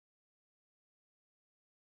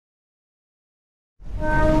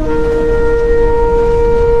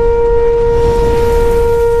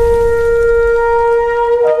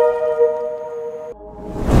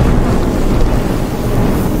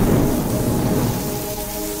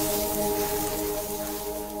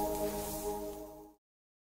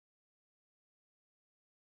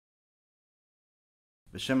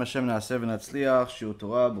B'Shem Hashem Na'aseh V'Natzliach, Shiur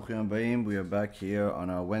Torah, Bruchim Habayim. We are back here on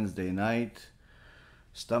our Wednesday night.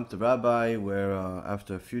 Stump the Rabbi, where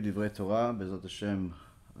after a few Divrei Torah, BeEzrat HaShem,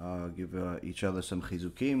 give each other some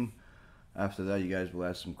chizukim. After that, you guys will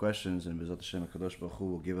ask some questions, and BeEzrat HaShem HaKadosh Baruch Hu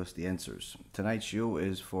will give us the answers. Tonight's shiur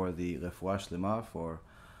is for the Refuah Shlema for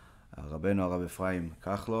Rabbeinu Rav Ephraim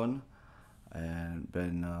Kachlon and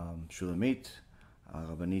Ben Shulamit,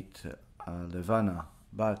 Rabbanit Levana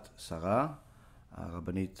Bat Sarah,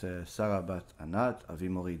 Rabbanit Sarah Bat Anat, Avi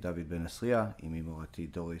Mori David Ben Asriya, Imi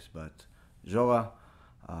Morati Doris Bat Jora,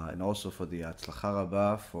 and also for the Atzlacha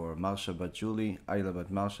Rabba for Marsha Bat Julie, Ayla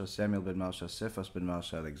Bat Marsha, Samuel Ben Marsha, Cephas Ben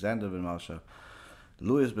Marsha, Alexander Ben Marsha,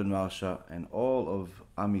 Louis Ben Marsha, and all of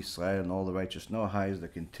Am Yisrael and all the righteous Noahis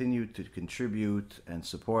that continue to contribute and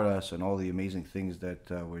support us and all the amazing things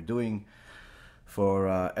that we're doing. For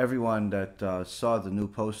everyone that saw the new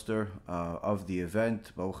poster of the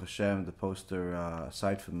event, Baruch Hashem, the poster,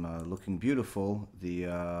 aside from looking beautiful, the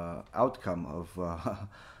outcome of what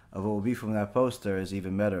will be from that poster is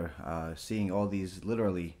even better. Seeing all these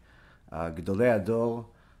literally Gdolei HaDor,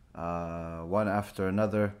 one after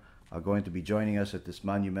another, are going to be joining us at this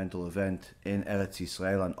monumental event in Eretz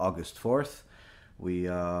Yisrael on August 4th. We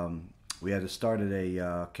had started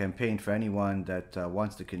a campaign for anyone that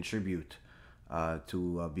wants to contribute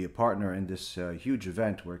to be a partner in this huge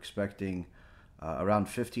event. We're expecting around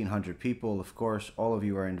 1,500 people. Of course, all of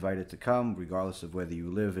you are invited to come, regardless of whether you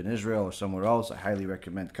live in Israel or somewhere else. I highly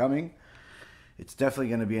recommend coming. It's definitely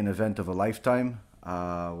going to be an event of a lifetime.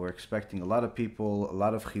 We're expecting a lot of people, a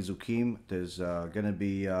lot of chizukim. There's going to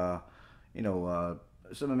be, some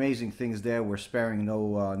amazing things there. We're sparing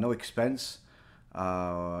no expense,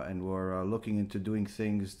 and we're looking into doing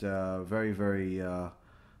things very, very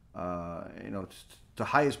the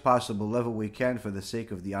highest possible level we can for the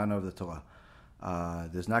sake of the honor of the Torah.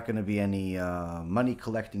 There's not going to be any money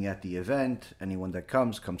collecting at the event. Anyone that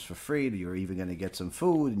comes for free. You're even going to get some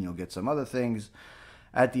food, and you'll get some other things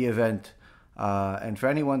at the event. And for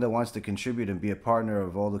anyone that wants to contribute and be a partner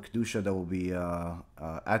of all the Kedusha that will be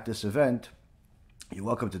at this event, you're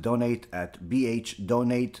welcome to donate at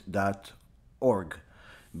bhdonate.org.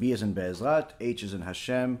 B as in BeEzrat, H as in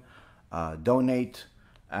Hashem, donate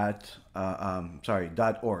at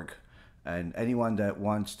 .org. And anyone that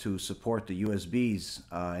wants to support the USBs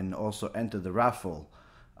and also enter the raffle,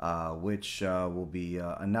 which will be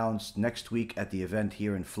announced next week at the event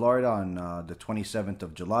here in Florida on the 27th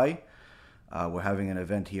of July. We're having an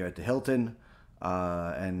event here at the Hilton,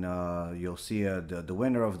 and you'll see the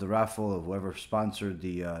winner of the raffle, of whoever sponsored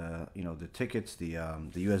the tickets, the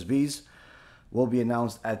USBs, will be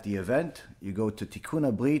announced at the event. You go to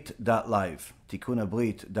tikkunei.live,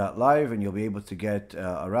 tikkunei.live, and you'll be able to get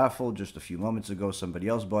a raffle. Just a few moments ago, somebody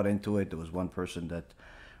else bought into it. There was one person that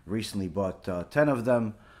recently bought 10 of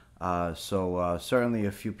them. So certainly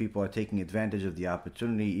a few people are taking advantage of the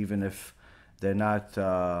opportunity, even if they're not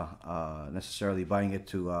necessarily buying it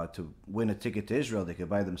to win a ticket to Israel. They could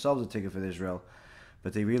buy themselves a ticket for Israel,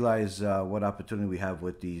 but they realize what opportunity we have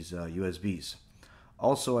with these USBs.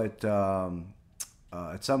 Also, at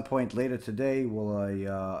some point later today, will I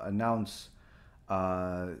announce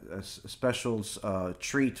a special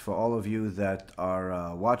treat for all of you that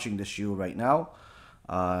are watching this shiur right now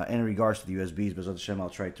in regards to the USBs. BeEzrat HaShem, I'll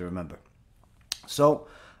try to remember. So,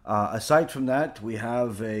 aside from that, we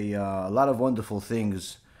have a lot of wonderful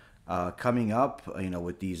things coming up,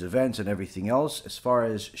 with these events and everything else. As far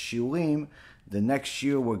as shiurim, the next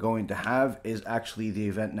shiur we're going to have is actually the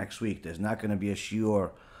event next week. There's not going to be a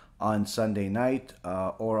shiur on Sunday night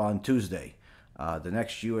or on Tuesday. The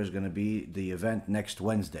next shiur is going to be the event next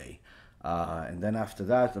Wednesday. And then after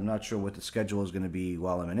that, I'm not sure what the schedule is going to be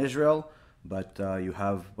while I'm in Israel, but you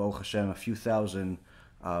have, Baruch Hashem, a few thousand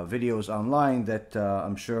videos online that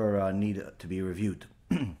I'm sure need to be reviewed.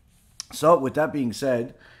 So with that being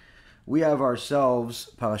said, we have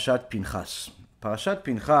ourselves Parashat Pinchas. Parashat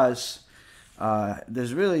Pinchas,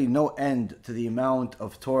 there's really no end to the amount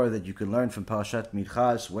of Torah that you can learn from Parashat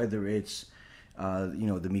Pinchas, whether it's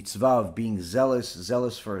the mitzvah of being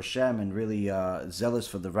zealous for Hashem, and really zealous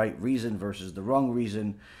for the right reason versus the wrong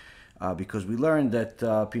reason, because we learned that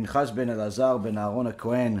Pinchas ben Elazar ben Aaron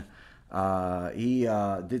HaKohen, he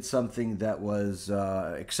did something that was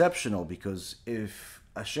exceptional, because if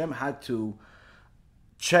Hashem had to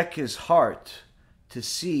check his heart to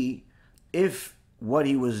see if what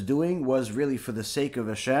he was doing was really for the sake of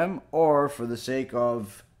Hashem or for the sake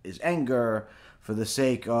of his anger, for the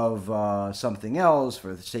sake of something else,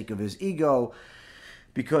 for the sake of his ego,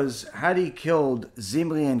 Because had he killed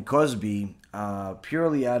Zimri and Cosby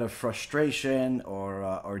purely out of frustration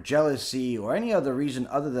or jealousy or any other reason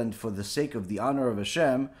other than for the sake of the honor of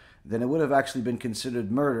Hashem, then it would have actually been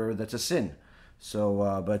considered murder. That's a sin. So,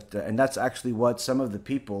 and that's actually what some of the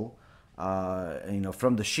people,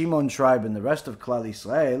 from the Shimon tribe and the rest of Klal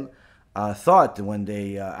Yisrael, thought when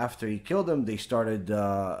they, after he killed him, they started,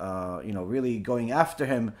 really going after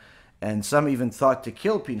him, and some even thought to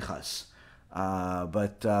kill Pinchas.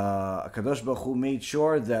 But HaKadosh Baruch Hu made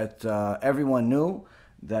sure that everyone knew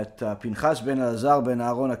that Pinchas ben Elazar ben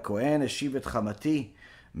Aaron HaKohen eshiv et chamati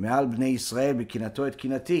me'al bnei Yisrael b'kinato et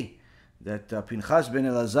kinati. That Pinchas ben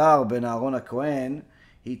Elazar ben Aaron HaKohen,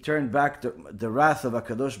 he turned back the wrath of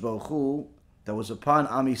HaKadosh Baruch Hu that was upon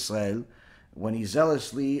Am Yisrael when he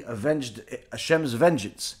zealously avenged Hashem's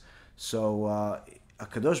vengeance. So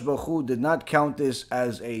HaKadosh Baruch Hu did not count this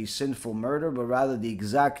as a sinful murder, but rather the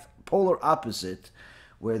exact polar opposite,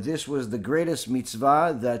 where this was the greatest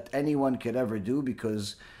mitzvah that anyone could ever do,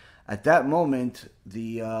 because at that moment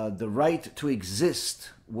the right to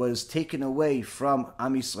exist was taken away from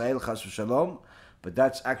Am Yisrael, chas v'shalom. But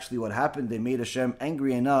that's actually what happened. They made Hashem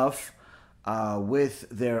angry enough with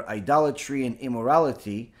their idolatry and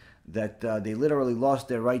immorality that they literally lost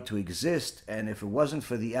their right to exist. And if it wasn't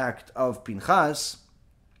for the act of Pinchas,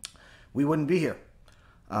 we wouldn't be here.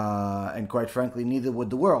 And quite frankly, neither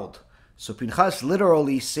would the world. So Pinchas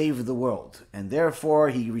literally saved the world, and therefore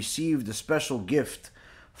he received a special gift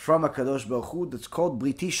from HaKadosh Baruch Hu that's called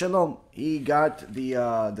Briti Shalom. He got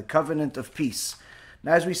the covenant of peace.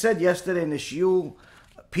 Now, as we said yesterday in the Shiur,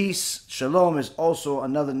 peace, Shalom, is also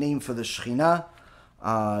another name for the Shekhinah.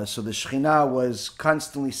 So the Shekhinah was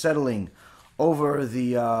constantly settling over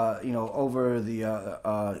the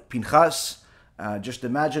Pinchas. Just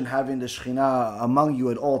imagine having the Shekhinah among you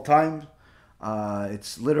at all times.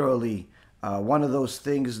 It's literally one of those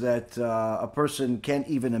things that a person can't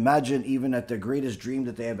even imagine, even at their greatest dream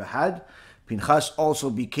that they ever had. Pinchas also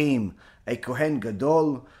became a Kohen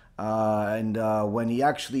Gadol, and when he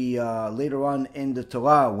actually, later on in the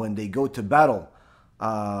Torah, when they go to battle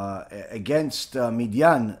against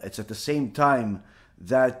Midian, it's at the same time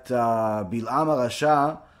that Bil'am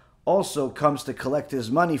HaRasha also comes to collect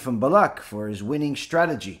his money from Balak for his winning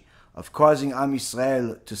strategy of causing Am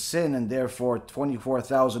Yisrael to sin and therefore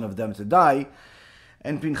 24,000 of them to die.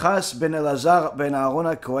 And Pinchas ben Elazar ben Aaron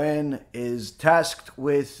HaKohen is tasked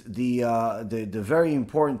with the very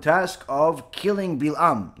important task of killing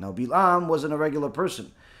Bil'am. Now, Bil'am wasn't a regular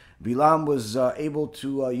person. Bil'am was able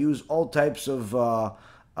to use all types of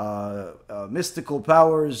mystical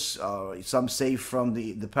powers. Some say from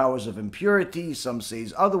the powers of impurity, some say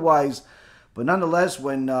otherwise. But nonetheless,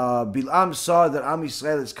 when Bil'am saw that Am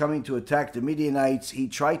Yisrael is coming to attack the Midianites, he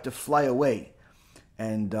tried to fly away.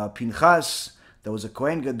 And Pinchas, there was a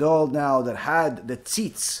Kohen Gadol now that had the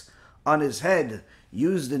tzitz on his head,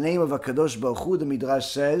 used the name of HaKadosh Baruch Hu, the Midrash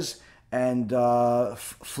says, and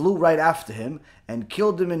flew right after him and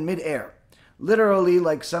killed him in midair. Literally,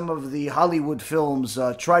 like some of the Hollywood films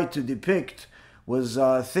tried to depict, was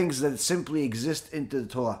things that simply exist in the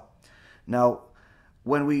Torah. Now,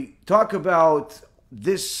 when we talk about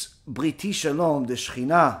this Briti Shalom, the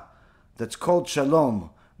Shekhinah that's called Shalom,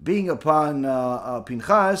 being upon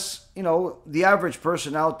Pinchas, the average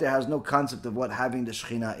person out there has no concept of what having the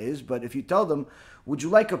Shekhinah is. But if you tell them, would you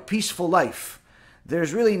like a peaceful life?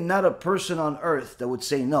 There's really not a person on earth that would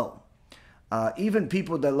say no. Even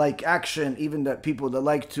people that like action, even that people that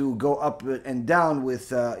like to go up and down with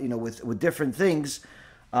different things,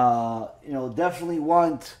 definitely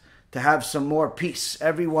want to have some more peace.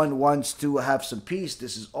 Everyone wants to have some peace.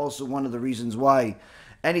 This is also one of the reasons why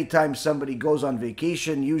anytime somebody goes on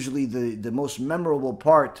vacation, usually the most memorable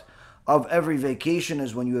part of every vacation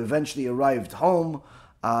is when you eventually arrived home.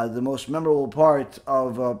 The most memorable part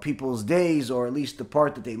of people's days, or at least the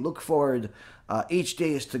part that they look forward each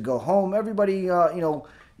day, is to go home. Everybody,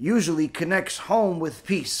 usually connects home with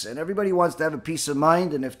peace, and everybody wants to have a peace of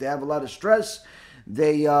mind, and if they have a lot of stress,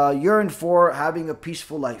 they yearn for having a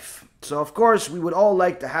peaceful life. So, of course, we would all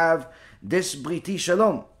like to have this Briti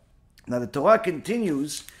Shalom. Now, the Torah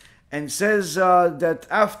continues and says that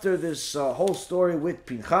after this whole story with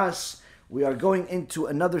Pinchas, we are going into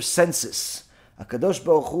another census. HaKadosh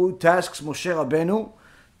Baruch Hu tasks Moshe Rabbeinu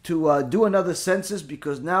to do another census,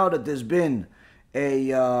 because now that there's been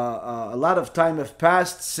a lot of time have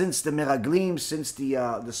passed since the Meraglim, since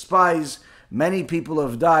the spies, many people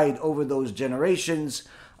have died over those generations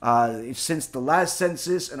since the last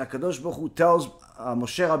census, and HaKadosh Baruch Hu tells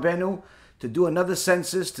Moshe Rabbeinu to do another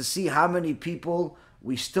census to see how many people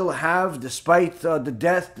we still have, despite the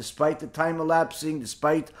death, despite the time elapsing,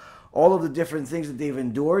 despite all of the different things that they've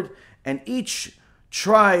endured. And each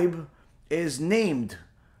tribe is named,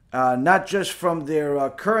 not just from their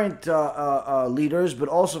current leaders, but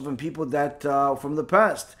also from people that from the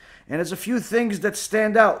past. And there's a few things that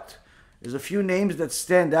stand out. There's a few names that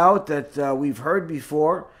stand out that we've heard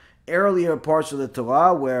before, earlier parts of the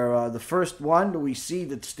Torah, where the first one that we see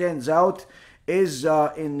that stands out is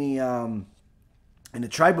in the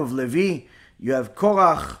tribe of Levi. You have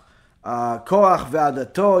Korach, Korach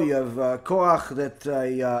ve'adato. You have Korach that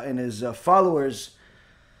and his followers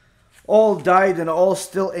all died and all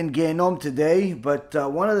still in Gehenom today. But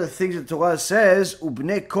one of the things the Torah says,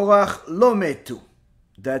 Ubnei Korach lo metu,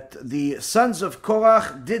 that the sons of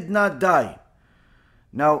Korach did not die.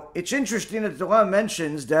 Now, it's interesting that the Torah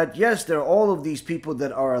mentions that, yes, there are all of these people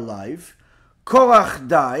that are alive. Korach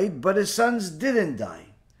died, but his sons didn't die.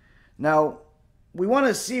 Now, we want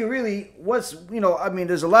to see really what's,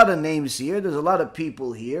 there's a lot of names here, there's a lot of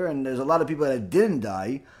people here, and there's a lot of people that didn't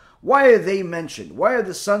die. Why are they mentioned? Why are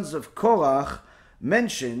the sons of Korach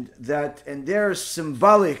mentioned that, and their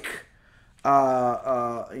symbolic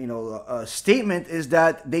statement is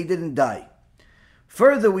that they didn't die?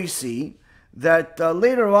 Further, we see that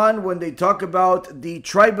later on when they talk about the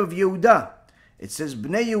tribe of Yehuda, it says,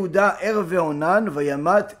 Bnei Yehuda er ve'onan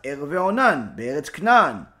v'yamat er ve'onan be'eretz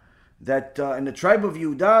Canaan. That in the tribe of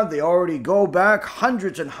Yehuda, they already go back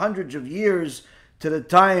hundreds and hundreds of years to the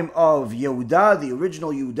time of Yehuda, the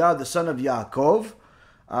original Yehuda, the son of Yaakov,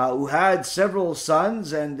 who had several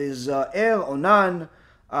sons, and his Onan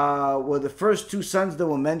were the first two sons that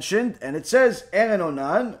were mentioned. And it says,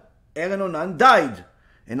 Onan died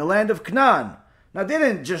in the land of Canaan. Now, they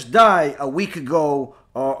didn't just die a week ago,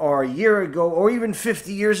 or a year ago, or even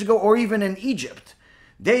 50 years ago, or even in Egypt.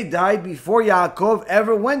 They died before Yaakov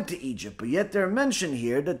ever went to Egypt, but yet they're mentioned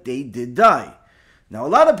here that they did die. Now, a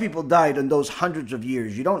lot of people died in those hundreds of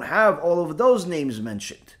years. You don't have all of those names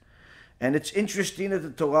mentioned. And it's interesting that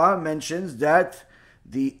the Torah mentions that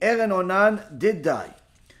the Onan did die,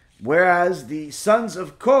 whereas the sons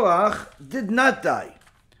of Korach did not die.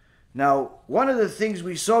 Now, one of the things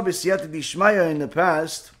we saw b'siyata d'ishmaya in the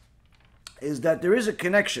past is that there is a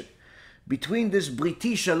connection between this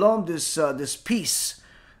briti shalom, this peace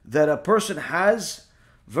that a person has,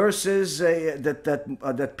 versus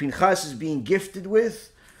that Pinchas is being gifted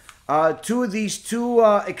with, to these two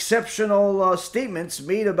exceptional statements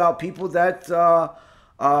made about people that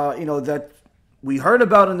that we heard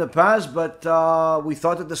about in the past, but we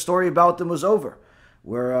thought that the story about them was over.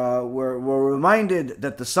 We're reminded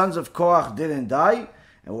that the sons of Korach didn't die,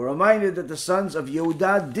 and we're reminded that the sons of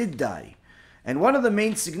Yehuda did die. And one of the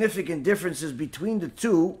main significant differences between the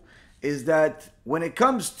two is that when it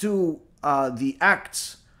comes to the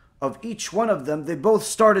acts of each one of them, they both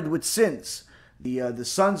started with sins. The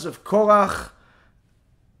sons of Korach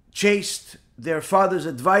chased their father's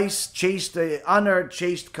advice, chased honor,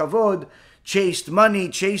 chased kavod, chased money,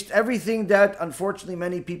 chased everything that unfortunately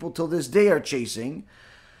many people till this day are chasing.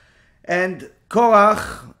 And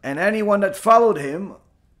Korach and anyone that followed him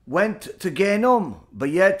went to Gehenom. But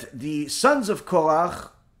yet the sons of Korach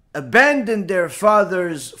abandoned their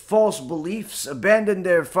father's false beliefs, abandoned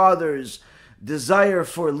their father's desire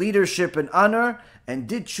for leadership and honor, and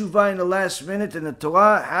did TeShuva in the last minute. And the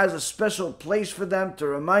Torah has a special place for them to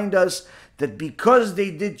remind us that because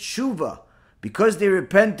they did TeShuva, because they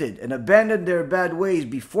repented and abandoned their bad ways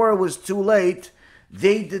before it was too late,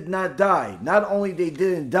 they did not die. Not only they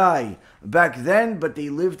didn't die back then, but they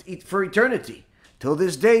lived for eternity. Till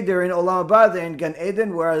this day, they're in Olam Haba, they're in Gan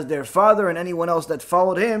Eden, whereas their father and anyone else that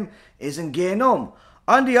followed him is in Gehenom.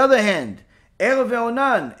 On the other hand, Er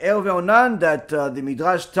ve'onan, that the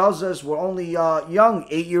Midrash tells us were only young,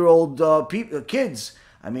 8-year-old kids.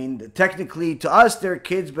 I mean, technically to us they're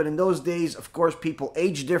kids, but in those days, of course, people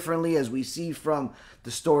age differently, as we see from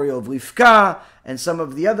the story of Rivka and some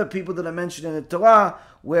of the other people that are mentioned in the Torah,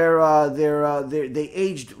 where they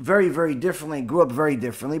aged very, very differently and grew up very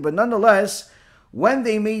differently. But nonetheless, when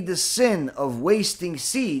they made the sin of wasting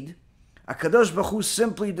seed, HaKadosh Baruch Hu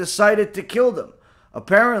simply decided to kill them.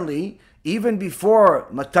 Apparently, even before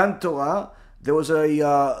Matan Torah, there was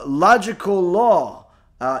a logical law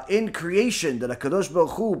in creation that HaKadosh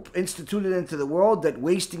Baruch Hu instituted into the world, that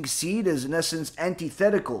wasting seed is in essence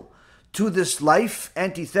antithetical to this life,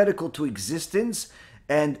 antithetical to existence,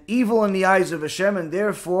 and evil in the eyes of Hashem, and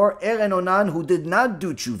therefore Er and Onan, who did not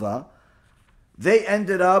do tshuva, they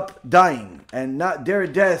ended up dying. And their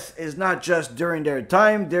death is not just during their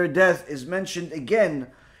time, their death is mentioned again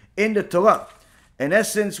in the Torah. In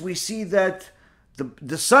essence, we see that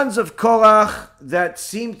the sons of Korach that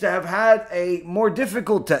seem to have had a more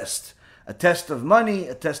difficult test, a test of money,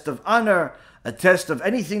 a test of honor, a test of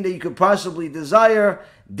anything that you could possibly desire.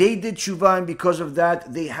 They did tshuva, and because of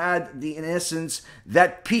that, they had, in essence,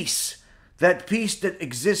 that peace that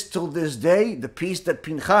exists till this day, the peace that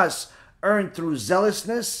Pinchas earned through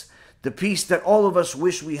zealousness, the peace that all of us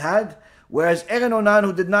wish we had, whereas Eren Onan,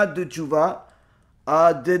 who did not do tshuva,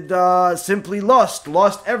 simply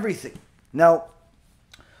lost everything. Now,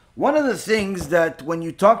 one of the things that when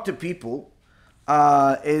you talk to people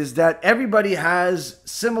is that everybody has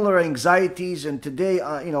similar anxieties, and today,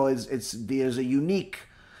 there's a unique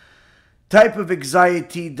type of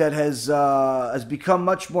anxiety that has become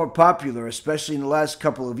much more popular, especially in the last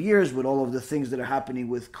couple of years with all of the things that are happening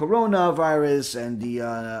with coronavirus and the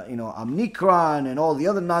Omicron and all the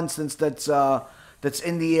other nonsense that's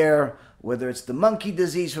in the air. Whether it's the monkey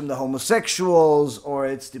disease from the homosexuals or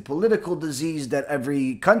it's the political disease that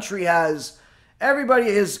every country has, everybody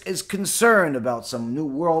is concerned about some new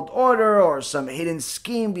world order or some hidden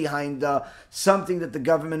scheme behind something that the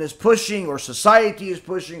government is pushing or society is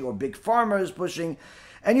pushing or big pharma is pushing.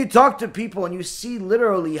 And you talk to people and you see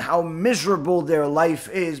literally how miserable their life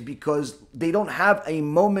is because they don't have a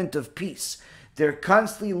moment of peace. They're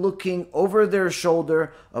constantly looking over their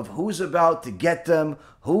shoulder of who's about to get them,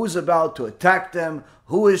 who's about to attack them,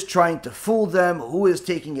 who is trying to fool them, who is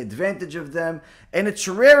taking advantage of them. And it's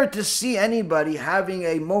rare to see anybody having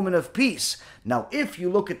a moment of peace. Now, if you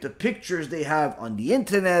look at the pictures they have on the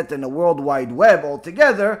internet and the World Wide Web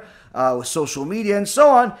altogether, with social media and so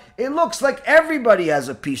on, it looks like everybody has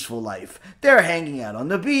a peaceful life. They're hanging out on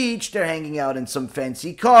the beach, they're hanging out in some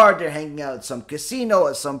fancy car, they're hanging out at some casino,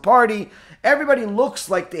 at some party. Everybody looks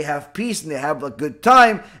like they have peace and they have a good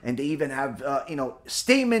time, and they even have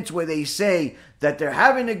statements where they say that they're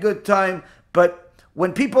having a good time. But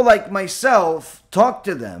when people like myself talk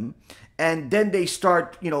to them, and then they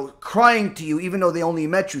start, crying to you, even though they only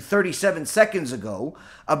met you 37 seconds ago,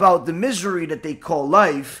 about the misery that they call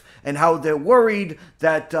life, and how they're worried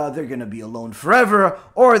that they're going to be alone forever,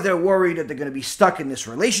 or they're worried that they're going to be stuck in this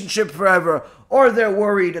relationship forever, or they're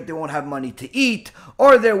worried that they won't have money to eat,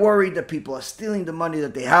 or they're worried that people are stealing the money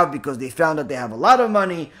that they have because they found that they have a lot of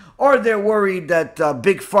money, or they're worried that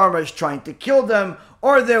Big Pharma is trying to kill them,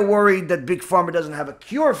 or they're worried that Big Pharma doesn't have a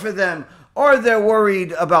cure for them, or they're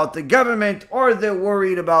worried about the government, or they're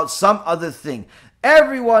worried about some other thing.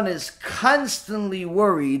 Everyone is constantly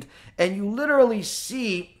worried, and you literally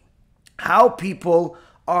see how people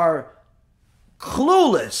are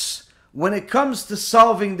clueless when it comes to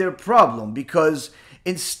solving their problem, because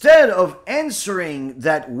instead of answering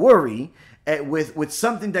that worry with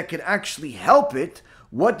something that could actually help it,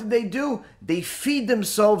 what do? They feed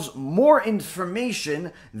themselves more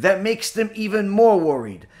information that makes them even more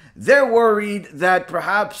worried. They're worried that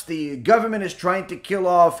perhaps the government is trying to kill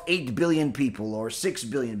off 8 billion people or 6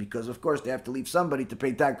 billion, because of course they have to leave somebody to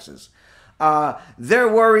pay taxes.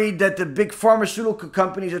 They're worried that the big pharmaceutical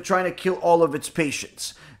companies are trying to kill all of its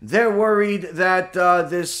patients. They're worried that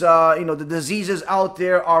the diseases out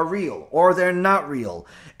there are real or they're not real.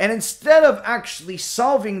 And instead of actually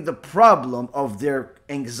solving the problem of their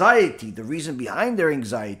anxiety, the reason behind their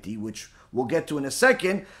anxiety, which we'll get to in a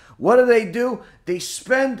second, what do? They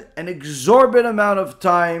spend an exorbitant amount of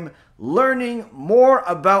time learning more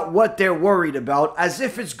about what they're worried about, as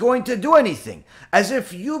if it's going to do anything, as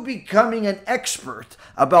if you becoming an expert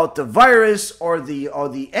about the virus or the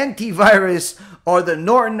antivirus or the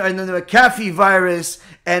Norton and the McAfee virus,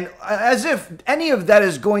 and as if any of that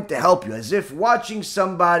is going to help you, as if watching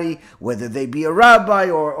somebody, whether they be a rabbi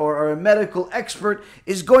or a medical expert,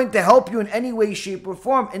 is going to help you in any way, shape, or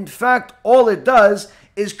form. In fact, all it does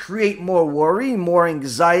is create more worry, more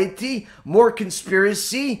anxiety, more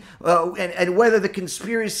conspiracy, and whether the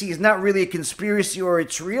conspiracy is not really a conspiracy or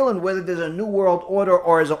it's real, and whether there's a new world order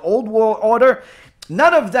or is an old world order,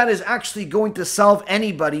 none of that is actually going to solve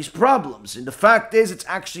anybody's problems. And the fact is, it's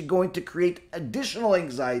actually going to create additional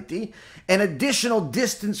anxiety and additional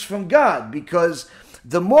distance from God, because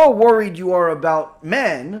the more worried you are about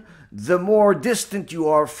man, the more distant you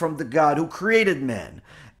are from the God who created man.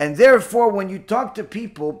 And therefore, when you talk to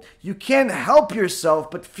people, you can't help yourself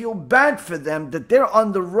but feel bad for them that they're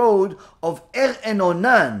on the road of Er and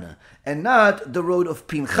Onan and not the road of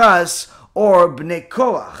Pinchas or Bnei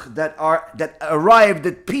Korach that arrived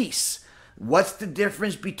at peace. What's the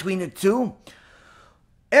difference between the two?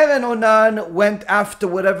 Er and Onan went after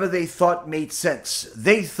whatever they thought made sense.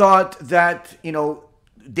 They thought that,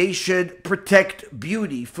 they should protect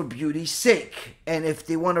beauty for beauty's sake. And if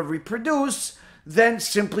they want to reproduce, then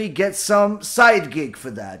simply get some side gig for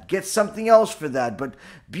that. Get something else for that. But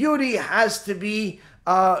beauty has to be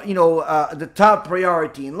the top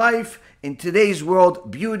priority in life. In today's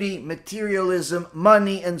world, beauty, materialism,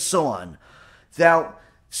 money, and so on. Now,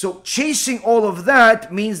 so chasing all of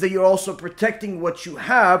that means that you're also protecting what you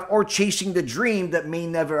have or chasing the dream that may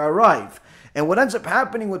never arrive. And what ends up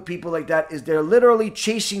happening with people like that is they're literally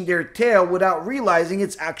chasing their tail without realizing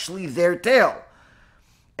it's actually their tail.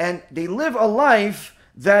 And they live a life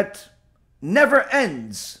that never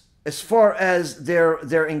ends as far as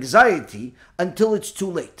their anxiety until it's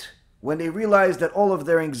too late. When they realize that all of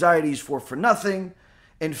their anxieties were for nothing.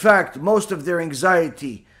 In fact, most of their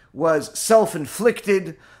anxiety was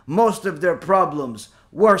self-inflicted. Most of their problems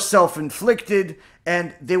were self-inflicted,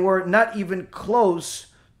 and they were not even close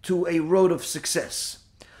to a road of success.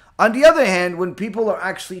 On the other hand, when people are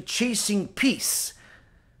actually chasing peace,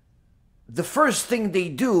 the first thing they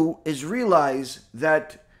do is realize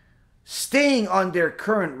that staying on their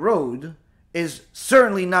current road is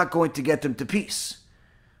certainly not going to get them to peace.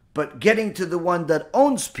 But getting to the one that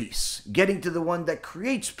owns peace, getting to the one that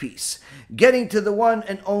creates peace, getting to the one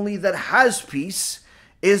and only that has peace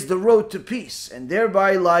is the road to peace. And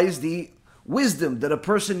thereby lies the wisdom that a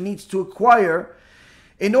person needs to acquire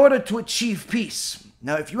in order to achieve peace.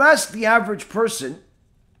 Now, if you ask the average person,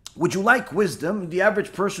 would you like wisdom? The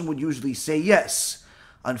average person would usually say yes.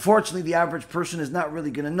 Unfortunately, the average person is not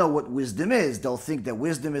really going to know what wisdom is. They'll think that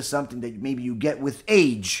wisdom is something that maybe you get with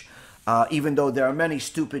age. Even though there are many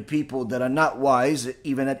stupid people that are not wise,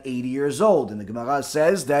 even at 80 years old. And the Gemara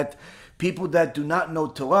says that people that do not know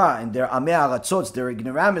Torah and they're amei aratzot, they're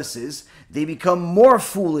ignoramuses, they become more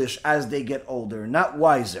foolish as they get older, not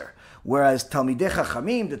wiser. Whereas Talmidei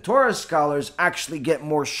Chachamim, the Torah scholars, actually get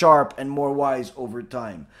more sharp and more wise over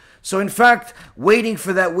time. So in fact, waiting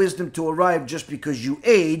for that wisdom to arrive just because you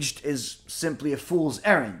aged is simply a fool's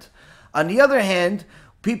errand. On the other hand,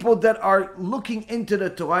 people that are looking into the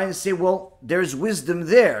Torah and say, well, there's wisdom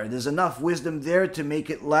there. There's enough wisdom there to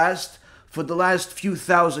make it last for the last few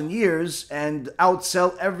thousand years and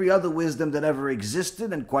outsell every other wisdom that ever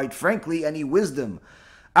existed. And quite frankly, any wisdom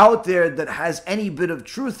out there that has any bit of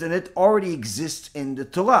truth in it already exists in the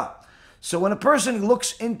Torah. So when a person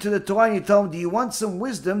looks into the Torah and you tell them, do you want some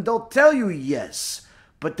wisdom? They'll tell you yes,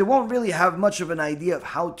 but they won't really have much of an idea of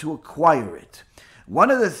how to acquire it. One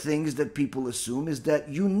of the things that people assume is that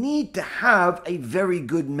you need to have a very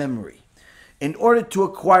good memory in order to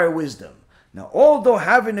acquire wisdom. Now, although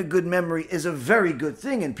having a good memory is a very good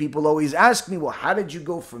thing, and people always ask me, well, how did you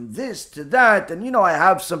go from this to that? And I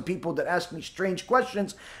have some people that ask me strange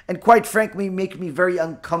questions and quite frankly make me very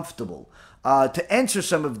uncomfortable to answer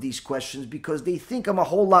some of these questions because they think I'm a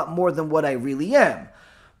whole lot more than what I really am.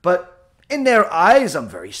 But in their eyes, I'm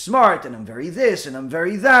very smart, and I'm very this, and I'm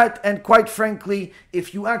very that, and quite frankly,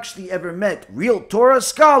 if you actually ever met real Torah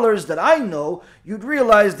scholars that I know, you'd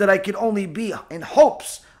realize that I could only be, in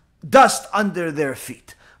hopes, dust under their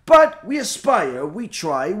feet. But we aspire, we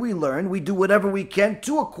try, we learn, we do whatever we can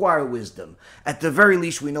to acquire wisdom. At the very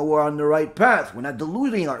least, we know we're on the right path. We're not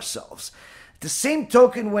deluding ourselves. At the same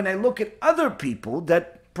token, when I look at other people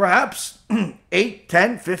that perhaps 8,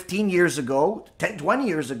 10, 15 years ago, 10, 20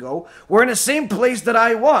 years ago, were in the same place that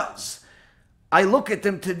I was. I look at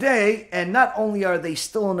them today, and not only are they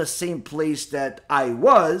still in the same place that I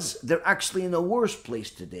was, they're actually in a worse place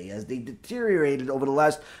today as they deteriorated over the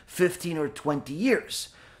last 15 or 20 years.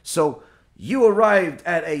 So you arrived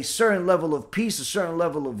at a certain level of peace, a certain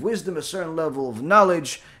level of wisdom, a certain level of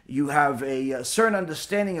knowledge. You have a certain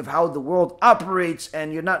understanding of how the world operates,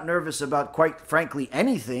 and you're not nervous about, quite frankly,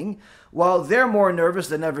 anything, while they're more nervous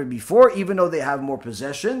than ever before, even though they have more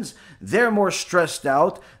possessions. They're more stressed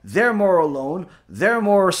out, they're more alone, they're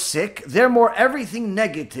more sick, they're more everything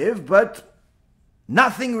negative, but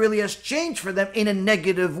nothing really has changed for them in a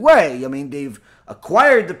negative way. I mean, they've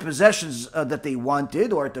acquired the possessions that they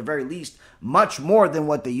wanted, or at the very least, much more than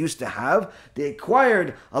what they used to have. They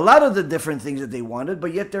acquired a lot of the different things that they wanted,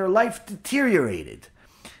 but yet their life deteriorated.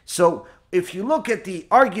 So if you look at the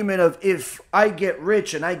argument of if I get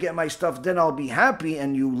rich and I get my stuff, then I'll be happy,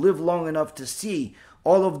 and you live long enough to see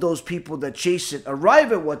all of those people that chase it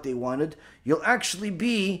arrive at what they wanted, you'll actually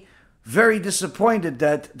be very disappointed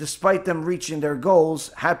that despite them reaching their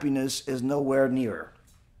goals, happiness is nowhere near.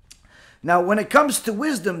 Now, when it comes to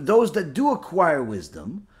wisdom, those that do acquire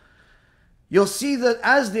wisdom, you'll see that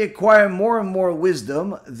as they acquire more and more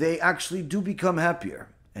wisdom, they actually do become happier.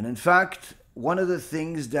 And in fact, one of the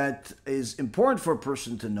things that is important for a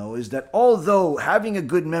person to know is that although having a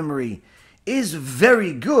good memory is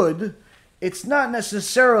very good, it's not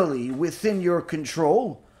necessarily within your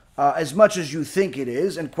control as much as you think it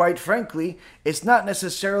is. And quite frankly, it's not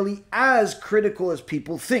necessarily as critical as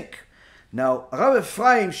people think. Now, Rav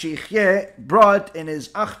Ephraim Sheikhye brought in his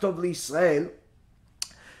Achtov L'Yisrael,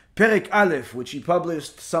 Perek Aleph, which he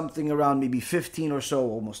published something around maybe 15 or so,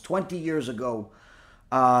 almost 20 years ago.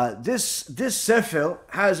 This Sefer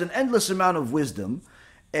has an endless amount of wisdom,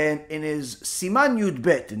 and in his Siman Yud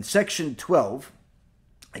Bet, in section 12,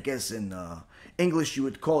 I guess in English you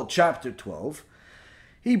would call it chapter 12,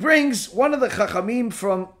 he brings one of the Chachamim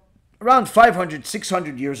from around 500,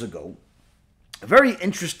 600 years ago, a very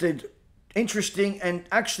interesting and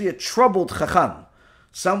actually a troubled Chacham,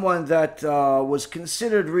 someone that was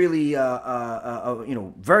considered really,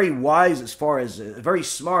 very wise as far as, very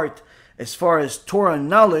smart as far as Torah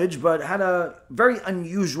knowledge, but had a very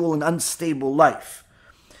unusual and unstable life.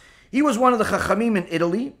 He was one of the Chachamim in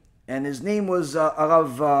Italy, and his name was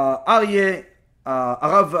Arav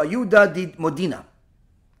Yehuda di Modena.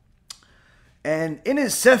 And in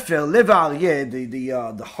his Sefer Leva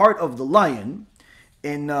Aryeh, the heart of the lion,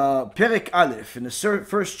 in Perek Aleph, in the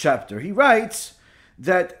first chapter, he writes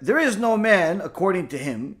that there is no man, according to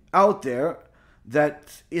him, out there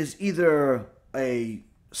that is either a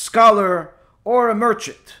scholar or a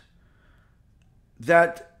merchant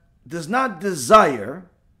that does not desire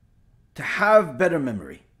to have better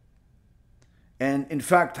memory, and in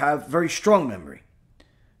fact have very strong memory,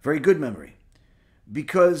 very good memory,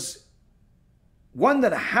 because one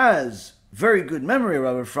that has very good memory,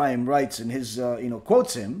 Rabbi Ephraim writes in his,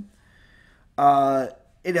 quotes him,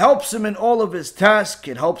 it helps him in all of his tasks,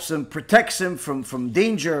 it helps him, protects him from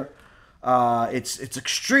danger, it's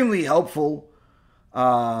extremely helpful,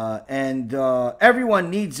 and everyone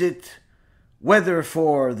needs it, whether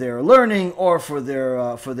for their learning or for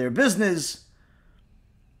their business,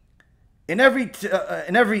 in every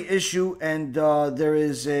issue, and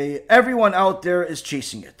everyone out there is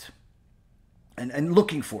chasing it and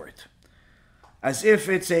looking for it, as if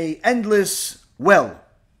it's a endless well,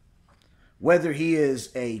 whether he is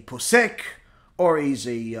a posek or he's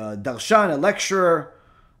a darshan, a lecturer.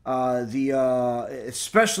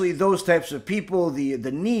 Especially those types of people, the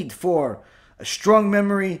need for a strong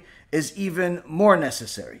memory is even more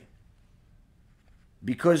necessary,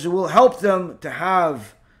 because it will help them to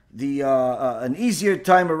have an easier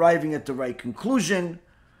time arriving at the right conclusion,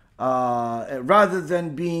 rather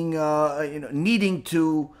than being needing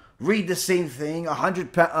to read the same thing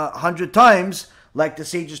 100 times, like the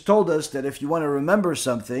sages told us that if you want to remember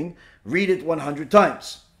something, read it 100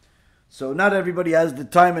 times. So not everybody has the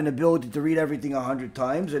time and ability to read everything 100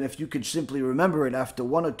 times, and if you could simply remember it after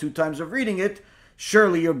 1 or 2 times of reading it,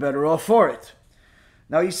 surely you're better off for it.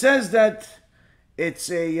 Now he says that it's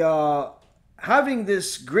having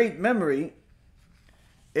this great memory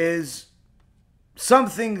is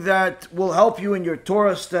something that will help you in your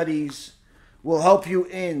Torah studies, will help you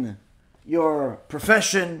in your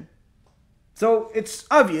profession. So it's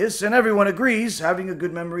obvious, and everyone agrees, having a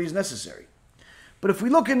good memory is necessary. But if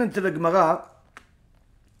we look into the Gemara,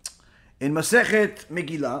 in Masechet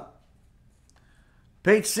Megillah,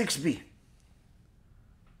 page 6b,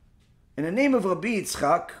 in the name of Rabbi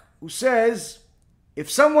Yitzchak, who says,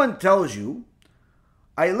 if someone tells you,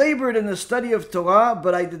 I labored in the study of Torah,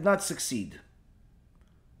 but I did not succeed,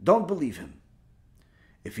 don't believe him.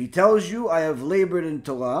 If he tells you, I have labored in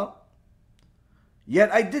Torah,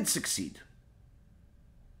 yet I did succeed.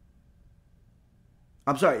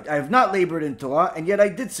 I have not labored in Torah, and yet I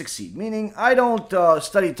did succeed. Meaning, I don't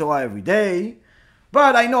study Torah every day,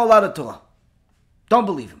 but I know a lot of Torah. Don't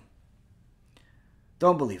believe him.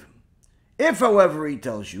 Don't believe him. If, however, he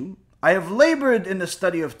tells you, I have labored in the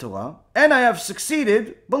study of Torah, and I have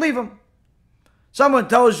succeeded, believe him. Someone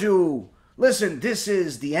tells you, listen, this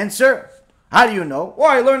is the answer. How do you know? Well,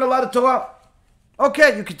 I learned a lot of Torah.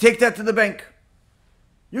 Okay, you can take that to the bank.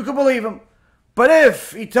 You can believe him. But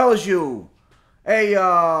if he tells you,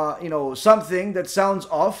 something that sounds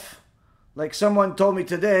off, like someone told me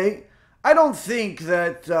today, I don't think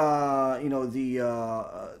that,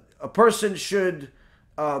 a person should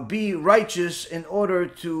be righteous in order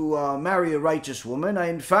to marry a righteous woman.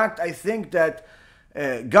 In fact, I think that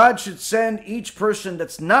God should send each person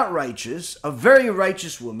that's not righteous a very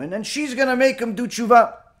righteous woman, and she's going to make him do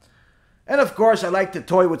TeShuva. And of course, I like to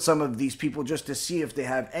toy with some of these people just to see if they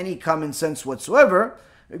have any common sense whatsoever,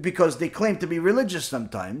 because they claim to be religious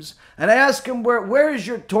sometimes. And I ask him, where is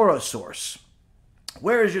your Torah source?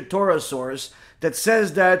 Where is your Torah source that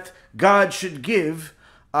says that God should give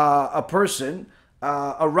a person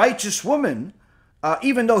a righteous woman,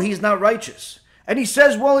 even though he's not righteous? And he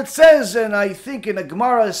says, well, it says, and I think in a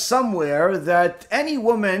Gemara somewhere, that any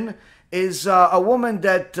woman is a woman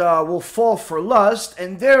that will fall for lust,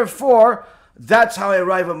 and therefore, that's how I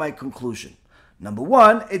arrive at my conclusion. Number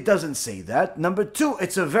one, it doesn't say that. Number two,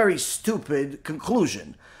 it's a very stupid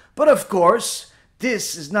conclusion. But of course,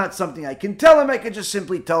 this is not something I can tell him. I can just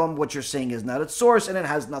simply tell him what you're saying is not its source and it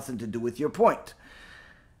has nothing to do with your point.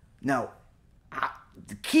 Now,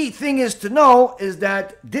 the key thing is to know is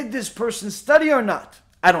that, did this person study or not?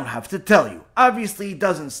 I don't have to tell you. Obviously, he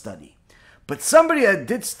doesn't study. But somebody that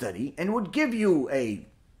did study and would give you an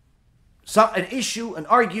issue, an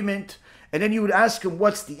argument, and then you would ask him,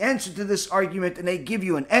 what's the answer to this argument? And they give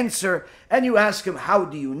you an answer. And you ask him, how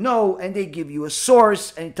do you know? And they give you a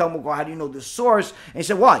source. And you tell them, well, how do you know the source? And he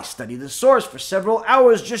said, well, I studied the source for several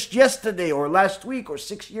hours just yesterday or last week or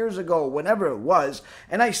 6 years ago, whenever it was.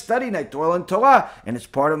 And I studied and I toil in Torah. And it's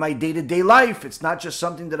part of my day-to-day life. It's not just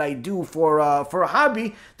something that I do for a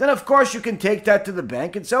hobby. Then, of course, you can take that to the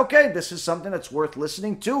bank and say, okay, this is something that's worth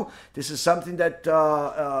listening to. This is something that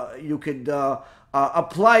you could...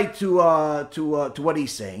 apply to what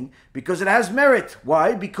he's saying, because it has merit.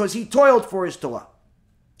 Why? Because he toiled for his Torah.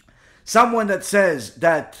 Someone that says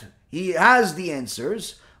that he has the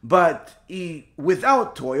answers, but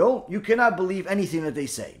without toil, you cannot believe anything that they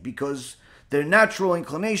say, because their natural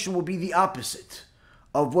inclination will be the opposite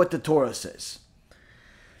of what the Torah says.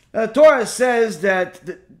 Now, the Torah says that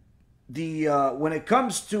when it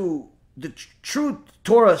comes to the true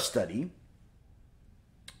Torah study,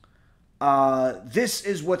 this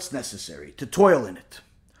is what's necessary, to toil in it.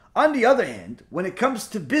 On the other hand, when it comes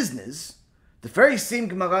to business, the very same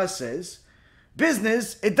Gemara says,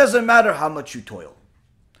 business, it doesn't matter how much you toil.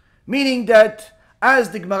 Meaning that,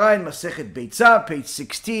 as the Gemara in Masechet Beitzah, page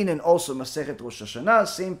 16, and also Masechet Rosh Hashanah,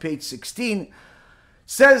 same page 16,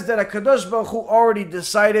 says that HaKadosh Baruch Hu already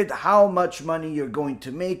decided how much money you're going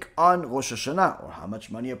to make on Rosh Hashanah, or how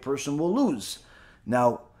much money a person will lose.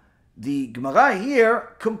 Now, the Gemara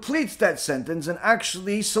here completes that sentence and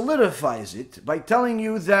actually solidifies it by telling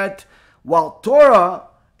you that while Torah,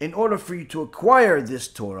 in order for you to acquire this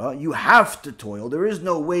Torah, you have to toil. There is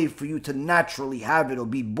no way for you to naturally have it or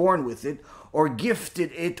be born with it or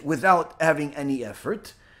gifted it without having any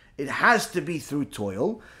effort. It has to be through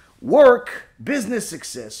toil. Work, business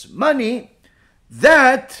success, money,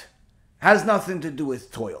 that has nothing to do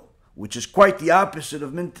with toil, which is quite the opposite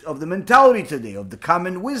of the mentality today, of the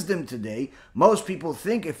common wisdom today. Most people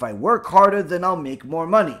think, if I work harder, then I'll make more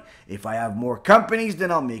money. If I have more companies,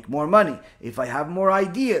 then I'll make more money. If I have more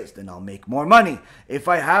ideas, then I'll make more money. If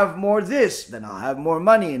I have more this, then I'll have more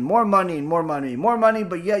money and more money and more money and more money.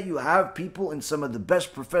 But yet you have people in some of the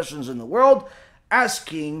best professions in the world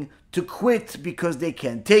asking to quit because they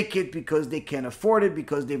can't take it, because they can't afford it,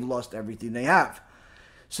 because they've lost everything they have.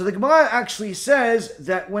 So the Gemara actually says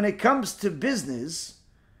that when it comes to business,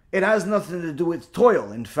 it has nothing to do with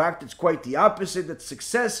toil. In fact, it's quite the opposite, that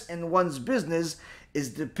success in one's business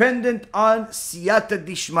is dependent on siyata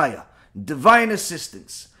dishmaya, divine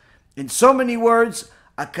assistance. In so many words,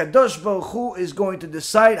 HaKadosh Baruch Hu is going to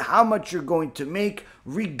decide how much you're going to make,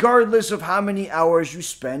 regardless of how many hours you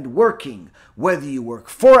spend working. Whether you work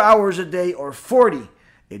 4 hours a day or 40,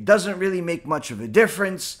 it doesn't really make much of a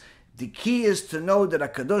difference. The key is to know that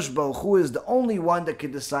HaKadosh Baruch Hu is the only one that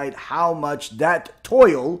can decide how much that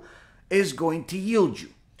toil is going to yield you.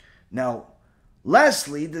 Now,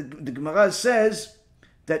 lastly, the Gemara says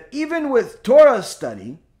that even with Torah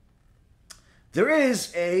study, there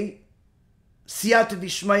is a siyata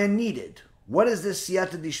dishmaya needed. What is this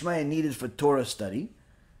siyata dishmaya needed for Torah study?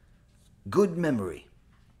 Good memory.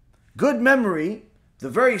 Good memory, the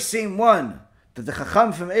very same one that the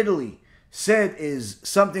Chacham from Italy said is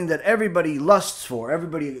something that everybody lusts for,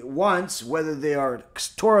 everybody wants, whether they are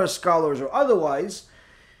Torah scholars or otherwise.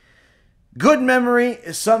 Good memory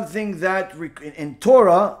is something that, in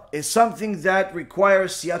Torah, is something that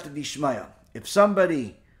requires siyata dishmaya. If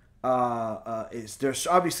somebody there's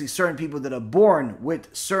obviously certain people that are born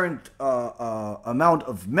with certain amount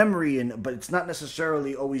of memory, but it's not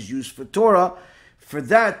necessarily always used for Torah. For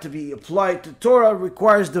that to be applied to Torah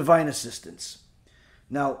requires divine assistance.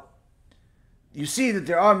 Now, you see that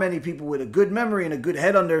there are many people with a good memory and a good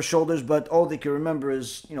head on their shoulders, but all they can remember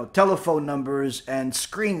is, telephone numbers and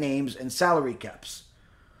screen names and salary caps.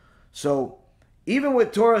 So, even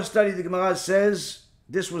with Torah study, the Gemara says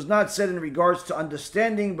this was not said in regards to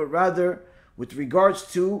understanding, but rather with regards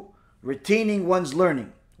to retaining one's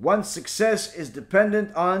learning. One's success is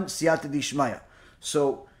dependent on siyata dishmaya.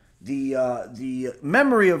 So, the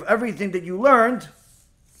memory of everything that you learned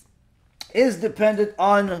is dependent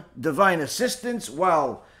on divine assistance,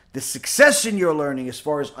 while the success in your learning, as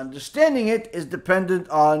far as understanding it, is dependent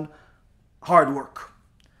on hard work.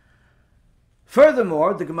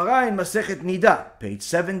 Furthermore, the Gemara in Masechet Nida, page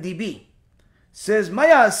 70b, says,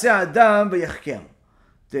 "Maya aseh adam v'yachkem."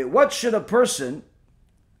 what should a person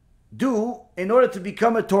do in order to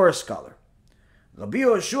become a Torah scholar? Rabbi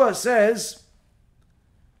Yehoshua says,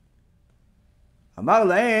 Amar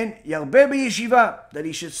lahen yarbe b'yeshiva, that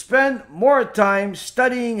he should spend more time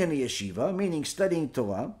studying in the yeshiva, meaning studying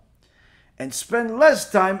Torah, and spend less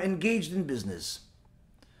time engaged in business.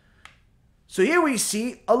 So here we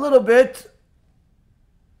see a little bit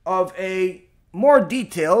of more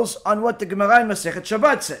details on what the Gemara in Masechet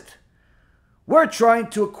Shabbat said. We're trying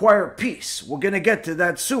to acquire peace. We're going to get to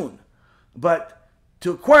that soon. But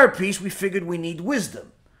to acquire peace, we figured we need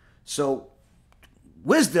wisdom. So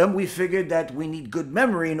wisdom, we figured that we need good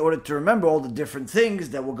memory in order to remember all the different things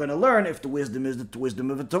that we're going to learn if the wisdom is the wisdom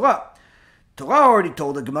of the Torah. The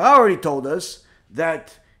Gemara already told us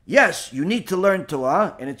that yes, you need to learn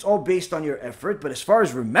Torah, and it's all based on your effort, but as far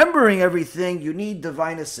as remembering everything, you need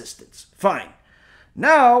divine assistance. Fine.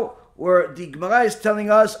 Now, where the Gemara is telling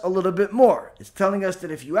us a little bit more. It's telling us that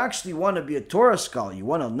if you actually want to be a Torah scholar, you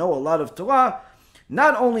want to know a lot of Torah,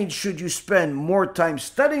 not only should you spend more time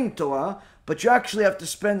studying Torah, but you actually have to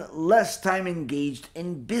spend less time engaged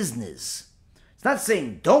in business. It's not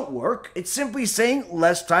saying don't work, it's simply saying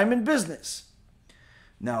less time in business.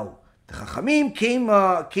 Now, the Chachamim came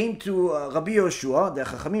to Rabbi Yehoshua, the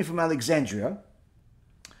Chachamim from Alexandria,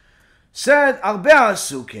 said, Arbe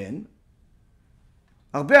asuken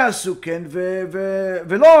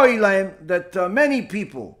velo ilaim, that many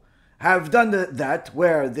people have done that,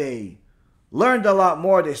 where they learned a lot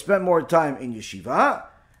more, they spent more time in yeshiva,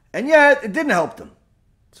 and yet it didn't help them.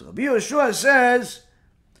 So Rabbi Yehoshua says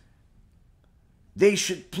they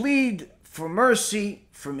should plead for mercy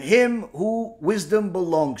from him who wisdom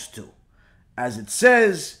belongs to. As it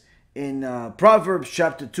says in Proverbs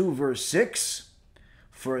chapter 2 verse 6,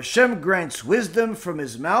 for Hashem grants wisdom, from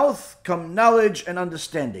his mouth come knowledge and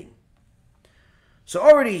understanding. So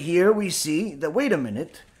already here we see that, wait a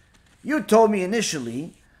minute, you told me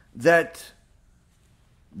initially that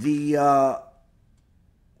the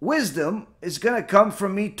wisdom is going to come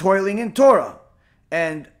from me toiling in Torah,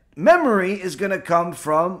 and memory is going to come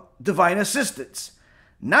from divine assistance.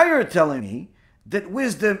 Now you're telling me that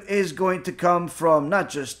wisdom is going to come from not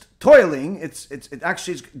just toiling,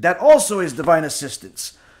 that also is divine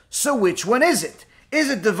assistance. So which one is it? Is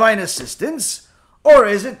it divine assistance or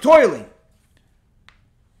is it toiling?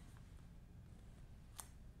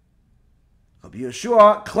 Rabbi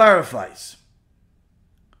Yehoshua clarifies.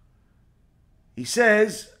 He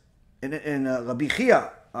says, Rabbi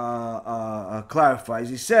Chia clarifies,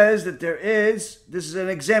 he says that this is an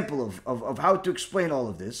example of how to explain all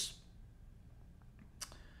of this.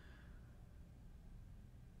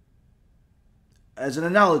 As an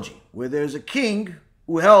analogy, where there's a king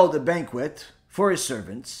who held a banquet for his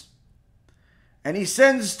servants, and he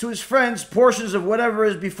sends to his friends portions of whatever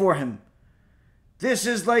is before him. This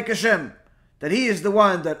is like Hashem, that he is the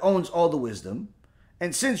one that owns all the wisdom,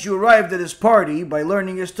 and since you arrived at his party by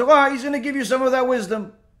learning his Torah, he's going to give you some of that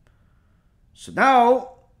wisdom. So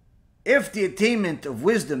now, if the attainment of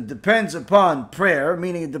wisdom depends upon prayer,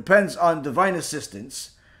 meaning it depends on divine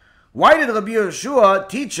assistance, why did Rabbi Yehoshua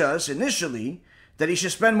teach us initially that he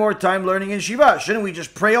should spend more time learning in Shiva? Shouldn't we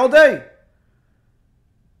just pray all day?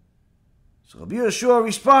 So Rabbi Yehoshua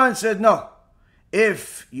responds, said, no.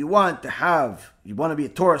 If you want to be a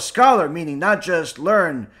Torah scholar, meaning not just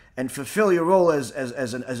learn and fulfill your role as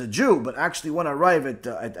a Jew, but actually want to arrive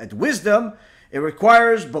at wisdom, it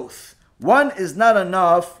requires both. One is not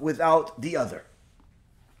enough without the other.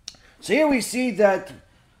 So here we see that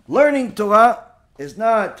learning Torah is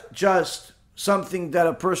not just something that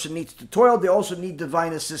a person needs to toil, they also need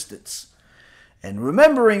divine assistance. And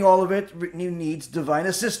remembering all of it needs divine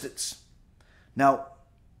assistance. Now,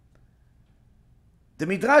 the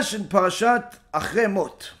Midrash in Parashat Achrei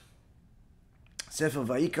Mot, Sefer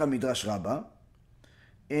Vayikra Midrash Rabbah,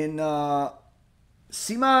 in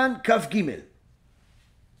Siman Kaf Gimel,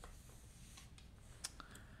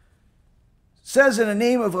 says in the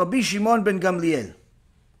name of Rabbi Shimon ben Gamliel,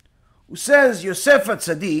 who says Yosef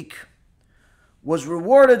HaTzadik was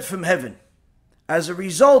rewarded from heaven as a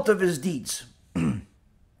result of his deeds.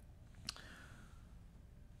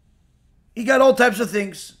 He got all types of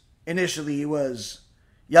things. Initially, he was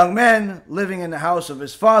a young man living in the house of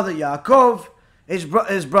his father, Yaakov.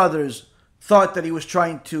 His brothers thought that he was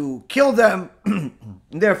trying to kill them, and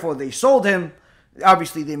therefore they sold him.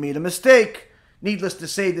 Obviously, they made a mistake. Needless to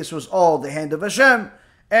say, this was all the hand of Hashem.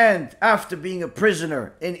 And after being a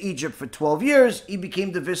prisoner in Egypt for 12 years, he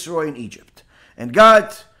became the viceroy in Egypt and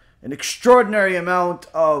got an extraordinary amount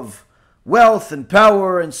of wealth and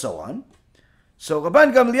power and so on. So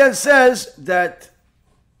Rabban Gamliel says that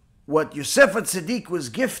what Yosef HaTzadik was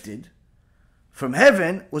gifted from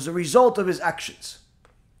heaven was a result of his actions.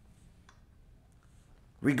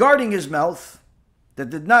 Regarding his mouth, that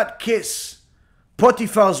did not kiss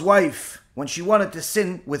Potiphar's wife when she wanted to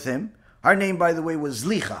sin with him. Her name, by the way, was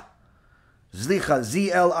Zlicha. Zlicha,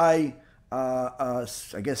 Z-L-I,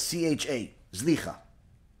 I guess C-H-A, Zlicha.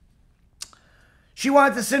 She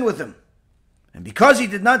wanted to sin with him. And because he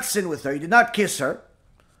did not sin with her, he did not kiss her,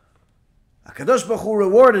 HaKadosh Baruch Hu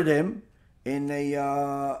rewarded him in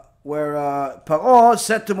where Paro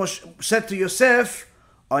said to Yosef,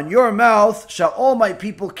 on your mouth shall all my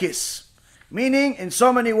people kiss. Meaning, in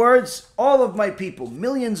so many words, all of my people,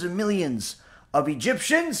 millions and millions of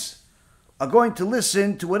Egyptians, are going to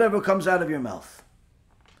listen to whatever comes out of your mouth.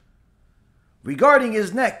 Regarding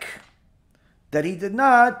his neck, that he did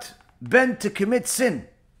not bend to commit sin.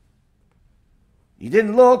 He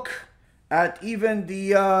didn't look at even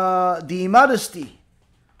the immodesty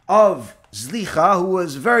of Zlicha, who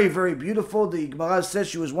was very, very beautiful. The Gemara says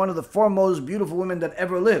she was one of the foremost beautiful women that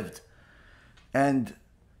ever lived. And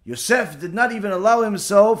Yosef did not even allow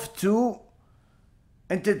himself to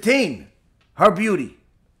entertain her beauty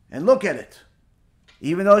and look at it.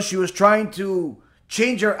 Even though she was trying to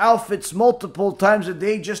change her outfits multiple times a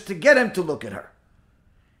day just to get him to look at her.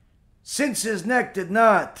 Since his neck did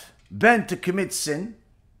not bend to commit sin,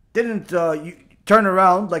 didn't turn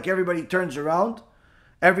around like everybody turns around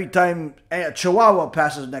every time a chihuahua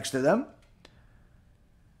passes next to them.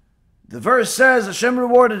 The verse says Hashem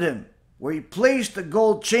rewarded him, where he placed a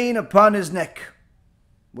gold chain upon his neck,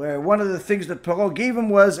 where one of the things that Paro gave him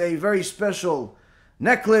was a very special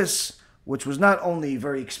necklace, which was not only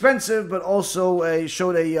very expensive, but also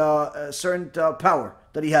showed a certain power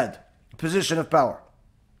that he had, a position of power.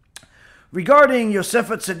 Regarding Yosef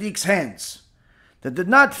HaTzadik's hands, that did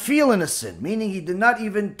not feel in a sin, meaning he did not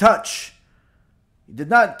even touch. He did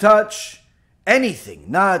not touch anything,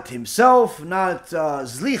 not himself, not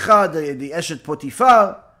Zlicha, the Eshet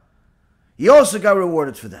Potiphar. He also got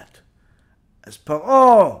rewarded for that. As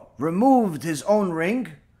Paro removed his own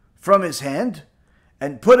ring from his hand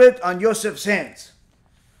and put it on Yosef's hands,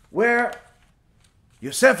 where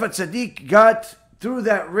Yosef HaTzadik got, through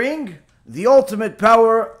that ring, the ultimate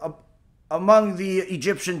power among the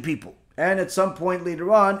Egyptian people, and at some point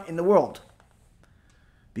later on in the world.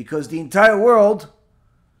 Because the entire world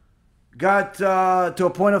got to a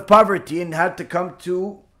point of poverty and had to come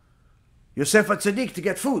to Yosef HaTzadik to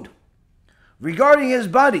get food. Regarding his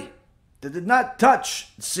body, that did not touch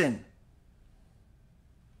sin,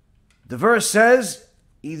 the verse says,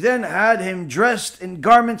 he then had him dressed in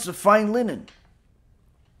garments of fine linen.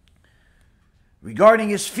 Regarding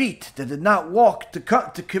his feet, that did not walk to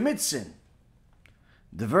commit sin,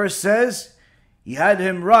 the verse says, he had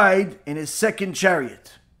him ride in his second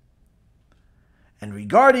chariot. And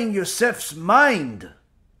regarding Yosef's mind,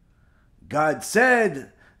 God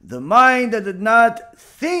said, the mind that did not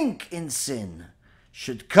think in sin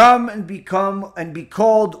should come and be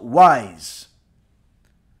called wise.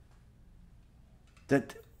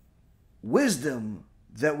 That wisdom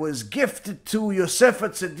that was gifted to Yosef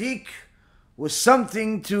HaTzadik was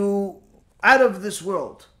something out of this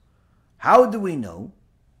world. How do we know?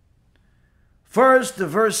 First, the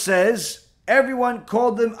verse says, everyone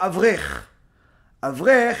called him Avrech.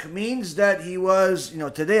 Avrech means that he was,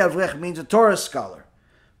 today Avrech means a Torah scholar.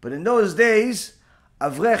 But in those days,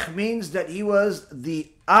 Avrech means that he was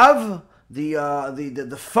the Av,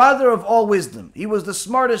 the father of all wisdom. He was the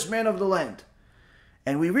smartest man of the land.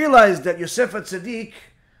 And we realize that Yosef HaTzadik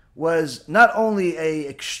was not only an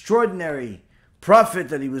extraordinary prophet,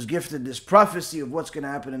 that he was gifted this prophecy of what's going to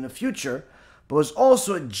happen in the future, but was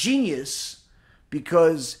also a genius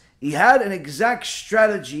because he had an exact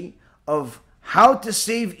strategy of how to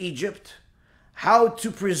save Egypt, how to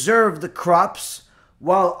preserve the crops,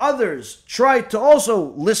 while others tried to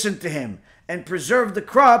also listen to him and preserve the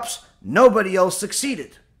crops. Nobody else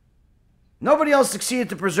succeeded. Nobody else succeeded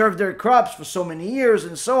to preserve their crops for so many years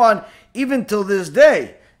and so on. Even till this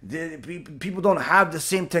day, people don't have the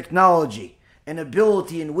same technology and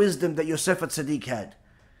ability and wisdom that Yosef HaTzadik had.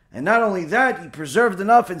 And not only that, he preserved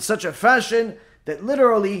enough in such a fashion that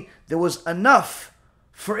literally there was enough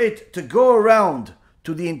for it to go around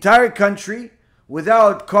to the entire country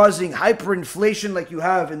without causing hyperinflation like you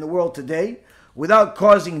have in the world today, without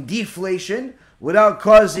causing deflation, without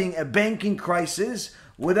causing a banking crisis,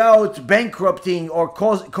 without bankrupting or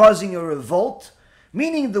causing a revolt.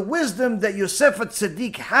 Meaning the wisdom that Yosef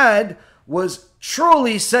HaTzadik had was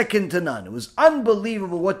truly second to none. It was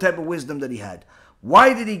unbelievable what type of wisdom that he had.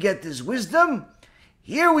 Why did he get this wisdom?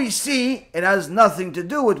 Here we see it has nothing to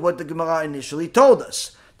do with what the Gemara initially told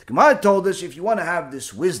us. The Gemara told us if you want to have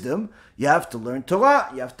this wisdom, you have to learn Torah,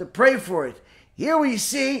 you have to pray for it. Here we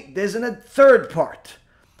see there's a third part.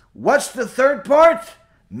 What's the third part?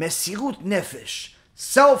 Mesirut nefesh,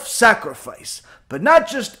 self-sacrifice. But not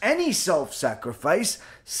just any self-sacrifice,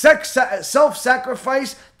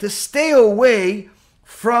 self-sacrifice to stay away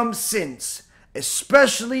from sins,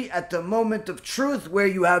 especially at the moment of truth where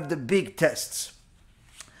you have the big tests.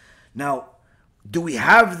 Now, do we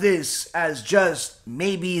have this as just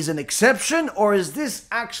maybe as an exception, or is this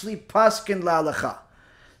actually paskin la'alacha?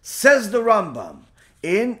 Says the Rambam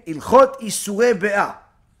in Ilchot Isurei Be'ah,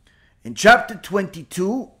 in chapter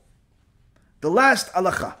 22, the last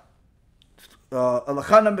halacha,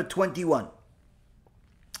 halacha number 21,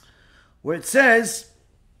 where it says,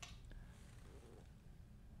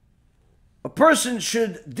 a person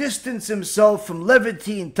should distance himself from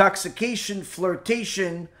levity, intoxication,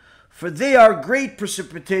 flirtation, for they are great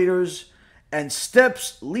precipitators and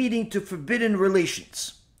steps leading to forbidden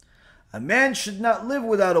relations. A man should not live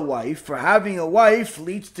without a wife, for having a wife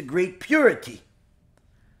leads to great purity.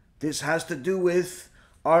 This has to do with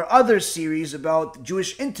our other series about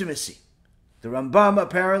Jewish intimacy. The Rambam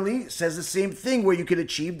apparently says the same thing, where you can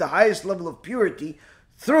achieve the highest level of purity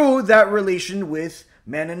through that relation with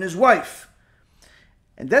man and his wife.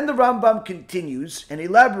 And then the Rambam continues and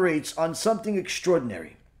elaborates on something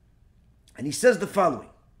extraordinary. And he says the following: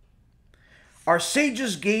 our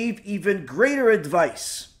sages gave even greater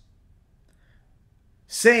advice,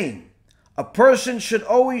 saying, a person should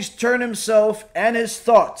always turn himself and his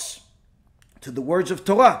thoughts to the words of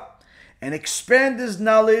Torah and expand his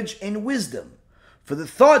knowledge in wisdom, for the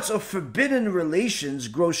thoughts of forbidden relations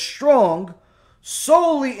grow strong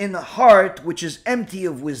solely in the heart which is empty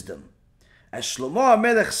of wisdom. As Shlomo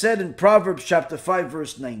HaMelech said in Proverbs chapter 5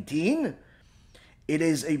 verse 19, it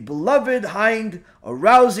is a beloved hind, a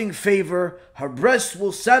rousing favor. Her breast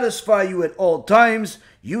will satisfy you at all times.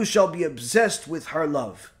 You shall be obsessed with her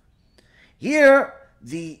love. Here,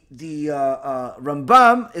 the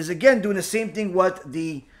Rambam is again doing the same thing what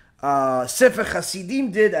the Sefer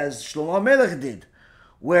Hasidim did, as Shlomo HaMelech did,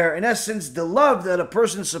 where in essence the love that a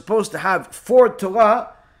person is supposed to have for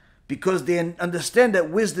Torah, because they understand that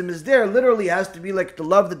wisdom is there, literally has to be like the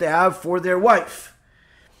love that they have for their wife.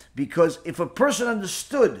 Because if a person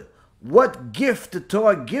understood what gift the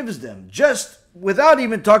Torah gives them, just without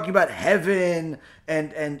even talking about heaven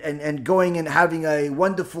and going and having a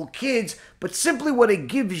wonderful kids, but simply what it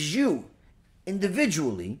gives you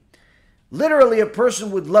individually, literally a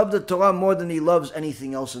person would love the Torah more than he loves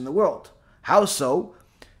anything else in the world. How so?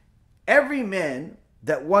 Every man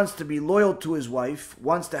that wants to be loyal to his wife,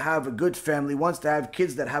 wants to have a good family, wants to have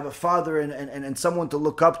kids that have a father and someone to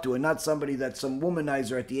look up to, and not somebody that's some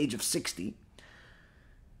womanizer at the age of 60,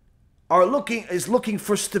 is looking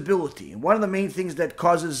for stability. And one of the main things that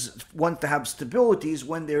causes one to have stability is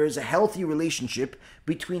when there is a healthy relationship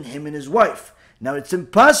between him and his wife. Now, it's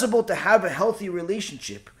impossible to have a healthy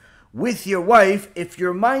relationship with your wife if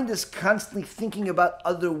your mind is constantly thinking about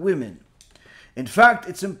other women. In fact,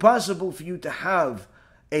 it's impossible for you to have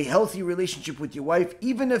a healthy relationship with your wife,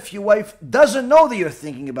 even if your wife doesn't know that you're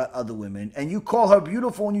thinking about other women, and you call her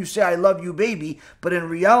beautiful and you say, I love you, baby, but in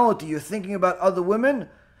reality you're thinking about other women,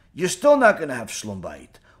 you're still not going to have shlom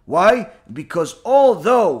bayit. Why? Because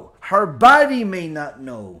although her body may not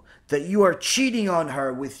know that you are cheating on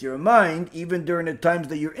her with your mind, even during the times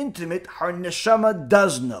that you're intimate, her neshama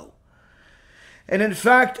does know. And in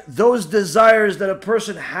fact, those desires that a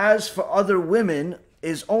person has for other women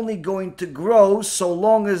is only going to grow so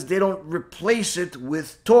long as they don't replace it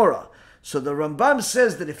with Torah. So the Rambam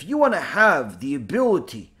says that if you want to have the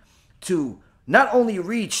ability to not only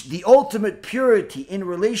reach the ultimate purity in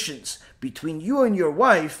relations between you and your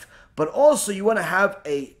wife, but also you want to have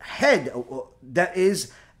a head that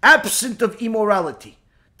is absent of immorality,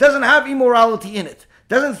 doesn't have immorality in it,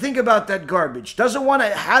 doesn't think about that garbage, doesn't want to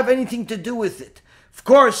have anything to do with it. Of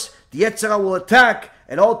course, the Yetzer Hara will attack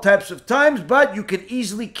at all types of times, but you can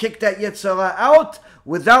easily kick that Yetzer Hara out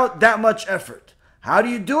without that much effort. How do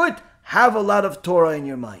you do it? Have a lot of Torah in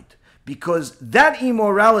your mind, because that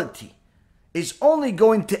immorality is only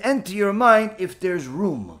going to enter your mind if there's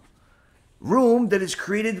room that is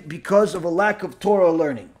created because of a lack of Torah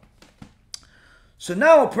learning. So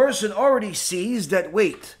now a person already sees that,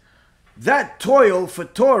 wait, that toil for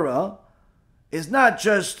Torah is not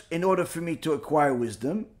just in order for me to acquire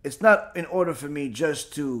wisdom. It's not in order for me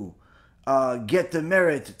just to get the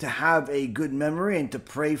merit to have a good memory and to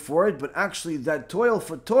pray for it, but actually that toil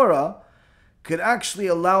for Torah could actually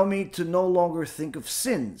allow me to no longer think of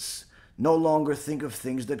sins, no longer think of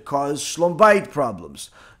things that cause shlom bayit problems,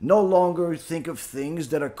 no longer think of things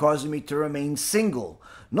that are causing me to remain single,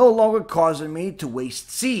 no longer causing me to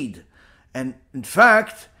waste seed. And in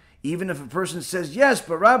fact, Even if a person says, yes,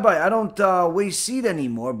 but Rabbi, I don't waste seed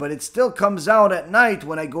anymore, but it still comes out at night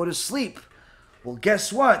when I go to sleep. Well,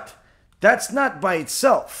 guess what? That's not by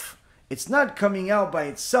itself. It's not coming out by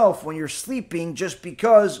itself when you're sleeping just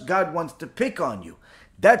because God wants to pick on you.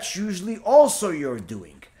 That's usually also your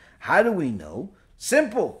doing. How do we know?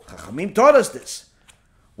 Simple. Chachamim taught us this.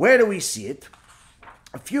 Where do we see it?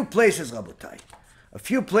 A few places, Rabotai. A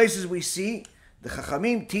few places we see the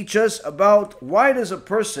Chachamim teach us about why does a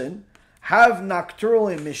person have nocturnal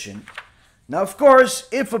emission. Now, of course,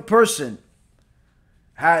 if a person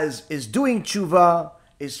is doing tshuva,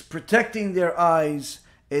 is protecting their eyes,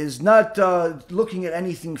 is not looking at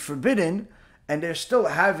anything forbidden, and they're still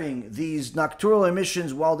having these nocturnal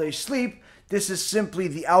emissions while they sleep, this is simply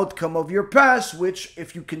the outcome of your past, which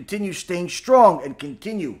if you continue staying strong and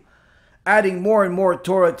continue adding more and more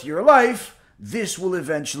Torah to your life, this will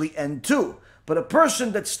eventually end too. But a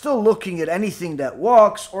person that's still looking at anything that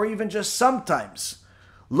walks, or even just sometimes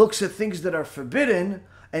looks at things that are forbidden,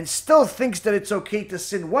 and still thinks that it's okay to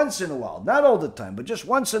sin once in a while, not all the time, but just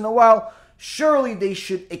once in a while, surely they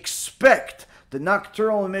should expect the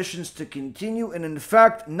nocturnal emissions to continue, and in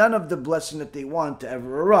fact, none of the blessing that they want to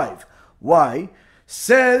ever arrive. Why?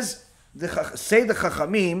 Say the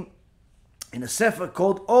Chachamim in a sefer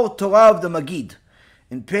called Torah of the Magid,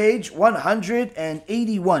 in page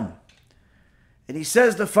 181. And he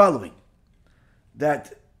says the following,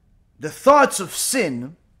 that the thoughts of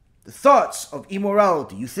sin, the thoughts of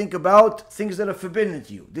immorality, you think about things that are forbidden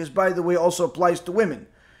to you. This, by the way, also applies to women.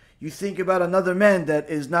 You think about another man that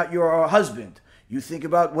is not your husband. You think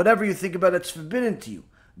about whatever you think about that's forbidden to you.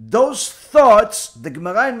 Those thoughts, the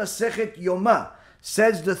Gemara in Masechet Yoma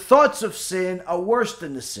says the thoughts of sin are worse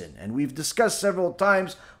than the sin. And we've discussed several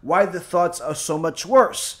times why the thoughts are so much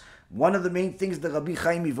worse. One of the main things that Rabbi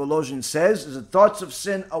Chaim Volozhin says is the thoughts of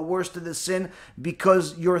sin are worse than the sin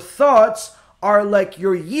because your thoughts are like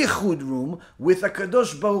your yichud room with a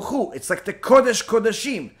Kadosh Baruch Hu. It's like the Kodesh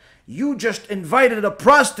Kodashim. You just invited a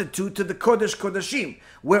prostitute to the Kodesh Kodashim,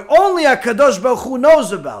 where only a Kadosh Baruch Hu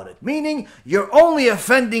knows about it. Meaning, you're only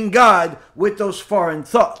offending God with those foreign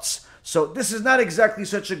thoughts. So this is not exactly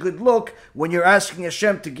such a good look when you're asking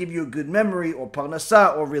Hashem to give you a good memory or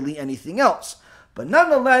parnasah or really anything else. But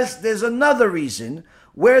nonetheless, there's another reason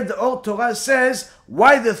where the Torah says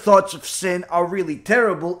why the thoughts of sin are really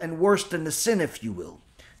terrible and worse than the sin, if you will.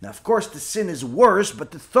 Now, of course, the sin is worse,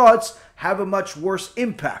 but the thoughts have a much worse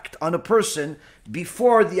impact on a person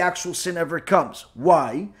before the actual sin ever comes.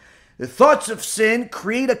 Why? The thoughts of sin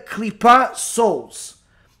create a klipa souls,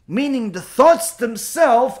 meaning the thoughts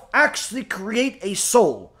themselves actually create a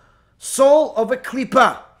soul of a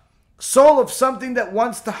klipa, soul of something that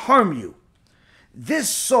wants to harm you. This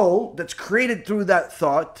soul that's created through that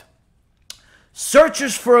thought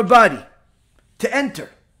searches for a body to enter.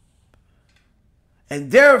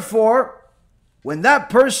 And therefore, when that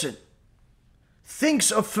person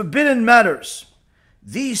thinks of forbidden matters,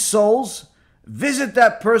 these souls visit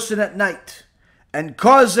that person at night and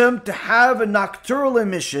cause them to have a nocturnal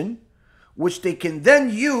emission, which they can then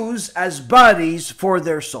use as bodies for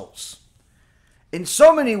their souls. In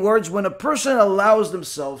so many words, when a person allows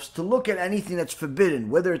themselves to look at anything that's forbidden,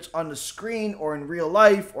 whether it's on the screen or in real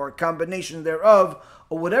life or a combination thereof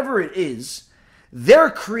or whatever it is, they're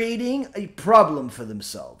creating a problem for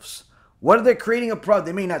themselves. What are they creating a problem?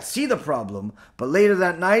 They may not see the problem, but later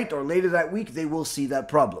that night or later that week, they will see that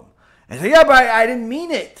problem. And say, yeah, but I didn't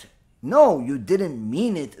mean it. No, you didn't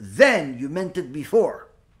mean it then. You meant it before.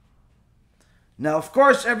 Now, of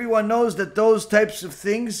course, everyone knows that those types of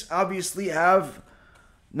things obviously have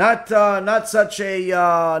not such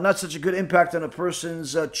a good impact on a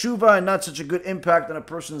person's tshuva and not such a good impact on a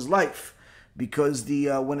person's life, because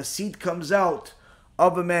when a seed comes out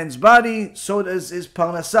of a man's body, so does his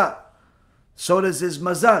parnasah, so does his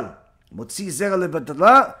mazal. Motzi zera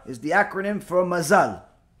levatala is the acronym for mazal,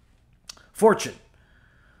 fortune.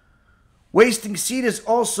 Wasting seed is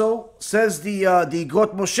also, says the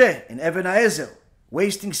Igrot Moshe in Even HaEzel,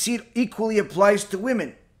 wasting seed equally applies to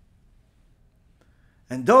women.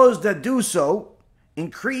 And those that do so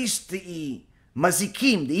increase the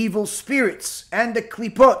mazikim, the evil spirits, and the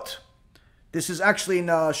klipot. This is actually in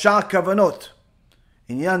Shar Kavanot,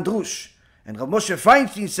 in Yandrush. And Rav Moshe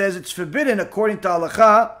Feinstein says it's forbidden, according to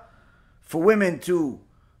halacha, for women to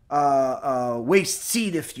waste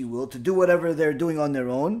seed, if you will, to do whatever they're doing on their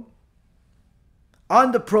own,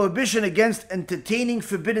 on the prohibition against entertaining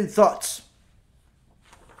forbidden thoughts.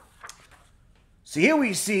 So here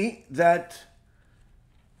we see that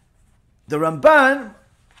the Ramban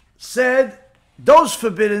said those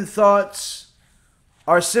forbidden thoughts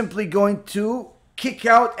are simply going to kick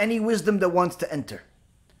out any wisdom that wants to enter.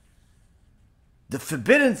 the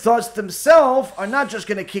forbidden thoughts themselves are not just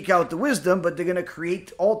going to kick out the wisdom, but they're going to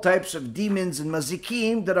create all types of demons and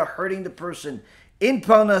mazikim that are hurting the person in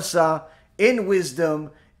parnasa, in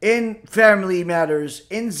wisdom, in family matters,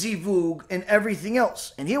 in zivug, and everything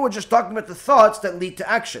else. And here we're just talking about the thoughts that lead to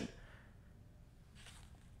action.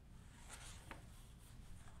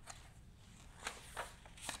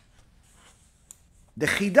 The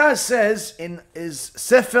Chida says in his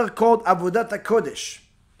sefer called Avodat HaKodesh,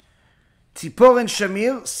 Tziporen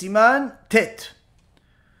Shamir, Siman Tet.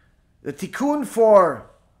 The tikkun for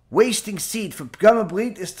wasting seed, for Pgam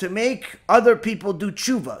Brit, is to make other people do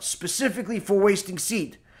tshuva, specifically for wasting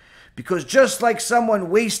seed. Because just like someone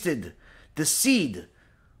wasted the seed,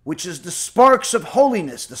 which is the sparks of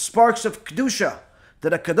holiness, the sparks of Kedusha,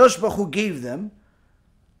 that HaKadosh Baruch Hu gave them,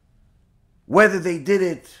 whether they did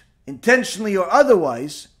it intentionally or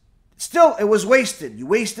otherwise, still it was wasted. You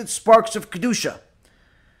wasted sparks of Kedusha.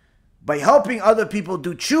 By helping other people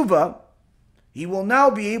do tshuva, he will now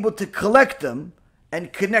be able to collect them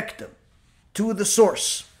and connect them to the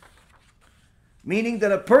source. Meaning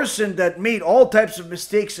that a person that made all types of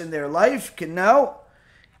mistakes in their life can now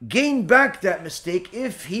gain back that mistake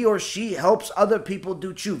if he or she helps other people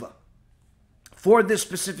do tshuva for this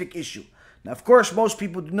specific issue. Now, of course, most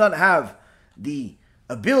people do not have the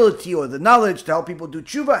ability or the knowledge to help people do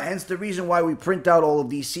tshuva, hence the reason why we print out all of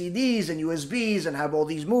these CDs and USBs and have all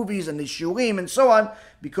these movies and these shurim and so on,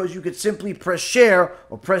 because you could simply press share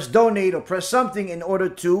or press donate or press something in order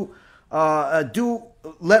to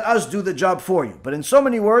let us do the job for you. But in so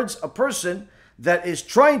many words, a person that is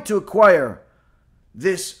trying to acquire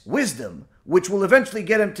this wisdom, which will eventually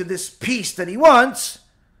get him to this peace that he wants,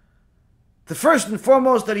 the first and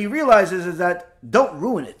foremost that he realizes is that don't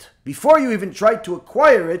ruin it. Before you even try to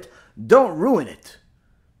acquire it, don't ruin it.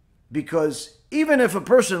 Because even if a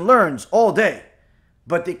person learns all day,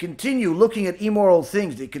 but they continue looking at immoral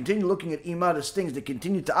things, they continue looking at immodest things, they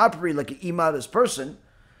continue to operate like an immodest person,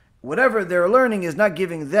 whatever they're learning is not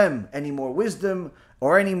giving them any more wisdom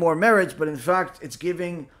or any more merits, but in fact it's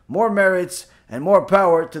giving more merits and more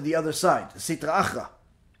power to the other side, the sitra achra.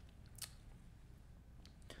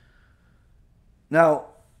 Now,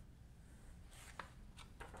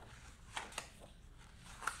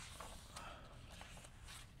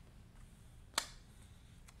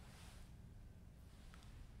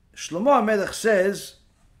 Shlomo HaMelech says,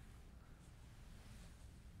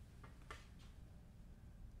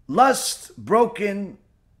 lust broken,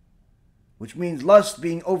 which means lust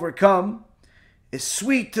being overcome, is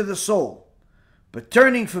sweet to the soul. But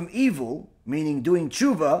turning from evil, meaning doing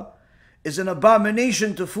tshuva, is an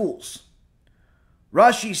abomination to fools.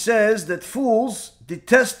 Rashi says that fools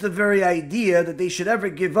detest the very idea that they should ever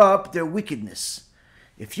give up their wickedness.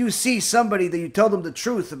 If you see somebody that you tell them the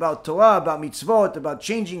truth about Torah, about mitzvot, about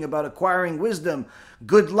changing, about acquiring wisdom,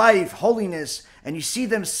 good life, holiness, and you see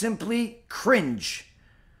them simply cringe,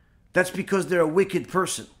 that's because they're a wicked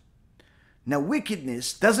person. Now,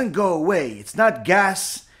 wickedness doesn't go away. It's not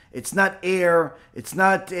gas, it's not air, it's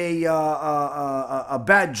not a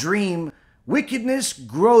bad dream. Wickedness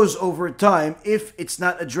grows over time if it's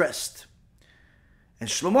not addressed. And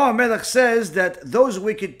Shlomo HaMelech says that those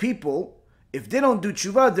wicked people, if they don't do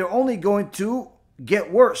tshuva, they're only going to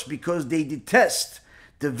get worse because they detest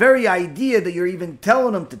the very idea that you're even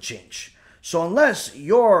telling them to change. So unless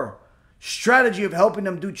your strategy of helping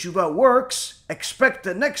them do tshuva works, expect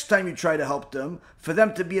the next time you try to help them for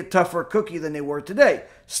them to be a tougher cookie than they were today.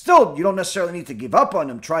 Still, you don't necessarily need to give up on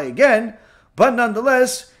them, try again, but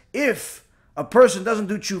nonetheless, if a person doesn't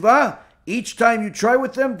do tshuva, each time you try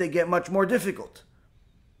with them, they get much more difficult.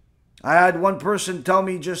 I had one person tell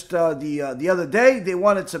me just the other day, they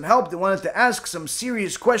wanted some help. They wanted to ask some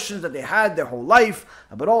serious questions that they had their whole life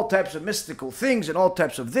about all types of mystical things and all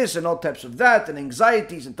types of this and all types of that and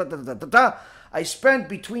anxieties and ta-ta-ta-ta-ta. I spent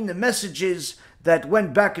between the messages that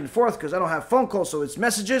went back and forth, because I don't have phone calls, so it's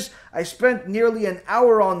messages, I spent nearly an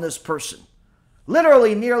hour on this person.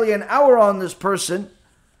 Literally nearly an hour on this person,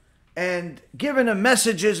 and given them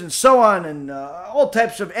messages and so on, and all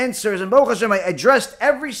types of answers. And Baruch Hashem, I addressed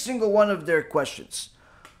every single one of their questions,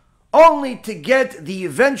 only to get the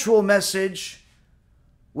eventual message,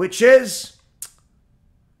 which is,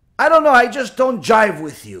 I don't know, I just don't jive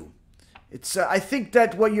with you. It's I think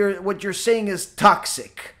that what you're saying is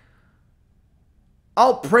toxic.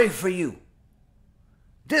 I'll pray for you.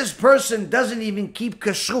 This person doesn't even keep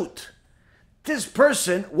kashrut. This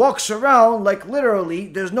person walks around like literally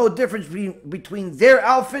there's no difference between their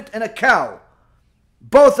outfit and a cow.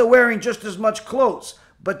 Both are wearing just as much clothes.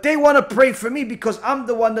 But they want to pray for me because I'm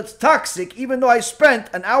the one that's toxic, even though I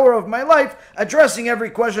spent an hour of my life addressing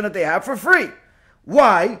every question that they have for free.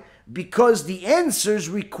 Why? because the answers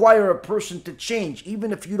require a person to change.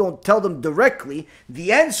 Even if you don't tell them directly,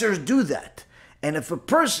 the answers do that. And if a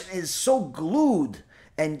person is so glued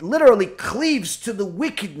and literally cleaves to the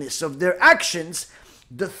wickedness of their actions,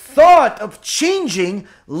 the thought of changing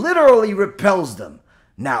literally repels them.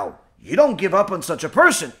 Now, you don't give up on such a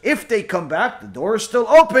person. If they come back, the door is still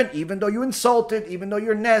open, even though you insulted, even though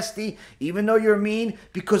you're nasty, even though you're mean,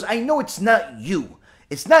 because I know it's not you.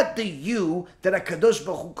 It's not the you that HaKadosh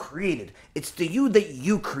Baruch Hu created. It's the you that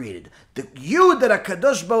you created. The you that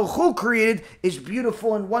HaKadosh Baruch Hu created is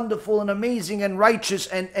beautiful and wonderful and amazing and righteous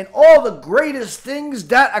and all the greatest things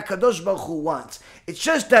that HaKadosh Baruch Hu wants. It's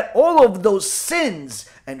just that all of those sins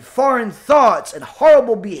and foreign thoughts and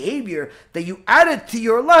horrible behavior that you added to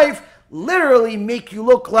your life literally make you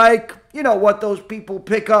look like, you know, what those people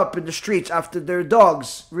pick up in the streets after their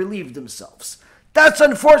dogs relieve themselves. That's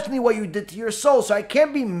unfortunately what you did to your soul, so I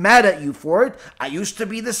can't be mad at you for it. I used to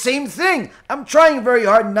be the same thing. I'm trying very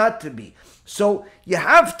hard not to be. So you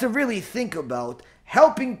have to really think about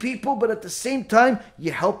helping people, but at the same time,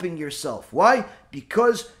 you're helping yourself. Why?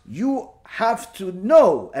 Because you have to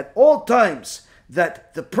know at all times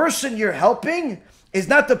that the person you're helping is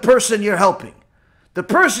not the person you're helping. The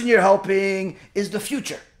person you're helping is the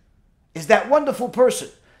future, is that wonderful person.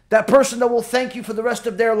 That person that will thank you for the rest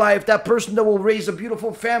of their life. That person that will raise a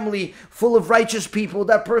beautiful family full of righteous people.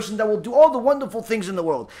 That person that will do all the wonderful things in the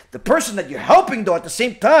world. The person that you're helping, though, at the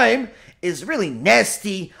same time, is really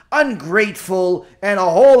nasty, ungrateful, and a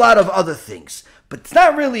whole lot of other things. But it's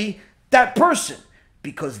not really that person.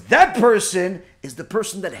 Because that person is the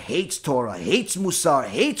person that hates Torah, hates Musar,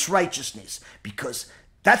 hates righteousness. Because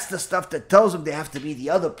that's the stuff that tells them they have to be the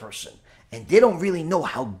other person. And they don't really know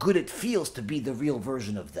how good it feels to be the real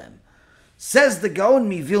version of them. Says the Gaon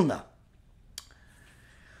Mivilna,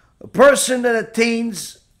 a person that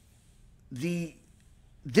attains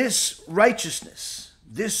this righteousness,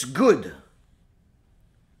 this good,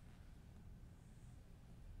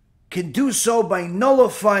 can do so by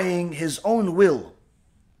nullifying his own will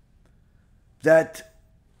that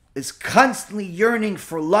is constantly yearning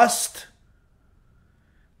for lust.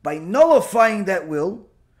 By nullifying that will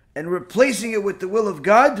and replacing it with the will of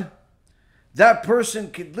God, that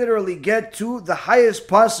person could literally get to the highest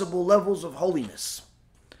possible levels of holiness.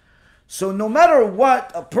 So no matter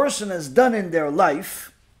what a person has done in their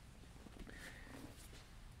life,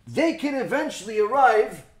 they can eventually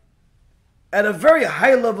arrive at a very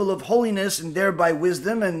high level of holiness and thereby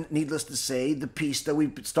wisdom and, needless to say, the peace that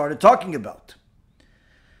we started talking about.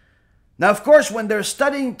 Now, of course, when they're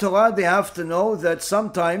studying Torah, they have to know that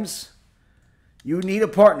sometimes you need a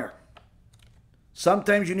partner.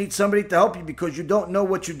 Sometimes you need somebody to help you because you don't know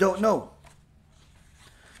what you don't know.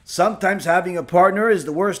 Sometimes having a partner is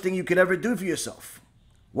the worst thing you could ever do for yourself.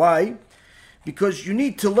 Why? Because you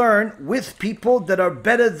need to learn with people that are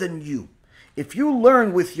better than you. If you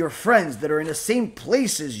learn with your friends that are in the same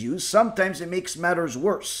place as you, sometimes it makes matters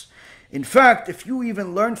worse. In fact, if you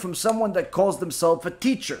even learn from someone that calls themselves a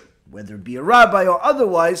teacher, whether it be a rabbi or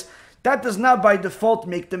otherwise, that does not by default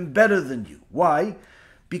make them better than you. Why?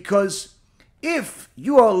 Because if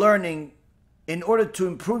you are learning in order to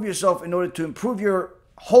improve yourself, in order to improve your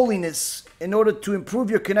holiness, in order to improve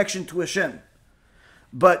your connection to Hashem,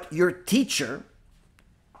 but your teacher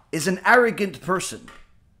is an arrogant person,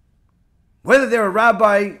 whether they're a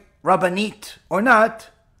rabbi, rabbanit, or not,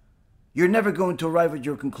 you're never going to arrive at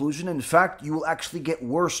your conclusion. In fact, you will actually get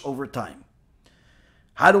worse over time.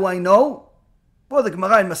 How do I know? Well, the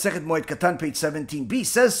Gemara in Masechet Moed Katan, page 17b,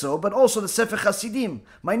 says so, but also the Sefer Hasidim,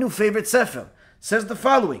 my new favorite Sefer, says the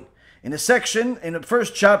following. In a section, in the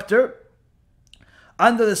first chapter,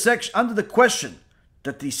 under the question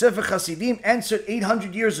that the Sefer Hasidim answered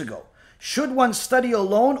 800 years ago, should one study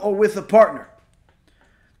alone or with a partner?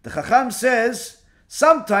 The Chacham says,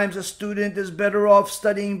 sometimes a student is better off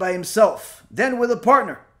studying by himself than with a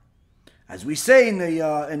partner. As we say in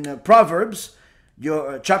the Proverbs,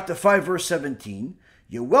 chapter 5, verse 17,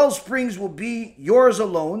 your well springs will be yours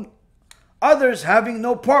alone, others having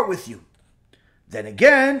no part with you. Then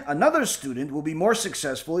again, another student will be more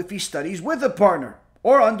successful if he studies with a partner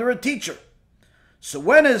or under a teacher. So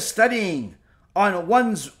when is studying on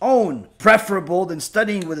one's own preferable than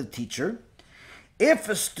studying with a teacher? If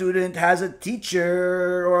a student has a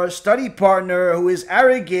teacher or a study partner who is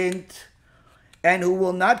arrogant and who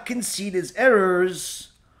will not concede his errors,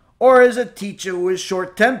 or is a teacher who is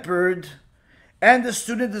short-tempered, and the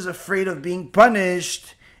student is afraid of being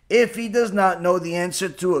punished if he does not know the answer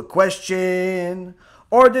to a question,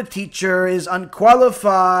 or the teacher is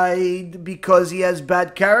unqualified because he has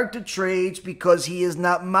bad character traits, because he is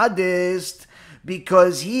not modest,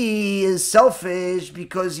 because he is selfish,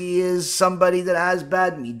 because he is somebody that has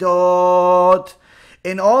bad midot.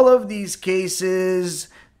 In all of these cases,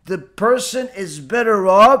 the person is better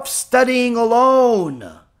off studying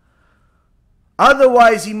alone.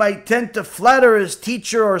 Otherwise, he might tend to flatter his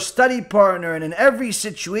teacher or study partner, and in every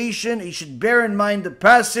situation, he should bear in mind the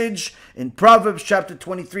passage in Proverbs chapter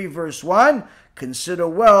 23, verse 1, consider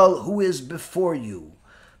well who is before you.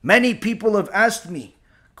 Many people have asked me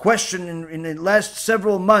question in the last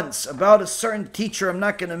several months about a certain teacher I'm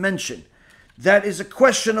not going to mention. That is a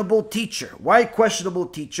questionable teacher. Why questionable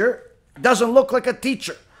teacher? Doesn't look like a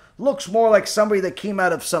teacher. Looks more like somebody that came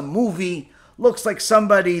out of some movie. Looks like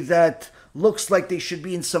somebody that looks like they should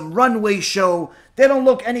be in some runway show. They don't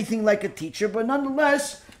look anything like a teacher, but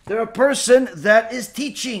nonetheless, they're a person that is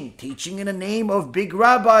teaching in the name of big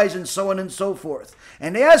rabbis and so on and so forth.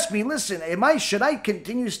 And they ask me, listen, should I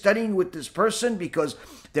continue studying with this person because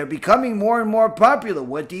they're becoming more and more popular?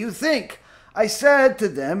 What do you think? I said to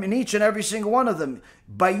them, in each and every single one of them,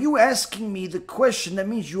 by you asking me the question, that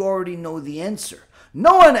means you already know the answer.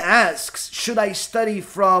 No one asks, should I study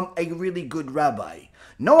from a really good rabbi?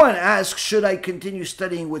 No one asks, should I continue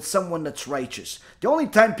studying with someone that's righteous? The only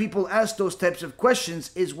time people ask those types of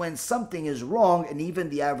questions is when something is wrong and even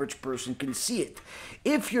the average person can see it.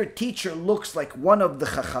 If your teacher looks like one of the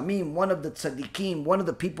chachamim, one of the tzaddikim, one of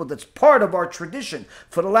the people that's part of our tradition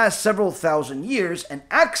for the last several thousand years and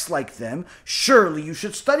acts like them, surely you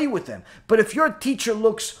should study with them. But if your teacher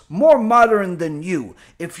looks more modern than you,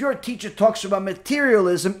 if your teacher talks about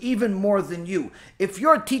materialism even more than you, if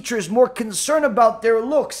your teacher is more concerned about their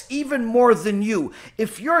looks even more than you,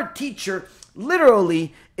 if your teacher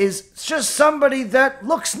literally is just somebody that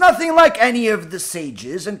looks nothing like any of the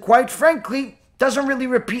sages and quite frankly doesn't really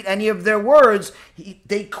repeat any of their words,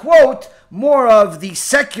 they quote more of the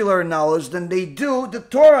secular knowledge than they do the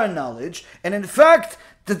Torah knowledge, and in fact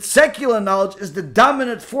the secular knowledge is the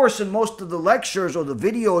dominant force in most of the lectures or the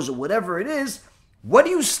videos or whatever it is. What are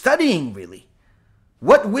you studying really?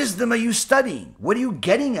 What wisdom are you studying? What are you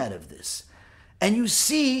getting out of this? And you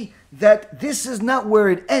see that this is not where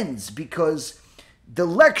it ends, because the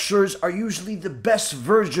lectures are usually the best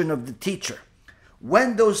version of the teacher.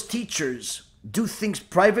 When those teachers do things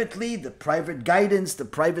privately, the private guidance, the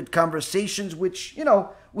private conversations, which,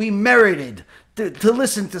 we merited to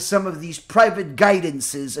listen to some of these private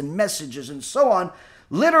guidances and messages and so on.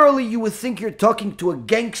 Literally, you would think you're talking to a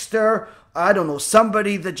gangster,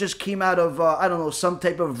 somebody that just came out of, some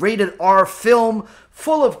type of rated R film,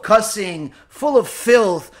 full of cussing, full of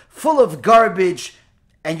filth, full of garbage,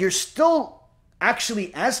 and you're still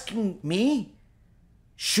actually asking me,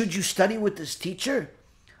 should you study with this teacher?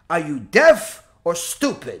 Are you deaf or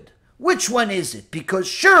stupid? Which one is it? Because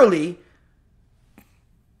surely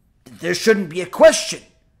there shouldn't be a question.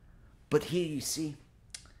 But here you see,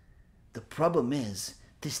 the problem is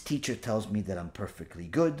this teacher tells me that I'm perfectly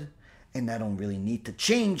good and I don't really need to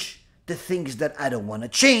change the things that I don't want to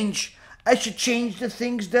change. I should change the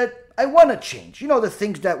things that I want to change. The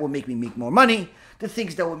things that will make me make more money, the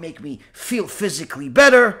things that will make me feel physically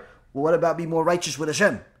better. Well, what about being more righteous with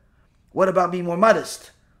Hashem? What about being more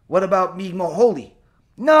modest? What about being more holy?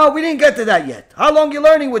 No, we didn't get to that yet. How long are you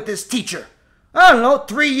learning with this teacher? I don't know,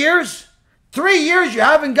 3 years? 3 years you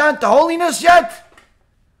haven't gone to holiness yet?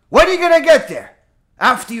 When are you going to get there?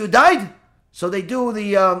 After you died? So they do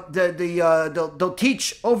they'll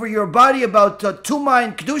teach over your body about Tuma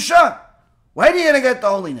and Kedusha? When are you going to get to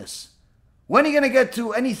holiness? When are you going to get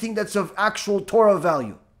to anything that's of actual Torah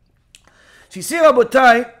value? So you see,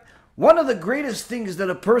 Rabotai, one of the greatest things that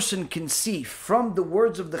a person can see from the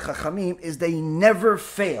words of the Chachamim is they never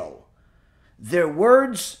fail. Their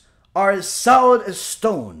words are as solid as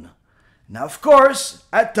stone. Now, of course,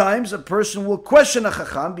 at times a person will question a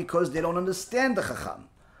Chacham because they don't understand the Chacham.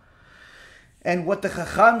 And what the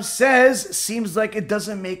Chacham says seems like it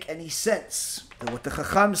doesn't make any sense. What the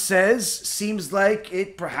Chacham says seems like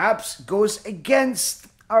it perhaps goes against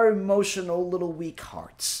our emotional little weak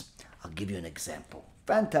hearts. I'll give you an example.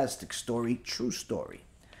 Fantastic story, true story.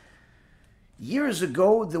 Years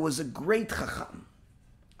ago, there was a great Chacham.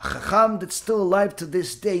 A Chacham that's still alive to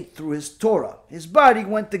this day through his Torah. His body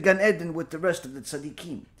went to Gan Eden with the rest of the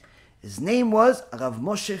tzaddikim. His name was Rav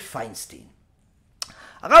Moshe Feinstein.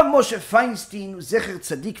 Rav Moshe Feinstein, Zecher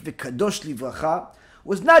Tzadik V'Kadosh Livracha,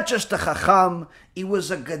 was not just a Chacham, he was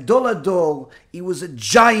a Gadol, he was a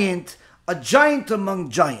giant among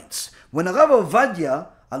giants. When Rav Ovadia,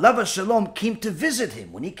 Alav Shalom, came to visit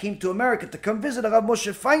him, when he came to America to come visit Rav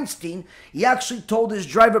Moshe Feinstein, he actually told his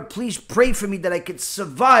driver, please pray for me that I could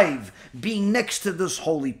survive being next to this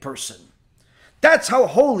holy person. That's how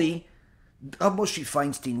holy Rav Moshe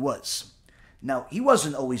Feinstein was. Now, he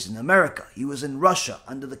wasn't always in America. He was in Russia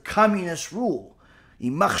under the communist rule.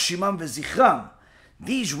 Imach shimam v'zichram.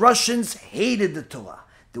 These Russians hated the Torah.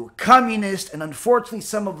 They were communist, and unfortunately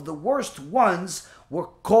some of the worst ones were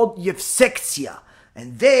called Yevsektia.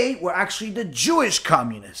 And they were actually the Jewish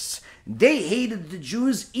communists. They hated the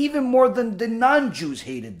Jews even more than the non-Jews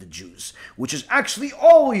hated the Jews, which is actually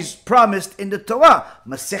always promised in the Torah,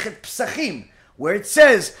 Masechet Psachim, where it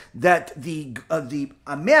says that the Amei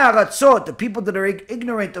Aratzot, the people that are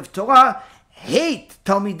ignorant of Torah, hate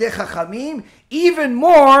Talmidei Chachamim even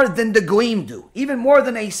more than the Goyim do, even more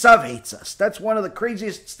than Esav hates us. That's one of the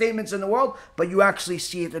craziest statements in the world, but you actually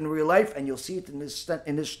see it in real life, and you'll see it in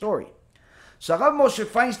this story. So Rav Moshe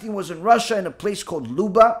Feinstein was in Russia in a place called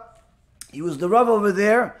Luba. He was the Rav over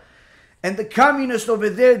there, and the communists over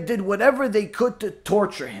there did whatever they could to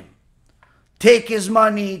torture him. Take his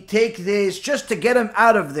money, take this, just to get him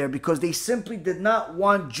out of there, because they simply did not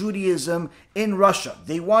want Judaism in Russia.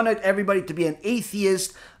 They wanted everybody to be an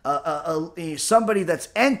atheist, somebody that's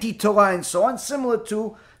anti-Torah and so on, similar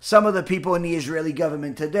to some of the people in the Israeli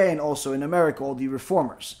government today and also in America, all the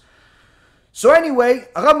reformers. So anyway,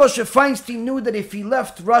 Rav Moshe Feinstein knew that if he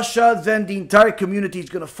left Russia, then the entire community is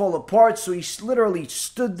going to fall apart. So he literally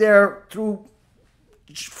stood there through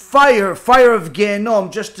fire of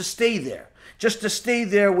Gehenom just to stay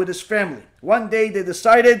there with his family. One day they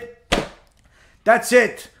decided, that's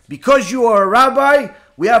it. Because you are a rabbi,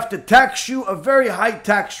 we have to tax you a very high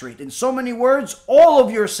tax rate. In so many words, all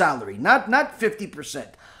of your salary, not 50%.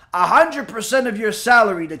 100% of your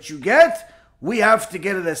salary that you get, we have to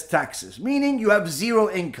get it as taxes, meaning you have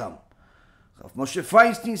zero income. Rav Moshe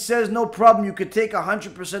Feinstein says, no problem, you could take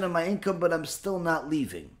 100% of my income, but I'm still not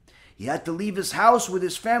leaving. He had to leave his house with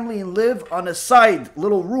his family and live on a side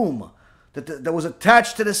little room that was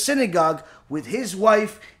attached to the synagogue with his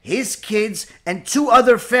wife, his kids, and 2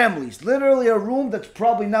 other families. Literally a room that's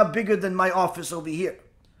probably not bigger than my office over here.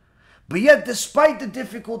 But yet, despite the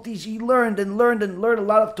difficulties, he learned a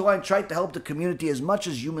lot of Torah and tried to help the community as much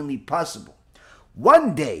as humanly possible.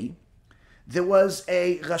 One day, there was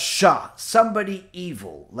a Rasha, somebody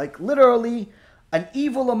evil, like literally an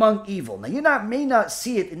evil among evil. Now, you may not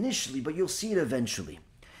see it initially, but you'll see it eventually.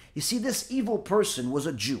 You see, this evil person was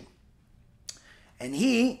a Jew. And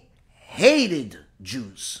he hated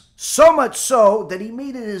Jews. So much so that he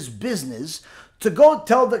made it his business to go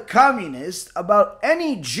tell the communists about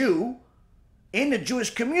any Jew in the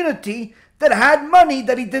Jewish community that had money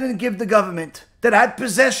that he didn't give the government, that had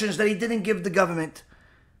possessions that he didn't give the government.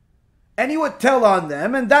 And he would tell on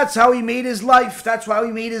them, and that's how he made his life. That's how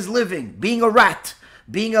he made his living, being a rat,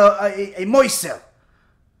 being a moiser.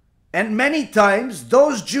 And many times,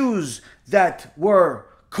 those Jews that were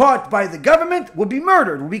caught by the government would be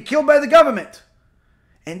murdered, would be killed by the government.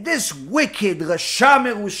 And this wicked Rasha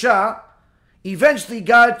Merusha eventually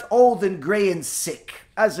got old and gray and sick,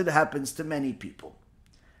 as it happens to many people.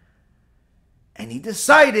 And he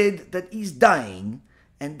decided that he's dying,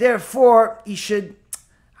 and therefore he should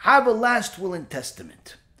have a last will and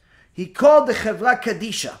testament. He called the Chevra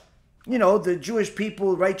Kadisha, the Jewish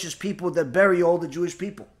people, righteous people that bury all the Jewish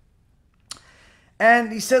people.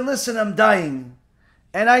 And he said, listen, I'm dying,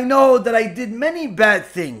 and I know that I did many bad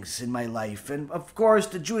things in my life, and of course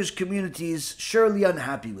the Jewish community is surely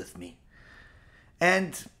unhappy with me.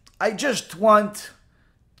 And I just want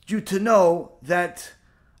you to know that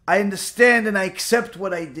I understand and I accept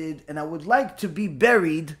what I did, and I would like to be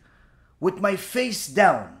buried with my face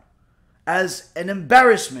down as an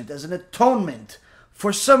embarrassment, as an atonement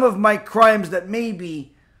for some of my crimes that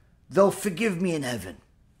maybe they'll forgive me in heaven.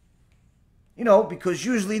 Because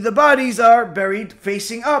usually the bodies are buried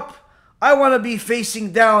facing up. I want to be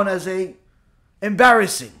facing down as a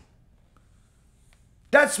embarrassing.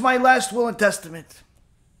 That's my last will and testament.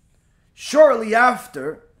 Shortly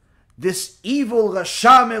after, this evil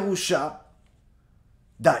Rasha Merusha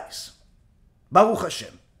dies. Baruch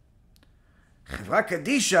Hashem. Chevra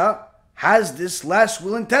Kadisha has this last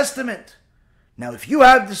will and testament. Now, if you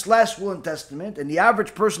have this last will and testament, and the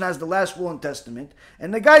average person has the last will and testament,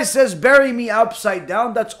 and the guy says, bury me upside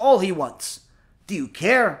down, that's all he wants. Do you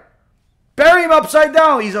care? Bury him upside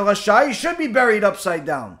down. He's a Rasha, he should be buried upside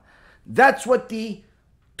down. That's what the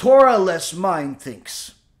Torah-less mind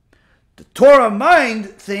thinks. The Torah mind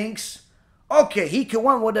thinks, okay, he can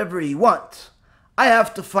want whatever he wants. I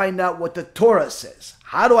have to find out what the Torah says.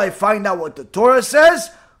 How do I find out what the Torah says?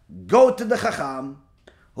 Go to the Chacham.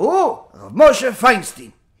 Rav Moshe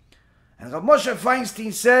Feinstein. And Rav Moshe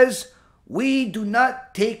Feinstein says, we do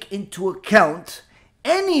not take into account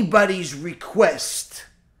anybody's request,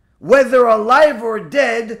 whether alive or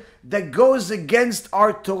dead, that goes against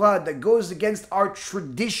our Torah, that goes against our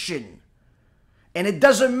tradition. And it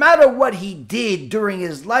doesn't matter what he did during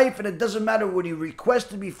his life, and it doesn't matter what he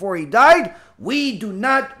requested before he died. We do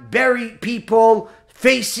not bury people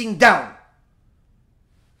facing down.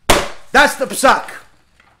 That's the psak.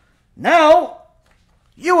 Now,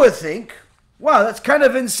 you would think, wow, that's kind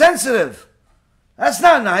of insensitive. That's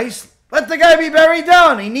not nice. Let the guy be buried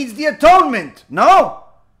down. He needs the atonement. No.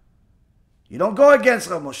 You don't go against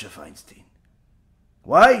Rav Moshe Feinstein.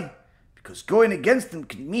 Why? Because going against him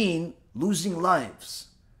can mean losing lives.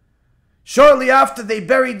 Shortly after they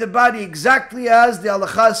buried the body exactly as the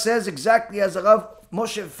halacha says, exactly as Rav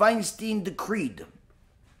Moshe Feinstein decreed.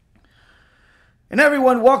 And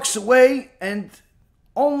everyone walks away, and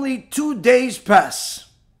only 2 days pass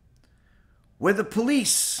where the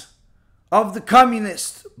police of the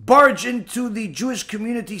communists barge into the Jewish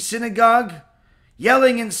community synagogue,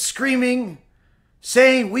 yelling and screaming,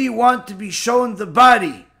 saying, we want to be shown the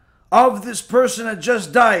body of this person that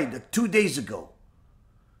just died 2 days ago.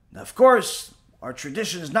 Now, of course, our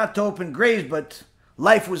tradition is not to open graves, but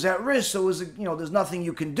life was at risk, so it was, there's nothing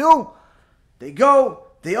you can do. They go,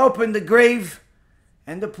 they open the grave,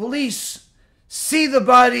 and the police see the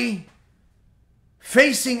body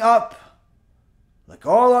facing up, like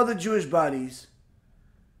all other Jewish bodies,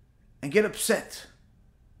 and get upset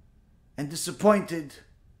and disappointed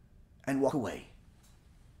and walk away.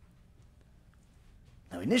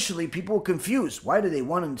 Now, initially, people were confused. Why do they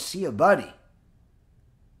want to see a body?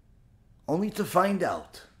 Only to find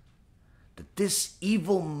out that this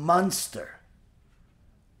evil monster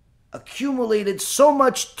accumulated so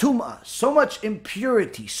much tum'ah, so much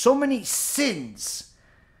impurity, so many sins,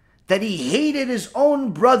 that he hated his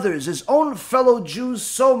own brothers, his own fellow Jews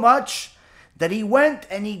so much that he went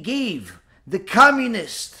and he gave the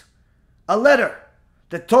communist a letter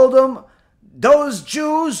that told him, those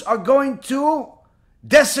Jews are going to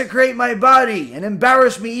desecrate my body and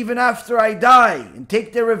embarrass me even after I die and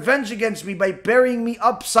take their revenge against me by burying me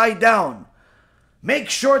upside down. Make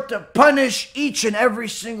sure to punish each and every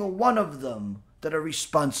single one of them that are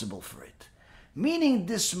responsible for it. Meaning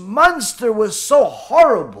this monster was so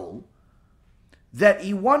horrible that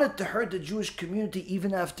he wanted to hurt the Jewish community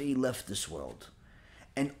even after he left this world.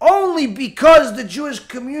 And only because the Jewish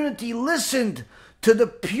community listened to the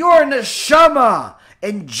pure neshama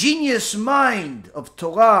and genius mind of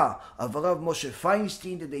Torah, of Rav Moshe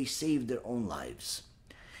Feinstein, did they save their own lives.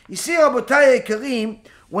 You see, Rabotai Karim,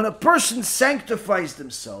 when a person sanctifies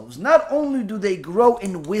themselves, not only do they grow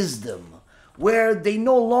in wisdom, where they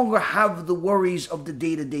no longer have the worries of the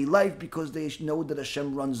day-to-day life because they know that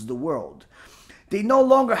Hashem runs the world. They no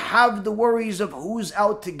longer have the worries of who's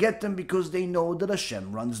out to get them because they know that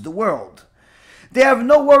Hashem runs the world. They have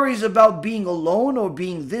no worries about being alone or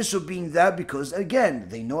being this or being that because, again,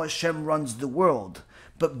 they know Hashem runs the world.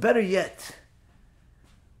 But better yet,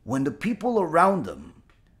 when the people around them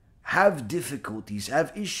have difficulties,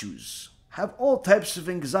 have issues, have all types of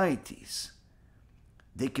anxieties,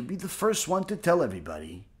 they can be the first one to tell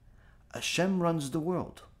everybody, Hashem runs the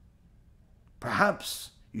world. Perhaps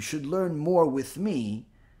you should learn more with me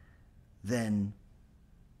than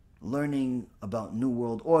learning about New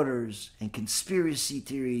World Orders and conspiracy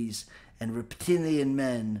theories and reptilian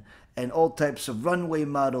men and all types of runway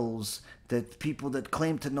models that people that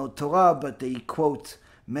claim to know Torah, but they quote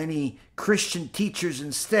many Christian teachers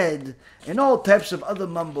instead, and all types of other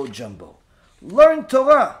mumbo-jumbo. Learn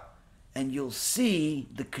Torah, and you'll see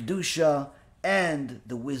the Kedusha and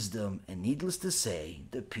the wisdom, and needless to say,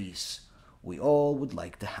 the peace we all would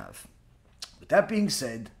like to have. With that being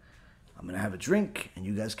said, I'm going to have a drink, and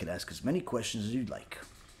you guys can ask as many questions as you'd like.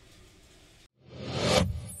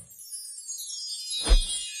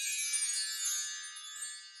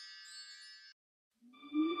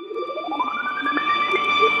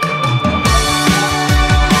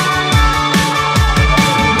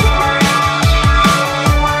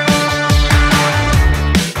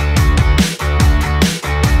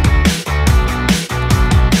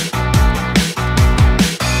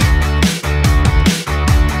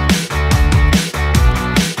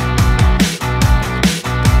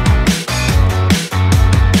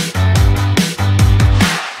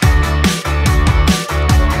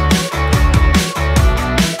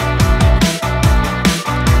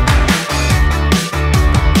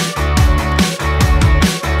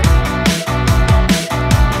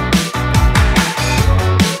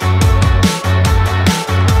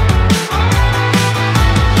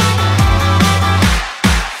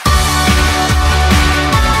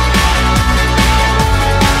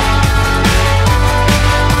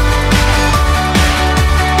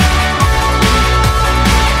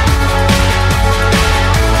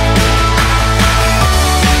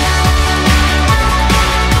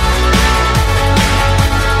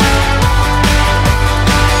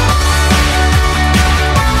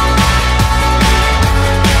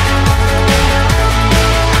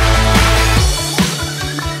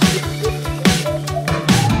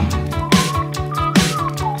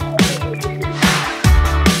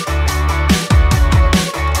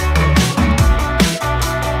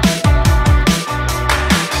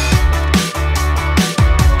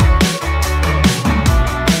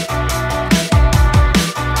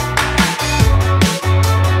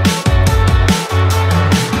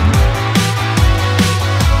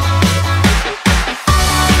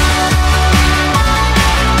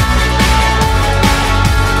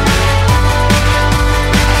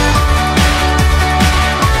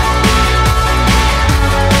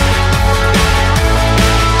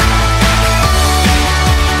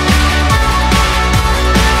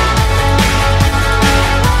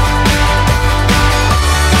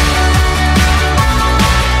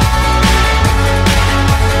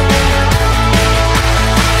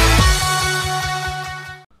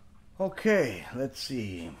 Okay, let's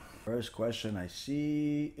see. First question I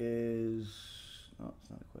see is... No,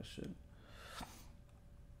 it's not a question.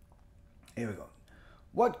 Here we go.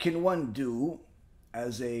 What can one do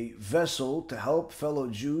as a vessel to help fellow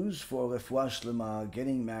Jews for refuah shlema,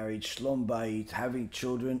 getting married, shlom bayit, having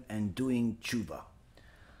children, and doing tshuva?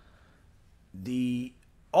 The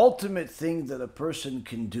ultimate thing that a person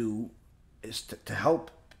can do is to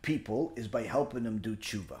help people is by helping them do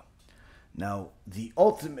tshuva. Now, the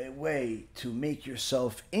ultimate way to make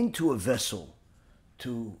yourself into a vessel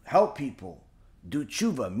to help people do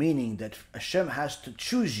tshuva, meaning that Hashem has to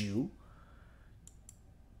choose you,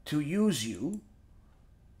 to use you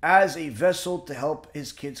as a vessel to help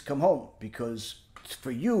his kids come home. Because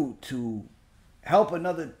for you to help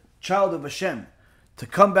another child of Hashem to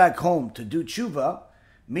come back home to do tshuva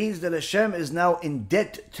means that Hashem is now in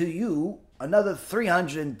debt to you another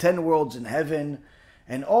 310 worlds in heaven.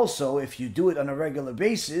 And also, if you do it on a regular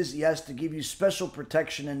basis, he has to give you special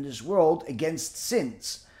protection in this world against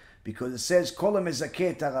sins. Because it says, Kol ha-mezakeh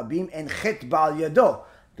et harabim en chet ba'al yado.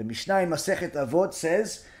 The Mishna in Masechet Avot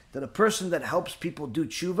says that a person that helps people do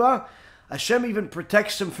tshuva, Hashem even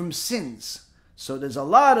protects them from sins. So there's a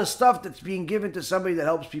lot of stuff that's being given to somebody that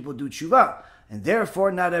helps people do tshuva. And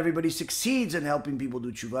therefore, not everybody succeeds in helping people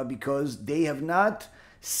do tshuva because they have not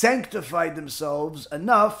sanctified themselves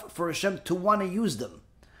enough for Hashem to want to use them.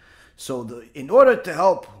 So in order to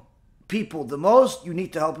help people the most, you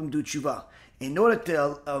need to help them do tshuva. In order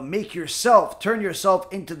to turn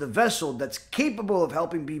yourself into the vessel that's capable of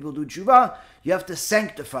helping people do tshuva, you have to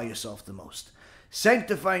sanctify yourself the most.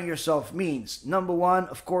 Sanctifying yourself means, number one,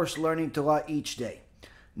 of course, learning Torah each day.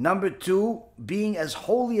 Number two, being as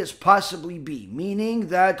holy as possibly be, meaning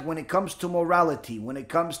that when it comes to morality, when it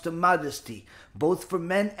comes to modesty, both for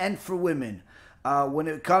men and for women, when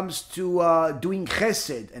it comes to doing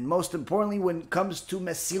chesed, and most importantly, when it comes to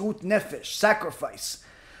mesirut nefesh, sacrifice,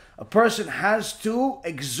 a person has to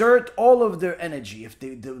exert all of their energy.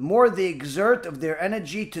 The more they exert of their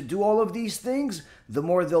energy to do all of these things, the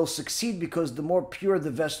more they'll succeed because the more pure the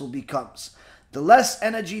vessel becomes. The less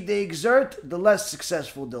energy they exert, the less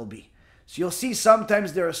successful they'll be. So you'll see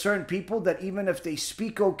sometimes there are certain people that even if they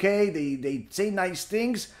speak okay, they say nice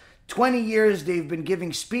things, 20 years they've been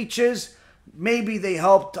giving speeches, maybe they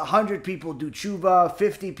helped 100 people do tshuva,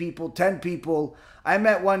 50 people, 10 people. I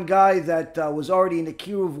met one guy that was already in the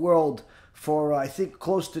kiruv world for I think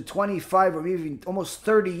close to 25 or even almost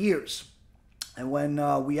 30 years. And when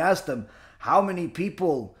we asked him, how many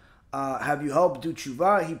people have you helped do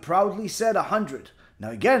tshuva? He proudly said 100.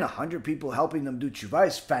 Now again, 100 people helping them do tshuva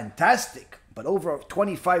is fantastic. But over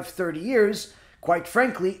 25, 30 years, quite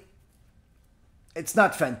frankly, it's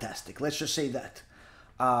not fantastic. Let's just say that.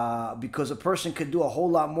 Because a person could do a whole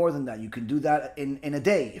lot more than that. You can do that in a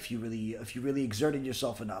day if you really exerted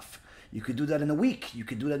yourself enough. You could do that in a week. You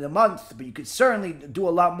could do that in a month. But you could certainly do a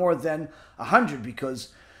lot more than 100,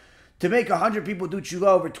 because to make 100 people do tshuva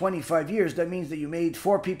over 25 years, that means that you made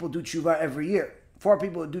 4 people do tshuva every year. 4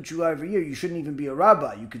 people do tshuva every year. You shouldn't even be a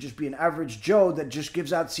rabbi. You could just be an average Joe that just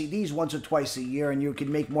gives out CDs once or twice a year, and you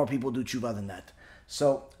can make more people do tshuva than that.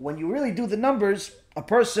 So when you really do the numbers, a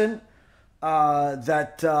person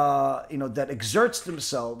that exerts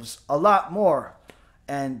themselves a lot more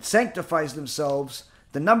and sanctifies themselves,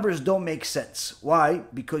 the numbers don't make sense. Why?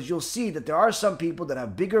 Because you'll see that there are some people that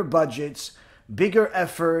have bigger budgets, bigger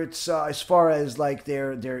efforts as far as like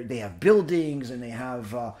they have buildings and they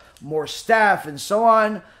have more staff and so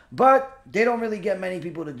on, but they don't really get many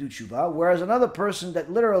people to do tshuva. Whereas another person that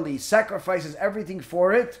literally sacrifices everything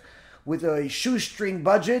for it with a shoestring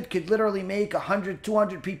budget could literally make 100,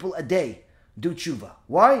 200 people a day do tshuva.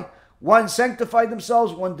 Why? One sanctified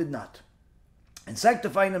themselves, one did not. And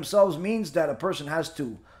sanctifying themselves means that a person has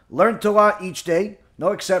to learn Torah each day,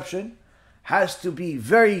 no exception, has to be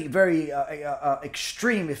very, very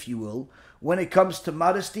extreme, if you will, when it comes to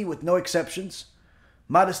modesty with no exceptions.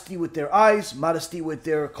 Modesty with their eyes, modesty with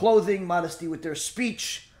their clothing, modesty with their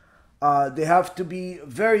speech. They have to be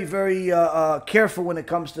very, very careful when it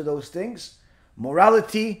comes to those things.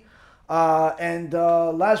 Morality. And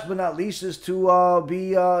last but not least is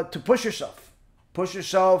to push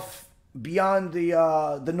yourself beyond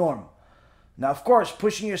the norm. Now, of course,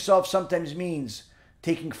 pushing yourself sometimes means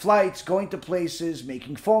taking flights, going to places,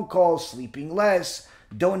 making phone calls, sleeping less,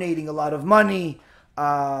 donating a lot of money.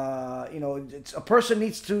 A person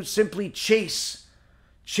needs to simply chase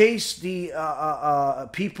the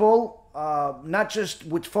people, not just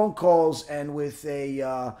with phone calls and with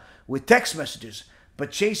text messages, but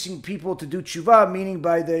chasing people to do tshuva, meaning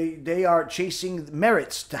they are chasing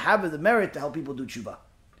merits, to have the merit to help people do tshuva.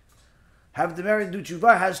 Have the merit to do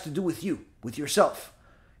tshuva has to do with you, with yourself.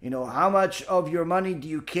 How much of your money do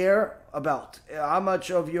you care about? How much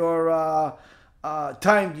of your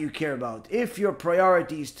time do you care about? If your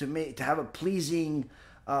priority is to have a pleasing,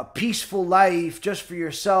 peaceful life just for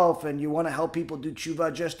yourself, and you want to help people do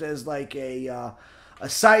tshuva just as like a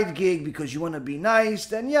side gig because you want to be nice,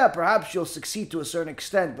 then yeah, perhaps you'll succeed to a certain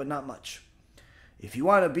extent, but not much. If you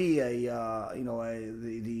want to be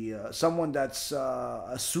someone that's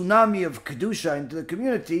a tsunami of kedusha into the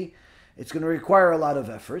community, it's going to require a lot of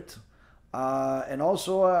effort and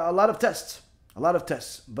also a lot of tests.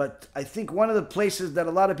 But I think one of the places that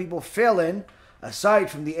a lot of people fail in,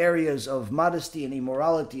 aside from the areas of modesty and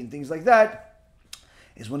immorality and things like that,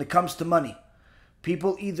 is when it comes to money.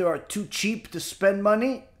 People either are too cheap to spend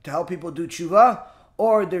money to help people do tshuva,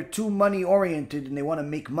 or they're too money oriented and they want to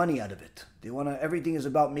make money out of it. Everything is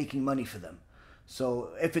about making money for them. So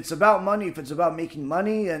if it's about money, if it's about making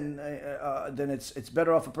money, and then it's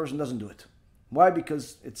better off a person doesn't do it. Why?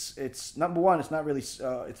 Because it's number one, it's not really it's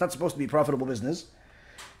not supposed to be a profitable business,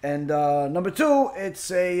 and number two, it's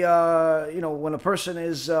when a person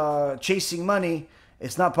is chasing money,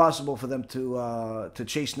 it's not possible for them to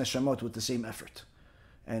chase neshamot with the same effort,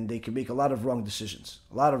 and they can make a lot of wrong decisions.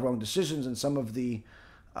 And some of the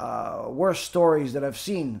worst stories that I've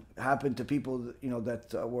seen happen to people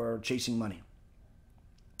that were chasing money.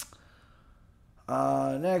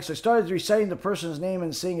 Next, I started reciting the person's name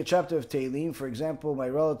and saying a chapter of Tehillim. For example, my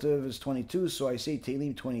relative is 22, so I say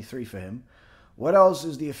Tehillim 23 for him. What else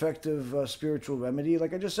is the effective spiritual remedy?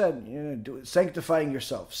 Like I just said, sanctifying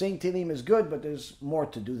yourself. Saying Tehillim is good, but there's more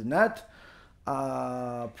to do than that.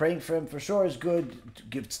 Praying for him for sure is good.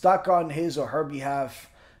 Give tzedakah on his or her behalf.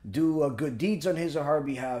 Do good deeds on his or her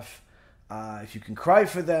behalf. If you can cry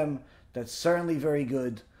for them, that's certainly very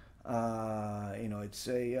good. It's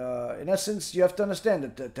in essence, you have to understand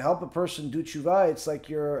that to help a person do tshuva, it's like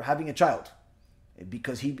you're having a child,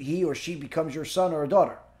 because he or she becomes your son or a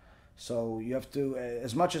daughter. So you have to,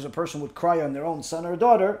 as much as a person would cry on their own son or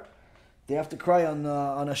daughter, they have to cry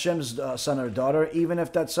on Hashem's son or daughter, even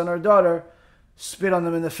if that son or daughter spit on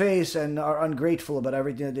them in the face and are ungrateful about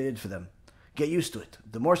everything that they did for them. Get used to it.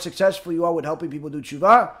 The more successful you are with helping people do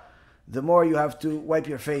tshuva, the more you have to wipe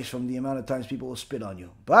your face from the amount of times people will spit on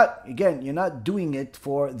you. But again, you're not doing it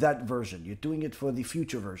for that version. You're doing it for the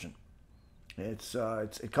future version. It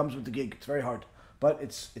comes with the gig. It's very hard, but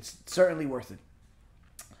it's certainly worth it.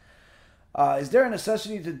 Is there a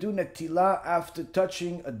necessity to do netilah after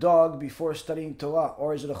touching a dog before studying Torah,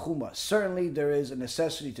 or is it a chumah? Certainly, there is a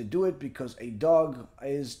necessity to do it because a dog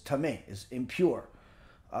is tameh, is impure.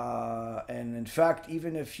 And in fact,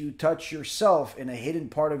 even if you touch yourself in a hidden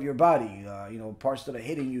part of your body, parts that are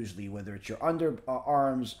hidden usually, whether it's your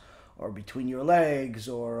underarms or between your legs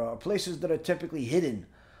or places that are typically hidden,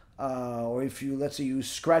 or if let's say you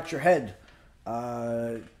scratch your head,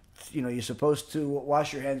 you're supposed to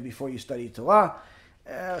wash your hands before you study Torah.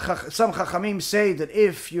 Some Chachamim say that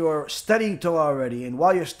if you're studying Torah already, and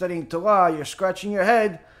while you're studying Torah, you're scratching your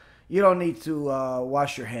head, you don't need to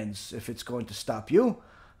wash your hands if it's going to stop you.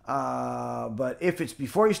 But if it's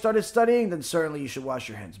before you started studying, then certainly you should wash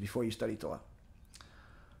your hands before you study Torah.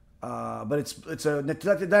 But it's a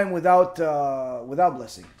netilat yadayim without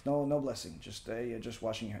blessing. No blessing. Just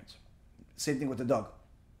washing your hands. Same thing with the dog.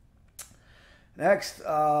 Next,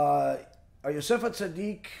 are Yosef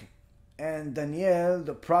HaTzadik and Daniel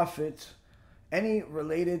the prophet any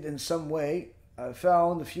related in some way? I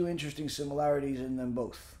found a few interesting similarities in them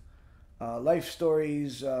both. Life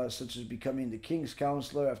stories such as becoming the king's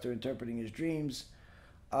counselor after interpreting his dreams.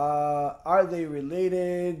 Are they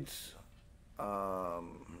related?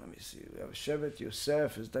 Let me see. We have Shevet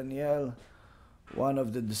Yosef. Is Daniel one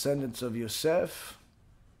of the descendants of Yosef?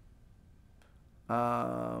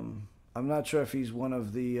 I'm not sure if he's one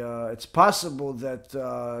of the. It's possible that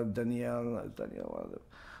Daniel.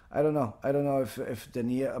 I don't know. I don't know if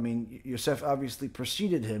Daniel. I mean, Yosef obviously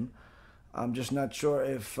preceded him. I'm just not sure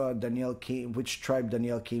if Daniel came, which tribe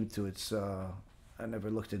Daniel came to. It's I never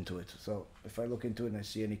looked into it. So if I look into it and I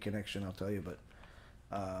see any connection, I'll tell you. But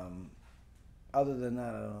other than that,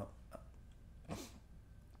 I don't know.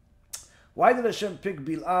 Why did Hashem pick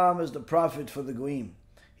Bil'am as the prophet for the Goyim?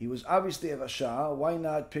 He was obviously a Rasha. Why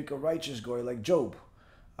not pick a righteous goy like Job?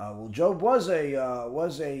 Well, Job was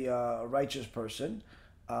a righteous person.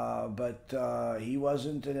 But he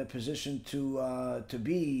wasn't in a position to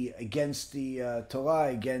be against the Torah,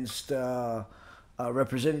 against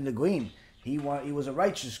representing the Goyim. He was a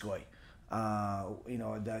righteous goy,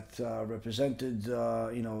 that represented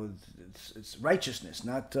it's righteousness.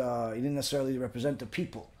 Not he didn't necessarily represent the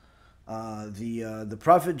people. The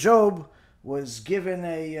prophet Job was given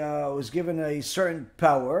a certain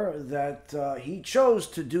power that he chose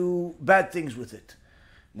to do bad things with it.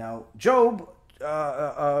 Now, Job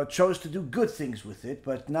chose to do good things with it,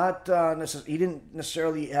 but not he didn't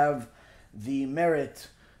necessarily have the merit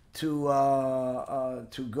to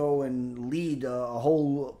go and lead a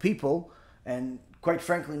whole people, and quite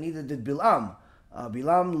frankly, neither did Bilam.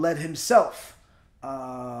 Bilam led himself.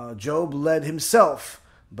 Job led himself,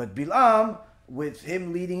 but Bilam, with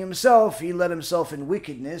him leading himself, he led himself in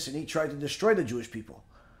wickedness, and he tried to destroy the Jewish people.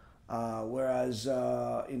 Whereas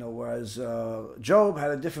Job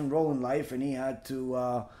had a different role in life, and he had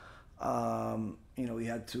to, in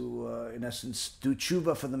essence, do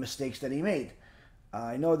tshuva for the mistakes that he made.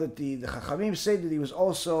 I know that the Chachamim say that he was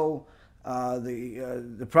also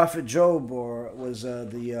the prophet Job, or was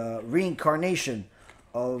the reincarnation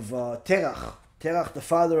of Terach, the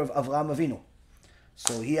father of Avraham Avinu.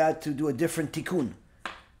 So he had to do a different tikkun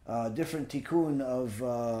of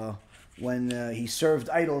when he served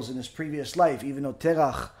idols in his previous life. Even though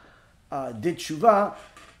Terach did tshuva,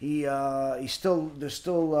 there's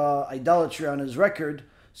still idolatry on his record.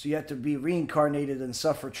 So he had to be reincarnated and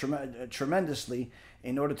suffer tremendously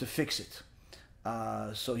in order to fix it.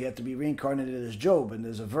 So he had to be reincarnated as Job. And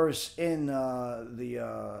there's a verse in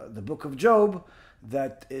the book of Job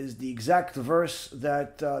that is the exact verse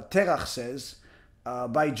that Terach says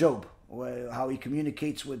by Job, how he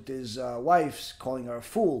communicates with his wife, calling her a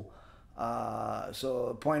fool. So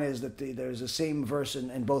the point is that there's the same verse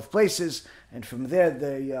in both places, and from there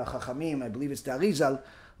the Chachamim, I believe it's the Arizal,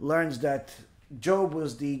 learns that Job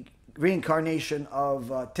was the reincarnation of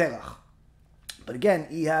Terach. But again,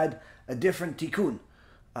 he had a different tikkun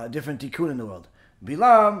in the world.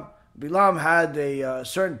 Bilam had a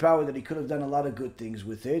certain power that he could have done a lot of good things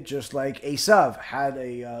with it, just like Esav had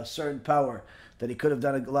a certain power that he could have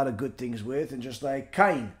done a lot of good things with, and just like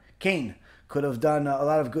Cain could have done a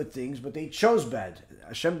lot of good things, but they chose bad.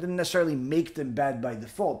 Hashem didn't necessarily make them bad by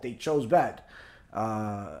default. They chose bad.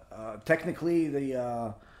 Technically,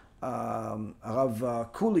 the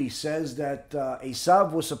Rav Kuli says that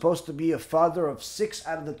Esav was supposed to be a father of 6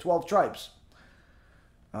 out of the 12 tribes.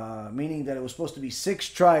 Meaning that it was supposed to be 6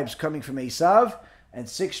 tribes coming from Esav and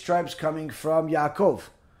 6 tribes coming from Yaakov.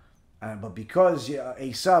 But because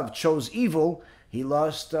Esav chose evil, he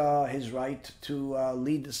lost his right to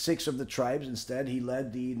lead 6 of the tribes. Instead, he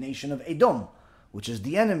led the nation of Edom, which is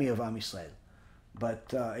the enemy of Am Yisrael.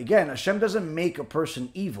 But again, Hashem doesn't make a person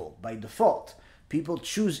evil by default. People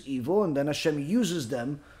choose evil, and then Hashem uses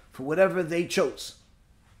them for whatever they chose.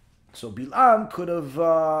 So Bilam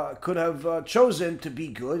could have chosen to be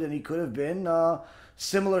good, and he could have been a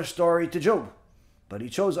similar story to Job, but he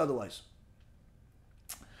chose otherwise.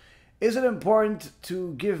 Is it important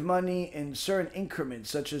to give money in certain increments,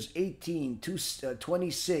 such as 18 to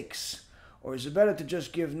 26, or is it better to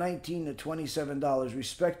just give $19 to $27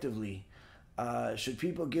 respectively? Should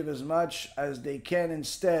people give as much as they can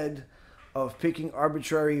instead of picking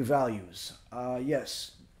arbitrary values?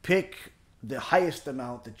 Yes, pick the highest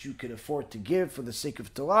amount that you could afford to give for the sake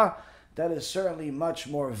of Torah. That is certainly much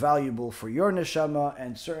more valuable for your neshama,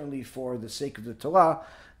 and certainly for the sake of the Torah,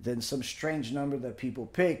 than some strange number that people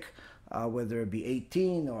pick, whether it be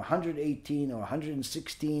 18 or 118 or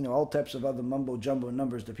 116 or all types of other mumbo-jumbo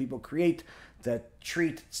numbers that people create that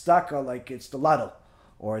treat tzedakah like it's the lotto,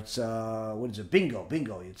 or it's bingo.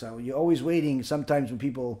 It's you're always waiting. Sometimes when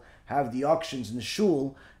people have the auctions in the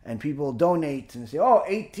shul and people donate and say,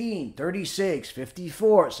 18, 36,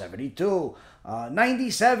 54, 72,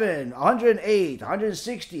 97, 108,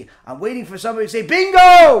 160. I'm waiting for somebody to say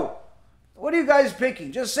bingo. What are you guys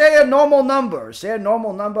picking? Just say a normal number. Say a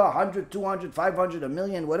normal number, 100, 200, 500, a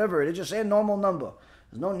million, whatever it is. Just say a normal number.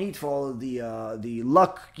 There's no need for all of the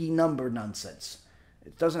lucky number nonsense.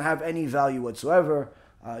 It doesn't have any value whatsoever.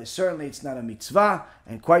 Certainly it's not a mitzvah,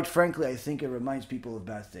 and quite frankly, I think it reminds people of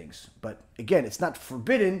bad things. But again, it's not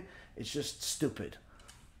forbidden, it's just stupid.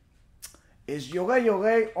 Is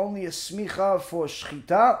Yoreh only a smicha for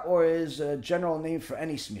shchita, or is a general name for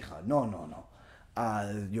any smicha? No.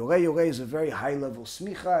 Yoreh is a very high-level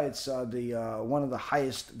smicha. It's one of the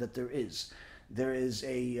highest that there is. There is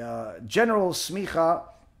a general smicha,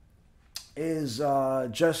 is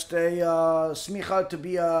just a smicha to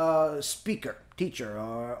be a speaker, teacher,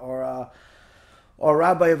 or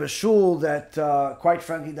rabbi of a shul that, quite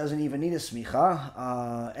frankly, doesn't even need a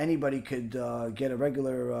smicha. Anybody could get a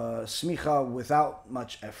regular smicha without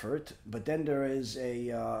much effort. But then there is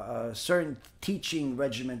a certain teaching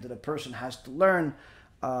regimen that a person has to learn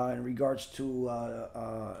in regards to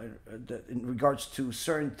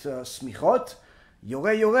certain smichot.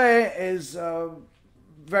 Yoreh is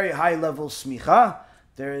very high level smicha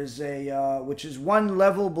There is which is one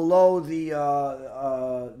level below the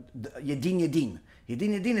Yedin Yedin.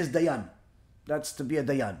 Yedin Yedin is Dayan. That's to be a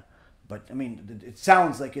Dayan. But I mean, it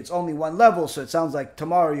sounds like it's only one level, so it sounds like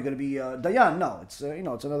tomorrow you're going to be Dayan. No, it's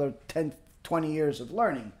it's another 10, 20 years of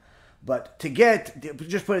learning. But to get,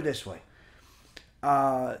 just put it this way,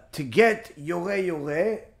 to get Yoreh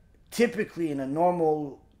Yoreh, typically in a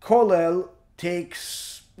normal kollel,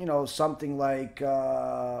 takes something like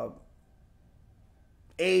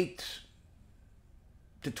 8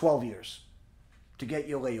 to 12 years to get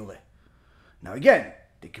Yoreh Yoreh. Now again,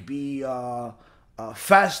 there could be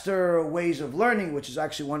faster ways of learning, which is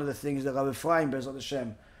actually one of the things that Rav Ephraim, BeEzrat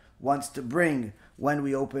HaShem, wants to bring when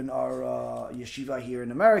we open our yeshiva here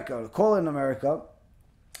in America, or kollel in America,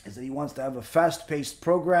 is that he wants to have a fast-paced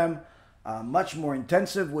program, much more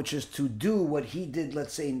intensive, which is to do what he did,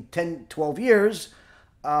 let's say, in 10, 12 years,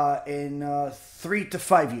 in 3 to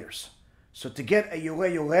 5 years. So to get a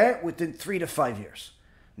Yoreh Yoreh within 3 to 5 years.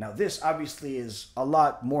 Now this obviously is a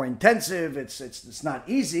lot more intensive. It's not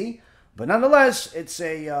easy, but nonetheless it's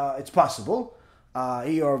possible.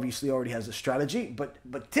 He obviously already has a strategy,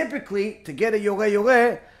 but typically to get a Yoreh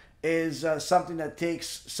Yoreh is something that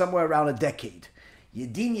takes somewhere around a decade.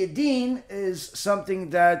 Yedin Yedin is something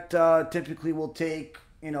that typically will take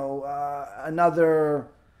another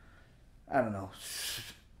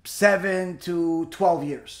 7 to 12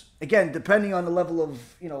 years. Again, depending on the level of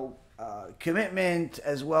commitment,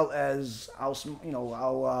 as well as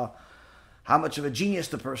how much of a genius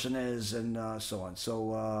the person is, and so on.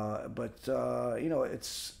 So,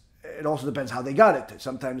 it also depends how they got it.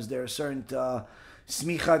 Sometimes there are certain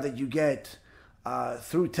smicha that you get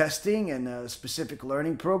through testing and a specific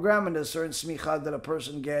learning program, and there's certain smicha that a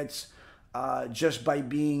person gets just by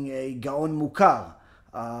being a gaon mukar,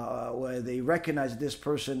 where they recognize this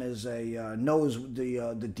person as knows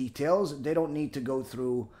the details. They don't need to go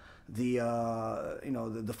through the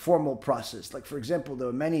formal process. Like, for example, there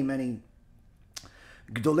are many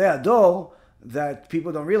Gdolei HaDor that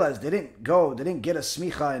people don't realize. They didn't get a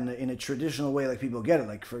smicha in a traditional way like people get it.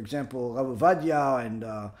 Like, for example, Rav Ovadia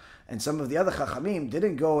and some of the other chachamim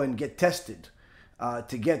didn't go and get tested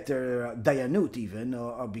to get their dayanut even,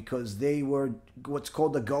 or because they were what's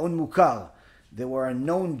called a gaon mukar. They were a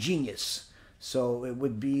known genius. So it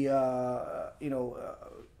would be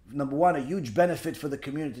number one, a huge benefit for the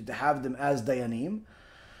community to have them as dayanim.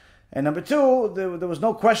 And number two, there was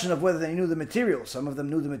no question of whether they knew the material. Some of them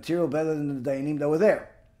knew the material better than the dayanim that were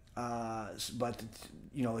there. But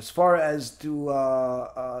as far as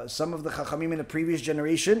to some of the chachamim in the previous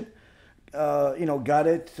generation, got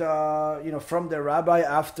it, from their rabbi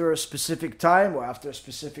after a specific time or after a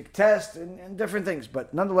specific test and different things.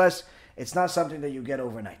 But nonetheless, it's not something that you get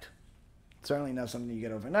overnight. It's certainly not something you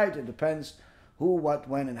get overnight. It depends who, what,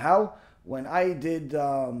 when, and how. When I did,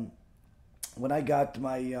 when I got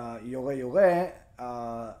my Yoreh Yoreh,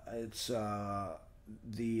 it's at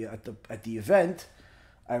the event.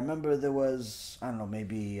 I remember there was, I don't know,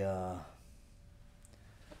 maybe I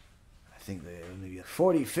think there were maybe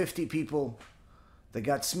 40, 50 people that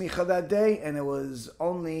got smicha that day, and it was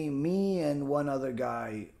only me and one other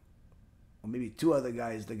guy, or maybe two other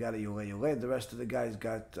guys that got a Yoreh Yoreh. The rest of the guys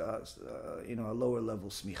got a lower level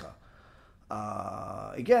smicha.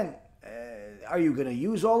 Again, are you going to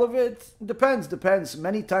use all of it? Depends.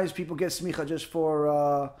 Many times people get smicha just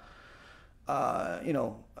for, not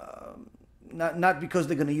because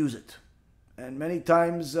they're going to use it. And many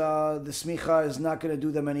times the smicha is not going to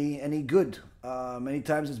do them any good. Many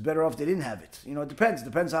times it's better off they didn't have it. It depends.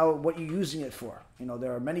 Depends what you're using it for.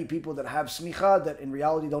 There are many people that have smicha that in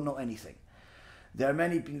reality don't know anything. There are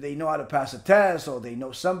many people, they know how to pass a test, or they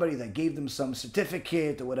know somebody that gave them some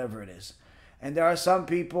certificate or whatever it is. And there are some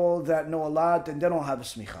people that know a lot and they don't have a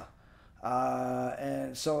smicha.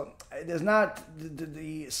 And so there's not,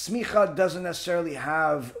 the smicha doesn't necessarily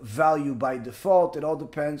have value by default. It all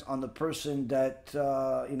depends on the person that,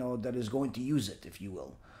 that is going to use it, if you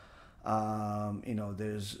will.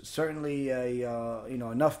 There's certainly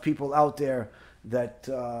enough people out there that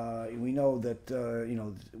we know that,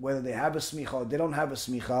 whether they have a smicha or they don't have a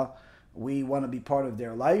smicha, we want to be part of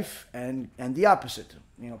their life, and the opposite.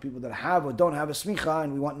 People that have or don't have a smicha,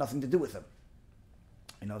 and we want nothing to do with them.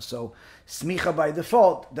 So smicha by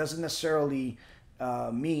default doesn't necessarily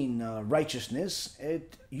mean righteousness.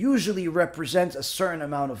 It usually represents a certain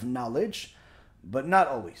amount of knowledge, but not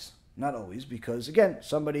always. Not always, because again,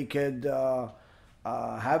 somebody could have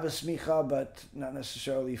a smicha, but not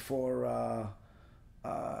necessarily for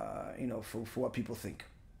for what people think.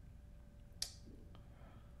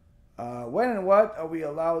 When and what are we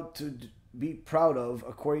allowed to be proud of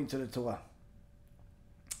according to the Torah?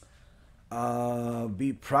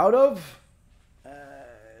 Be proud of.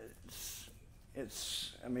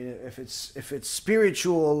 I mean, if it's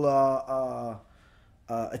spiritual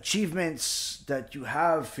achievements that you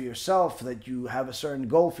have for yourself, that you have a certain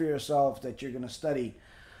goal for yourself, that you're going to study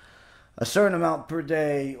a certain amount per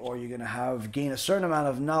day, or you're going to gain a certain amount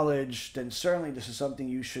of knowledge, then certainly this is something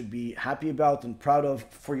you should be happy about and proud of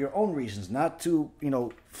for your own reasons, not to,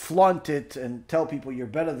 flaunt it and tell people you're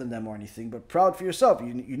better than them or anything, but proud for yourself.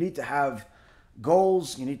 You need to have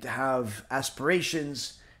goals, you need to have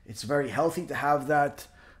aspirations. It's very healthy to have that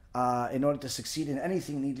in order to succeed in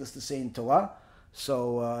anything, needless to say, in Torah.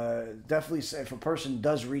 So definitely, if a person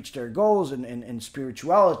does reach their goals in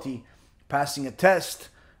spirituality, passing a test,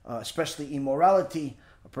 especially immorality,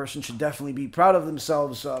 a person should definitely be proud of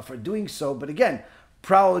themselves for doing so. But again,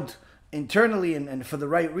 proud internally and for the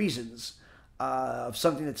right reasons of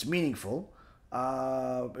something that's meaningful.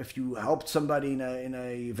 If you helped somebody in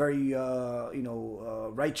a very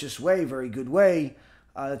righteous way, very good way,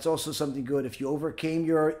 that's also something good. If you overcame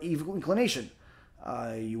your evil inclination,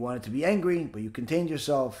 you wanted to be angry, but you contained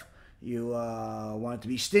yourself. You wanted to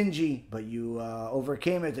be stingy, but you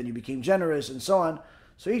overcame it and you became generous, and so on.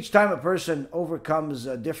 So each time a person overcomes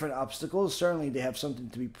different obstacles, certainly they have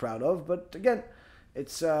something to be proud of. But again,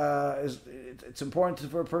 it's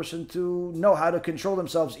important for a person to know how to control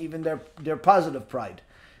themselves, even their positive pride,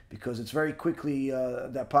 because it's very quickly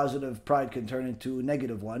that positive pride can turn into a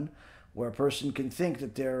negative one, where a person can think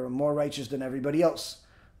that they're more righteous than everybody else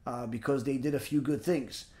because they did a few good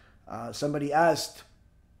things. Somebody asked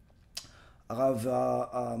Rav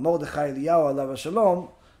Mordechai Eliyahu alav shalom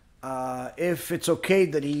if it's okay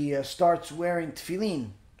that he starts wearing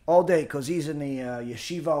tefillin all day, because he's in the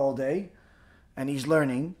yeshiva all day and he's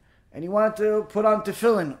learning, and he wanted to put on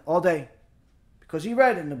tefillin all day because he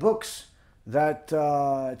read in the books that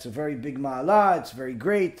it's a very big ma'ala, it's very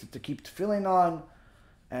great to keep tefillin on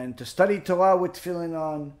and to study Torah with tefillin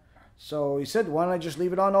on. So he said, why don't I just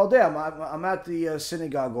leave it on all day? I'm at the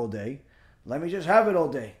synagogue all day. Let me just have it all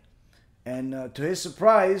day. And to his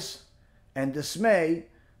surprise and dismay,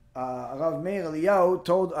 Rav Meir Eliyahu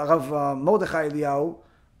told Rav Mordechai Eliyahu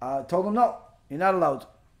told him, no, you're not allowed.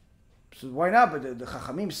 So why not? But the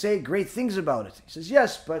Chachamim say great things about it. He says,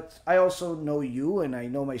 yes, but I also know you and I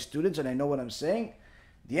know my students and I know what I'm saying.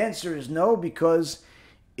 The answer is no, because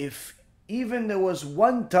if even there was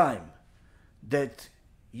one time that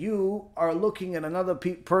you are looking at another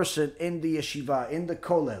person in the yeshiva, in the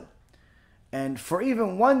kollel, and for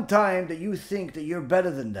even one time that you think that you're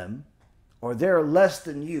better than them, or they're less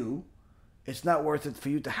than you, it's not worth it for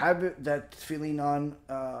you to have that feeling on,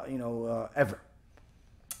 ever.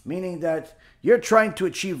 Meaning that you're trying to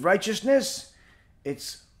achieve righteousness.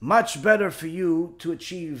 It's much better for you to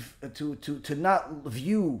achieve, to not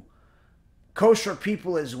view kosher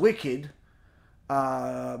people as wicked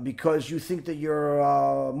because you think that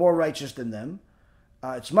you're more righteous than them.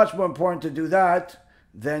 It's much more important to do that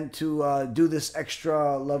than to do this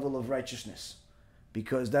extra level of righteousness.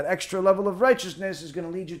 Because that extra level of righteousness is going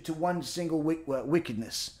to lead you to one single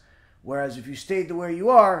wickedness. Whereas if you stayed the way you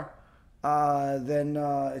are, then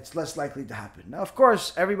it's less likely to happen. Now, of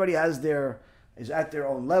course, everybody is at their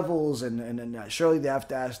own levels, and surely they have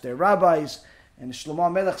to ask their rabbis. And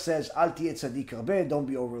Shlomo Melech says, Al tiyeh tzadik rabeh, don't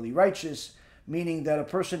be overly righteous, meaning that a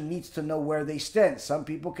person needs to know where they stand. Some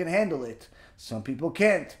people can handle it. Some people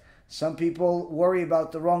can't. Some people worry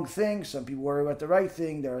about the wrong thing. Some people worry about the right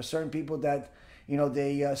thing. There are certain people that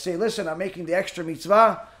they say, listen, I'm making the extra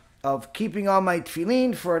mitzvah of keeping on my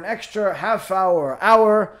tefillin for an extra half hour or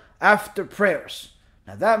hour after prayers.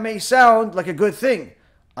 Now that may sound like a good thing,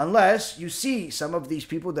 unless you see some of these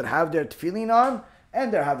people that have their tefillin on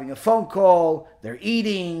and they're having a phone call, they're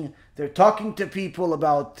eating, they're talking to people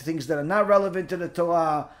about things that are not relevant to the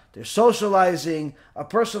Torah, they're socializing. A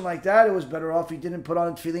person like that, it was better off he didn't put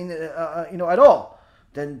on tefillin at all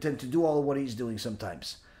than to do all of what he's doing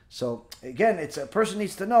sometimes. So again, a person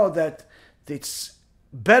needs to know that it's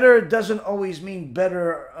better doesn't always mean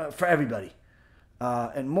better for everybody,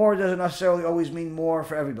 and more doesn't necessarily always mean more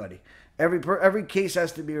for everybody. Every case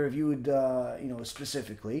has to be reviewed,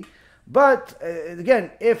 specifically. But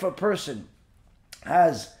again, if a person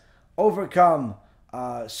has overcome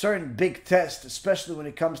certain big tests, especially when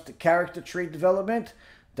it comes to character trait development,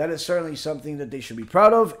 that is certainly something that they should be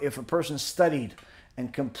proud of. If a person studied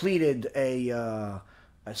and completed a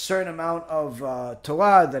certain amount of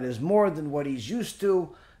Torah that is more than what he's used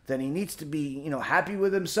to, then he needs to be, happy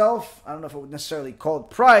with himself. I don't know if I would necessarily call it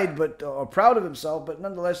pride, or proud of himself, but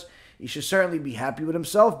nonetheless, he should certainly be happy with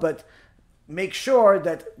himself. But make sure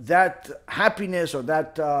that happiness or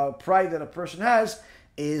that pride that a person has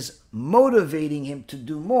is motivating him to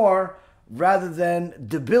do more, rather than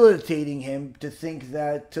debilitating him to think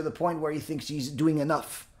that, to the point where he thinks he's doing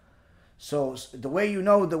enough. So the way you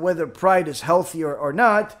know whether pride is healthy or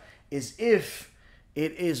not is if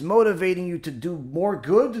it is motivating you to do more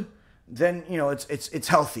good, then it's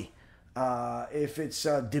healthy. If it's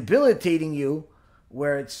debilitating you,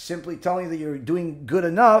 where it's simply telling you that you're doing good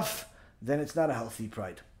enough, then it's not a healthy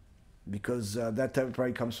pride, because that type of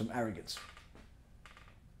pride comes from arrogance.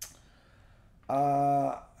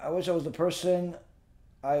 I wish I was the person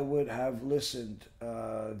I would have listened.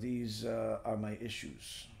 These are my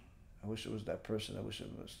issues. I wish it was that person. I wish I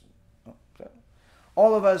was. Oh, okay.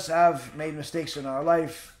 All of us have made mistakes in our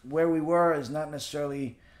life. Where we were is not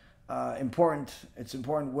necessarily important. It's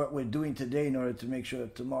important what we're doing today in order to make sure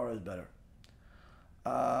that tomorrow is better.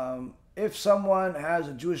 If someone has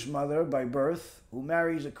a Jewish mother by birth who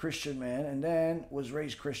marries a Christian man and then was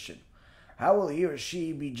raised Christian, how will he or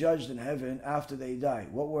she be judged in heaven after they die?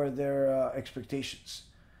 What were their expectations?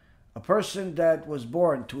 A person that was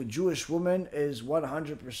born to a Jewish woman is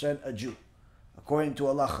 100% a Jew, according to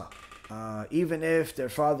halacha. Even if their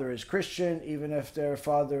father is Christian, even if their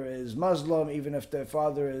father is Muslim, even if their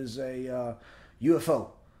father is a UFO.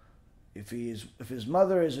 If his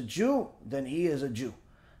mother is a Jew, then he is a Jew.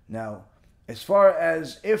 Now, as far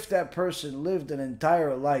as if that person lived an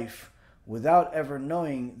entire life without ever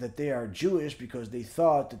knowing that they are Jewish because they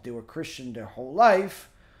thought that they were Christian their whole life,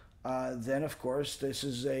 then of course this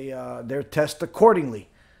is their test accordingly.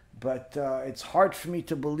 But it's hard for me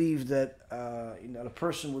to believe that a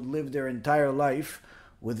person would live their entire life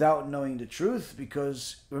without knowing the truth,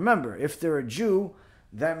 because remember, if they're a Jew,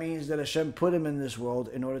 that means that Hashem put him in this world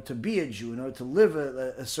in order to be a Jew, in order to live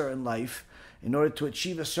a certain life, in order to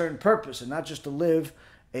achieve a certain purpose, and not just to live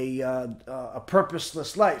a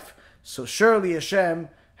purposeless life. So surely Hashem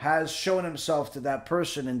has shown himself to that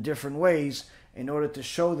person in different ways in order to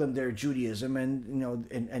show them their Judaism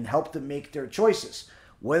and help them make their choices.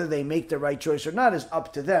 Whether they make the right choice or not is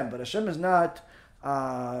up to them. But Hashem is not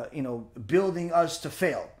building us to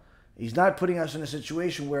fail. He's not putting us in a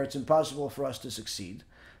situation where it's impossible for us to succeed.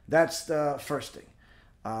 That's the first thing.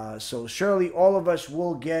 So surely all of us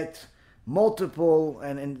will get multiple,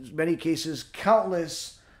 and in many cases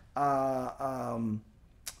countless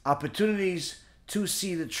opportunities to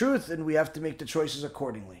see the truth, and we have to make the choices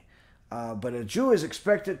accordingly. But a Jew is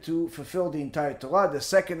expected to fulfill the entire Torah. The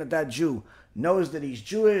second that Jew knows that he's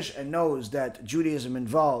Jewish and knows that Judaism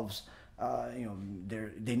involves,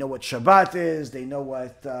 they know what Shabbat is, they know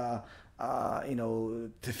what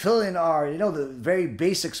tefillin are, they know the very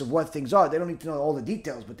basics of what things are. They don't need to know all the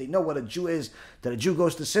details, but they know what a Jew is, that a Jew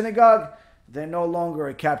goes to synagogue. They're no longer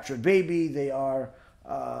a captured baby. They are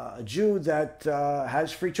a Jew that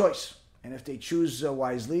has free choice. And if they choose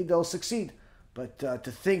wisely, they'll succeed. But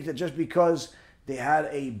to think that just because they had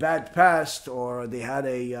a bad past or they had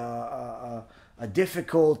a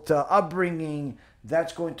difficult upbringing,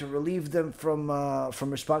 that's going to relieve them from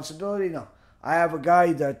responsibility, no. I have a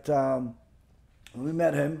guy that, when we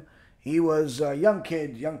met him, he was a young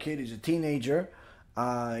kid, he's a teenager.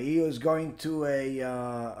 He was going to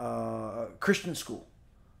a Christian school.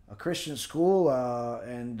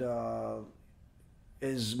 And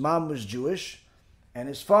his mom was Jewish, and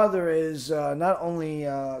his father is not only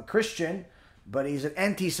Christian, but he's an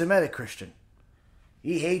anti-Semitic Christian.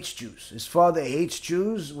 He hates Jews. His father hates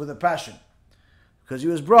Jews with a passion, because he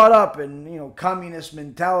was brought up in communist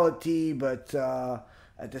mentality, but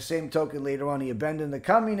at the same token, later on he abandoned the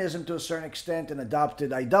communism to a certain extent and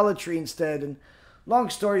adopted idolatry instead. And long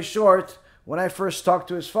story short, when I first talked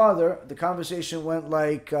to his father, the conversation went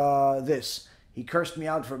like this. He cursed me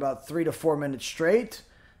out for about 3 to 4 minutes straight,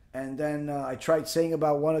 and then I tried saying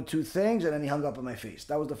about 1 or 2 things, and then he hung up on my face.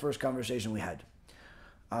 That was the first conversation we had.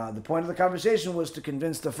 The point of the conversation was to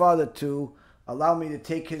convince the father to allow me to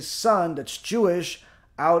take his son, that's Jewish,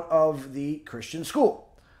 out of the Christian school.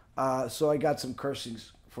 So I got some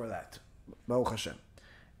cursings for that. Baruch Hashem.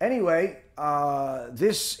 Anyway,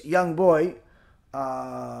 this young boy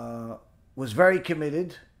was very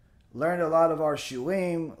committed, learned a lot of our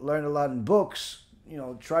SIYUM, learned a lot in books,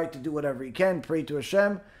 tried to do whatever he can, pray to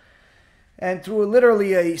Hashem. And through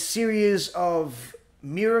literally a series of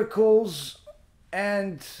miracles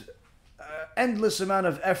and endless amount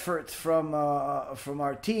of effort from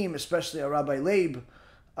our team, especially Rabbi Leib,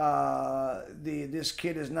 this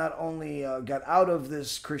kid has not only got out of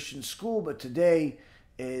this Christian school, but today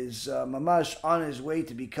is mamash on his way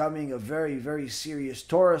to becoming a very, very serious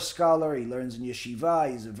Torah scholar. He learns in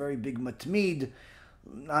yeshiva. He's a very big matmid,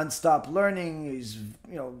 non-stop learning. He's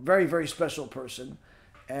very, very special person.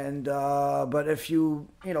 And but if you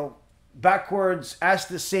backwards ask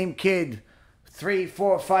the same kid 3,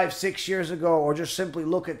 4, 5, 6 years ago, or just simply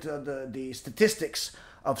look at the statistics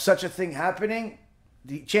of such a thing happening,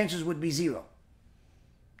 the chances would be zero.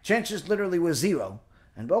 Chances literally was zero.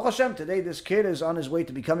 And Baruch Hashem, today this kid is on his way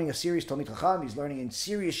to becoming a serious Talmid Chacham. He's learning in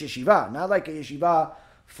serious yeshiva, not like a yeshiva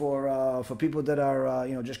for people that are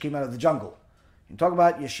just came out of the jungle. You talk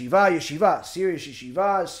about yeshiva, serious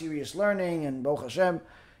yeshiva, serious learning, and Baruch Hashem,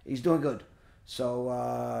 he's doing good.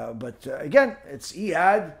 So, but again, he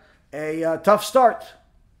had a tough start.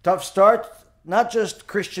 Tough start, not just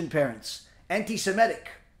Christian parents, anti-Semitic.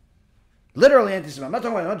 Literally anti-Semitic.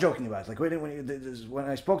 I'm not joking about it. Like when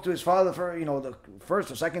I spoke to his father for the first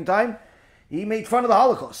or second time, he made fun of the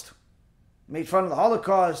Holocaust. Made fun of the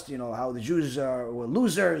Holocaust. How the Jews were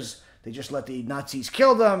losers. They just let the Nazis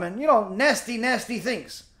kill them, and nasty, nasty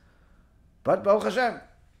things. But Baruch Hashem,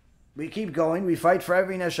 we keep going. We fight for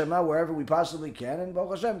every neshama wherever we possibly can, and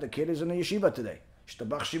Baruch Hashem, the kid is in a yeshiva today.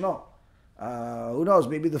 Shtabach Shimo. Who knows?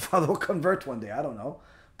 Maybe the father will convert one day. I don't know.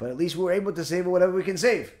 But at least we're able to save whatever we can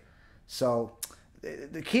save. So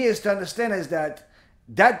the key is to understand is that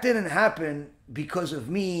didn't happen because of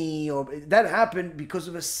me, or that happened because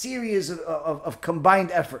of a series of combined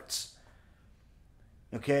efforts.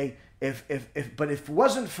 Okay? But if it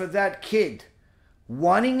wasn't for that kid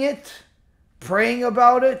wanting it, praying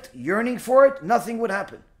about it, yearning for it, nothing would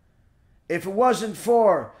happen. If it wasn't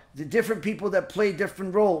for the different people that play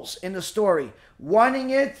different roles in the story, wanting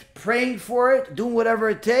it, praying for it, doing whatever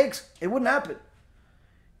it takes, it wouldn't happen.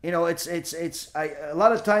 A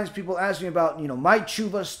lot of times people ask me about, my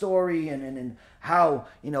TeShuva story and how,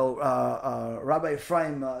 Rabbi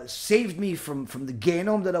Ephraim saved me from the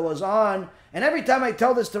Gehenom that I was on. And every time I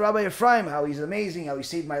tell this to Rabbi Ephraim, how he's amazing, how he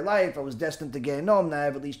saved my life, I was destined to Gehenom, now I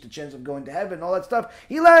have at least a chance of going to heaven, all that stuff.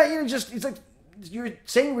 He's like, you're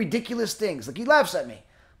saying ridiculous things. Like, he laughs at me.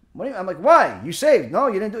 I'm like, why? You saved? No,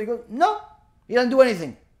 you didn't do it. He goes, no, you didn't do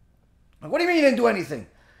anything. I'm like, what do you mean you didn't do anything?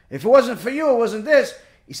 If it wasn't for you, it wasn't this.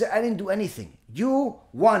 He said, I didn't do anything. You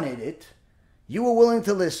wanted it. You were willing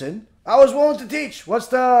to listen. I was willing to teach. What's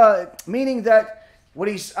the meaning that what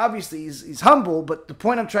he's obviously he's humble, but the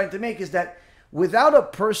point I'm trying to make is that without a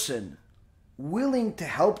person willing to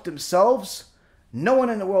help themselves, no one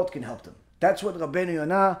in the world can help them. That's what Rabbeinu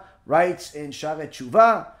Yonah writes in Sha'arei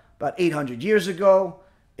TeShuva about 800 years ago.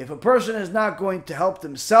 If a person is not going to help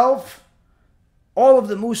themselves, all of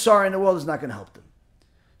the Musar in the world is not going to help them.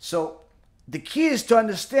 So the key is to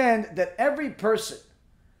understand that every person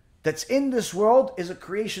that's in this world is a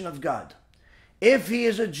creation of God. If he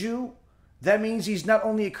is a Jew, that means he's not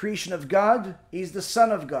only a creation of God, he's the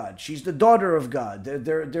son of God. She's the daughter of God.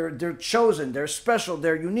 They're chosen, they're special,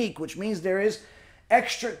 they're unique, which means there is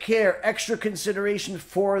extra care, extra consideration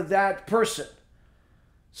for that person.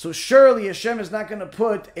 So surely Hashem is not going to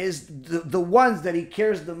put the ones that he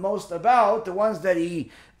cares the most about, the ones that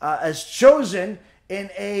he has chosen, in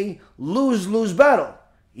a lose-lose battle.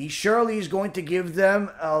 He surely is going to give them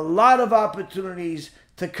a lot of opportunities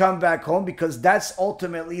to come back home, because that's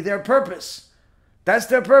ultimately their purpose. That's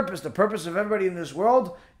their purpose. The purpose of everybody in this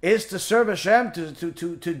world is to serve Hashem,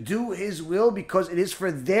 to do his will, because it is for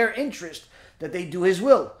their interest that they do his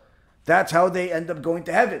will. That's how they end up going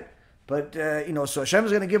to heaven. But, so Hashem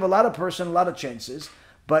is going to give a lot of person a lot of chances.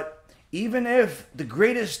 But even if the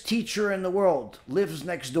greatest teacher in the world lives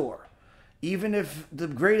next door, even if the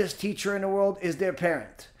greatest teacher in the world is their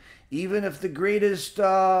parent, even if the greatest,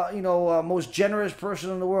 most generous person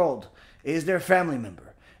in the world is their family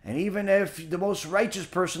member, and even if the most righteous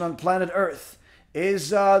person on planet Earth is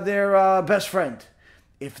their best friend,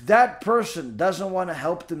 if that person doesn't want to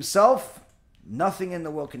help themselves, nothing in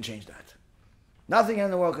the world can change that. Nothing in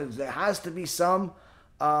the world can. There has to be some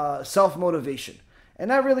self-motivation. And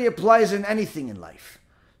that really applies in anything in life.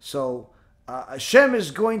 So Hashem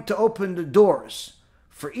is going to open the doors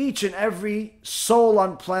for each and every soul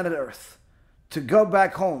on planet Earth to go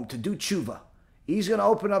back home, to do TeShuva. He's going to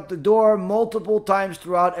open up the door multiple times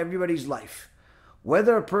throughout everybody's life.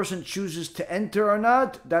 Whether a person chooses to enter or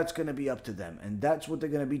not, that's going to be up to them. And that's what they're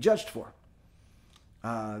going to be judged for.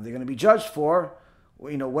 They're going to be judged for,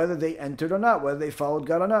 whether they entered or not, whether they followed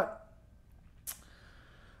God or not.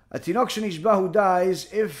 A Tinok Shenishba who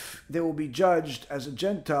dies, if they will be judged as a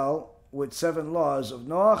Gentile with 7 laws of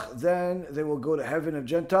Noach, then they will go to heaven of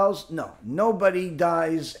Gentiles. No, nobody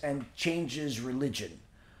dies and changes religion.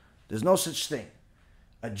 There's no such thing.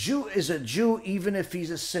 A Jew is a Jew even if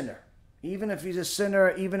he's a sinner. Even if he's a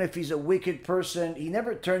sinner, even if he's a wicked person, he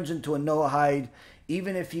never turns into a Noahide.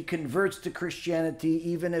 Even if he converts to Christianity,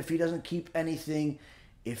 even if he doesn't keep anything,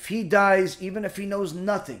 if he dies, even if he knows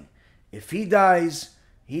nothing, if he dies,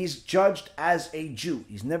 he's judged as a Jew.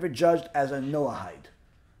 He's never judged as a Noahide.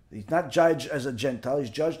 He's not judged as a Gentile, he's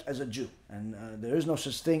judged as a Jew. And there is no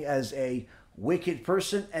such thing as a wicked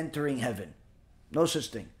person entering heaven. No such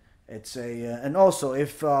thing. It's and also,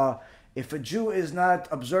 if a Jew is not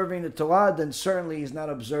observing the Torah, then certainly he's not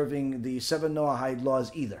observing the 7 Noahide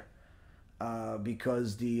laws either.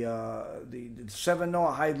 Because the 7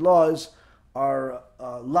 Noahide laws are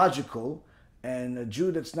logical, and a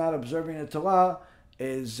Jew that's not observing the Torah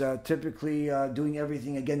is typically doing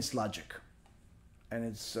everything against logic. And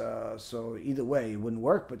it's so either way it wouldn't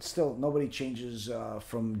work, but still nobody changes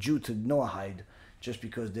from Jew to Noahide just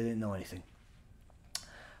because they didn't know anything.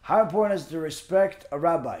 How important is to respect a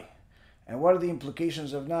rabbi? And what are the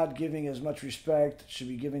implications of not giving as much respect should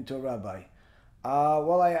be given to a rabbi?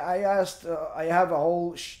 Well, I asked, I have a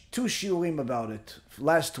whole 2 shiurim about it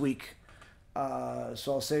last week.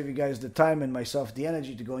 So I'll save you guys the time and myself the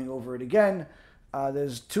energy to going over it again.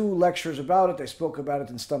 There's 2 lectures about it. I spoke about it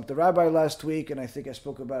in Stump the Rabbi last week, and I think I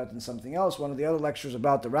spoke about it in something else. One of the other lectures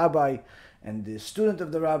about the rabbi and the student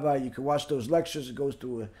of the rabbi. You can watch those lectures. It goes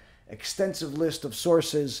through an extensive list of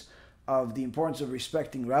sources of the importance of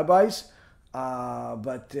respecting rabbis.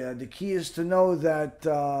 But the key is to know that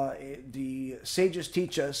the sages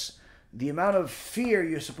teach us the amount of fear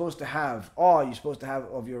you're supposed to have, awe you're supposed to have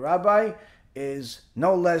of your rabbi, is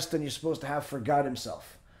no less than you're supposed to have for God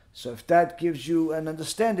himself. So if that gives you an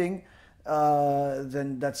understanding,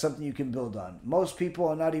 then that's something you can build on. Most people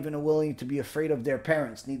are not even willing to be afraid of their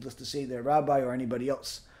parents, needless to say their rabbi or anybody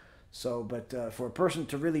else. So, but for a person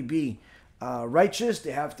to really be righteous,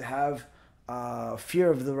 they have to have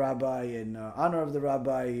fear of the rabbi and honor of the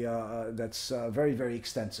rabbi. That's very, very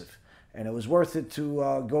extensive. And it was worth it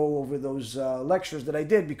to go over those lectures that I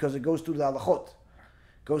did, because it goes through the halachot.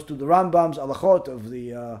 It goes through the Rambam's halachot of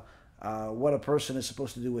the what a person is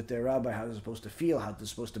supposed to do with their rabbi, how they're supposed to feel, how they're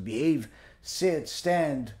supposed to behave, sit,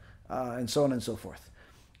 stand, and so on and so forth.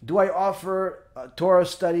 Do I offer Torah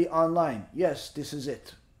study online? Yes, this is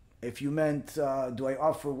it. If you meant, do I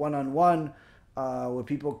offer one-on-one, where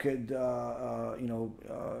people could,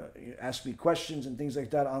 ask me questions and things like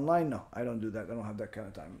that online? No, I don't do that. I don't have that kind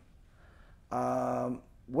of time.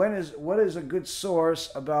 What is a good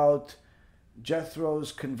source about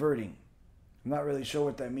Jethro's converting? I'm not really sure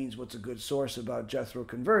what that means. What's a good source about Jethro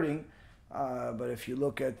converting? But if you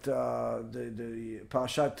look at the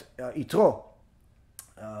Parashat Yitro,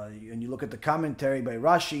 and you look at the commentary by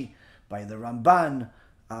Rashi, by the Ramban,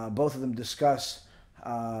 both of them discuss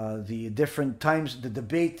the different times, the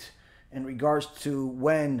debate in regards to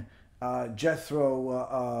when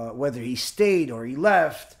Jethro, whether he stayed or he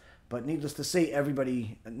left. But needless to say,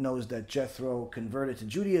 everybody knows that Jethro converted to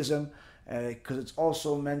Judaism, because it's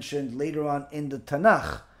also mentioned later on in the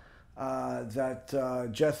Tanakh that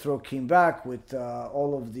Jethro came back with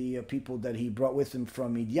all of the people that he brought with him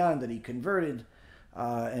from Midian, that he converted,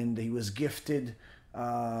 and he was gifted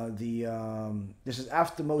this is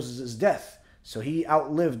after Moses' death. So he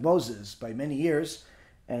outlived Moses by many years,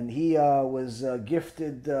 and he was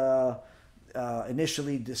gifted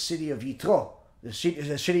initially the city of Yitro, the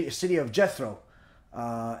city of Jethro,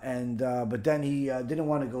 but then he didn't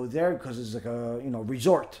want to go there because it's like a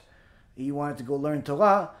resort. He wanted to go learn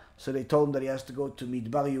Torah, so they told him that he has to go to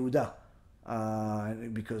Midbar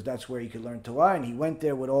Yehuda, because that's where he could learn Torah, and he went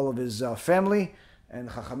there with all of his family. And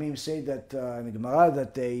Chachamim say that in the Gemara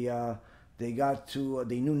that they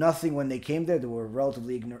knew nothing when they came there. They were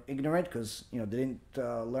relatively ignorant because they didn't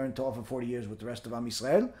learn Torah for 40 years with the rest of Am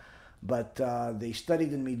Yisrael, but they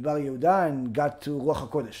studied in Midbar Yehuda and got to Ruach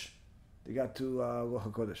HaKodesh. They got to Ruach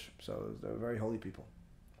HaKodesh, so they're very holy people.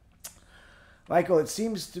 Michael, it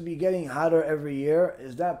seems to be getting hotter every year.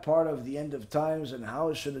 Is that part of the end of times? And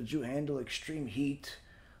how should a Jew handle extreme heat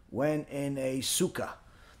when in a sukkah?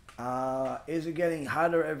 Is it getting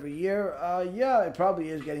hotter every year? Yeah, it probably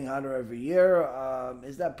is getting hotter every year.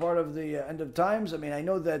 Is that part of the end of times? I mean, I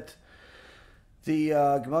know that the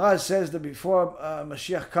Gemara says that before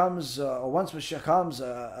Mashiach comes, or once Mashiach comes,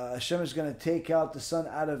 Hashem is going to take out the sun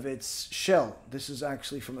out of its shell. This is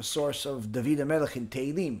actually from a source of David HaMelech in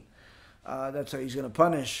Tehillim. That's how he's going to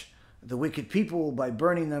punish the wicked people by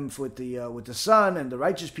burning them with the sun, and the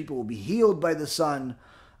righteous people will be healed by the sun.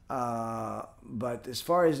 But as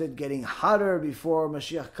far as it getting hotter before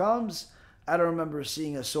Mashiach comes, I don't remember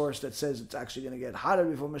seeing a source that says it's actually going to get hotter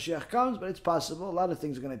before Mashiach comes, but it's possible. A lot of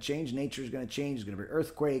things are going to change. Nature is going to change. There's going to be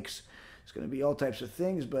earthquakes. There's going to be all types of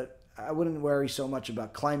things, but I wouldn't worry so much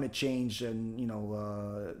about climate change and,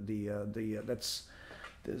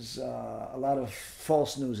 there's a lot of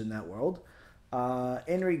false news in that world.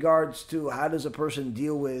 In regards to how does a person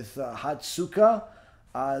deal with hot sukkah,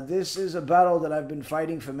 This is a battle that I've been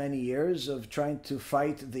fighting for many years, of trying to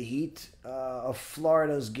fight the heat of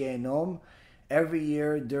Florida's Gehenom every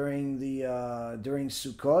year during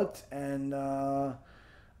Sukkot, and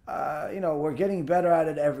we're getting better at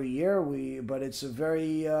it every year. But it's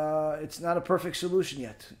it's not a perfect solution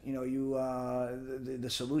yet. The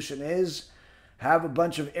solution is have a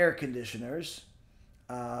bunch of air conditioners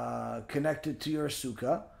connected to your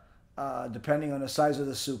sukkah. Depending on the size of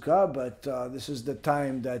the sukkah, but this is the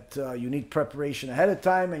time that you need preparation ahead of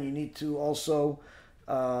time, and you need to also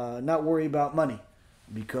not worry about money,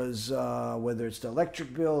 because whether it's the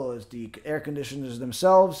electric bill or it's the air conditioners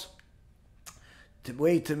themselves, the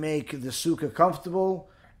way to make the sukkah comfortable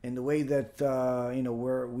in the way that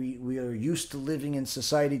we are used to living in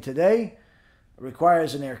society today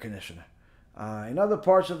requires an air conditioner. In other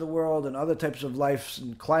parts of the world and other types of lives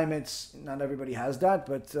and climates, not everybody has that,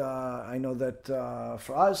 but I know that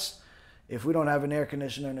for us, if we don't have an air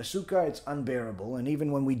conditioner in a sukkah, it's unbearable. And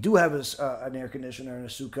even when we do have an air conditioner in a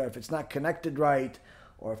sukkah, if it's not connected right,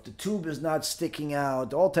 or if the tube is not sticking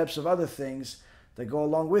out, all types of other things that go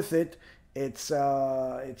along with it, it's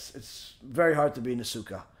very hard to be in a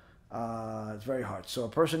sukkah. It's very hard. So a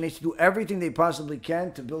person needs to do everything they possibly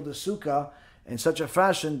can to build a sukkah in such a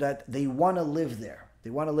fashion that they want to live there.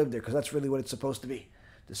 They want to live there because that's really what it's supposed to be.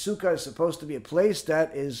 The sukkah is supposed to be a place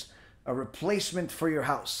that is a replacement for your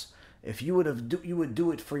house. If you would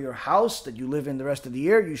do it for your house that you live in the rest of the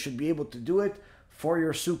year, you should be able to do it for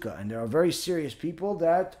your sukkah. And there are very serious people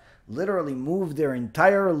that literally move their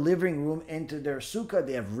entire living room into their sukkah.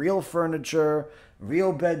 They have real furniture,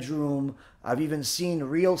 real bedroom. I've even seen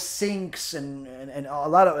real sinks and a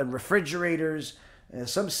lot of refrigerators.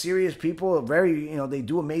 Some serious people, they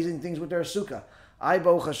do amazing things with their sukkah. I,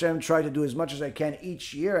 Baruch Hashem, try to do as much as I can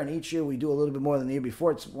each year, and each year we do a little bit more than the year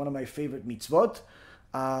before. It's one of my favorite mitzvot.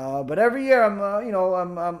 But every year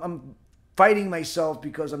I'm fighting myself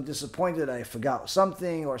because I'm disappointed I forgot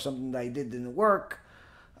something, or something that I didn't work.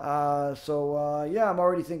 I'm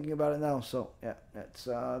already thinking about it now. So yeah, it's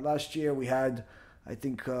last year we had, I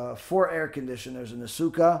think, 4 air conditioners in the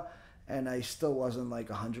sukkah. And I still wasn't like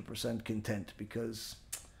 100% content because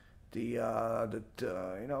it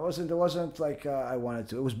wasn't like I wanted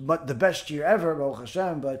to. It was the best year ever, Baruch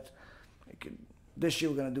Hashem, but this year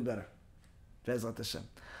we're going to do better. BeEzrat HaShem.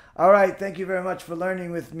 All right, thank you very much for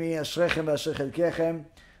learning with me. Ashrechem v'ashrei chelkechem.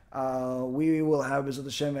 We will have, BeEzrat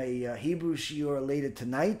Hashem, a Hebrew shiur later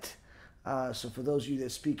tonight. So for those of you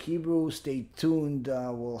that speak Hebrew, stay tuned.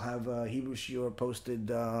 We'll have a Hebrew shiur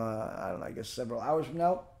posted, I guess several hours from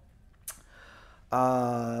now.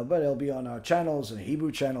 But it'll be on our channels and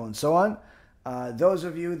Hebrew channel and so on. Those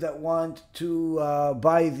of you that want to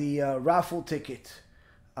buy the raffle ticket,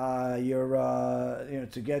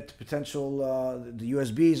 to get potential the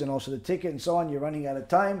USBs and also the ticket and so on, you're running out of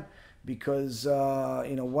time because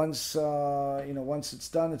once it's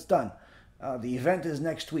done, it's done. The event is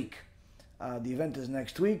next week.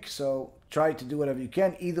 So try to do whatever you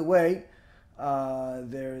can. Either way.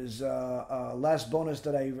 There's a last bonus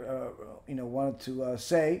that I wanted to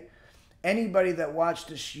say. Anybody that watched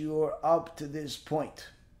the shiur up to this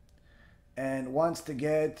point and wants to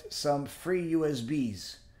get some free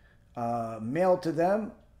USBs mailed to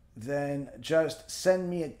them, then just send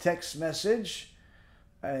me a text message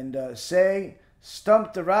and say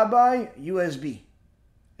 "Stump the Rabbi USB"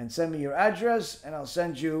 and send me your address, and I'll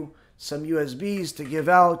send you some USBs to give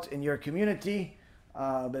out in your community.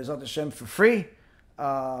 BeEzrat Hashem for free,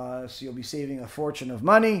 so you'll be saving a fortune of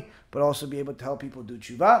money, but also be able to help people do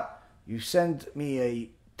TeShuva. You send me a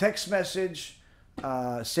text message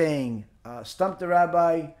saying "Stump the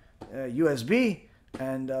Rabbi" USB,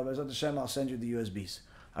 and BeEzrat Hashem, I'll send you the USBs.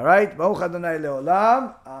 All right, Baruch Adonai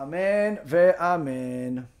Leolam, Amen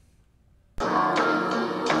ve'Amen.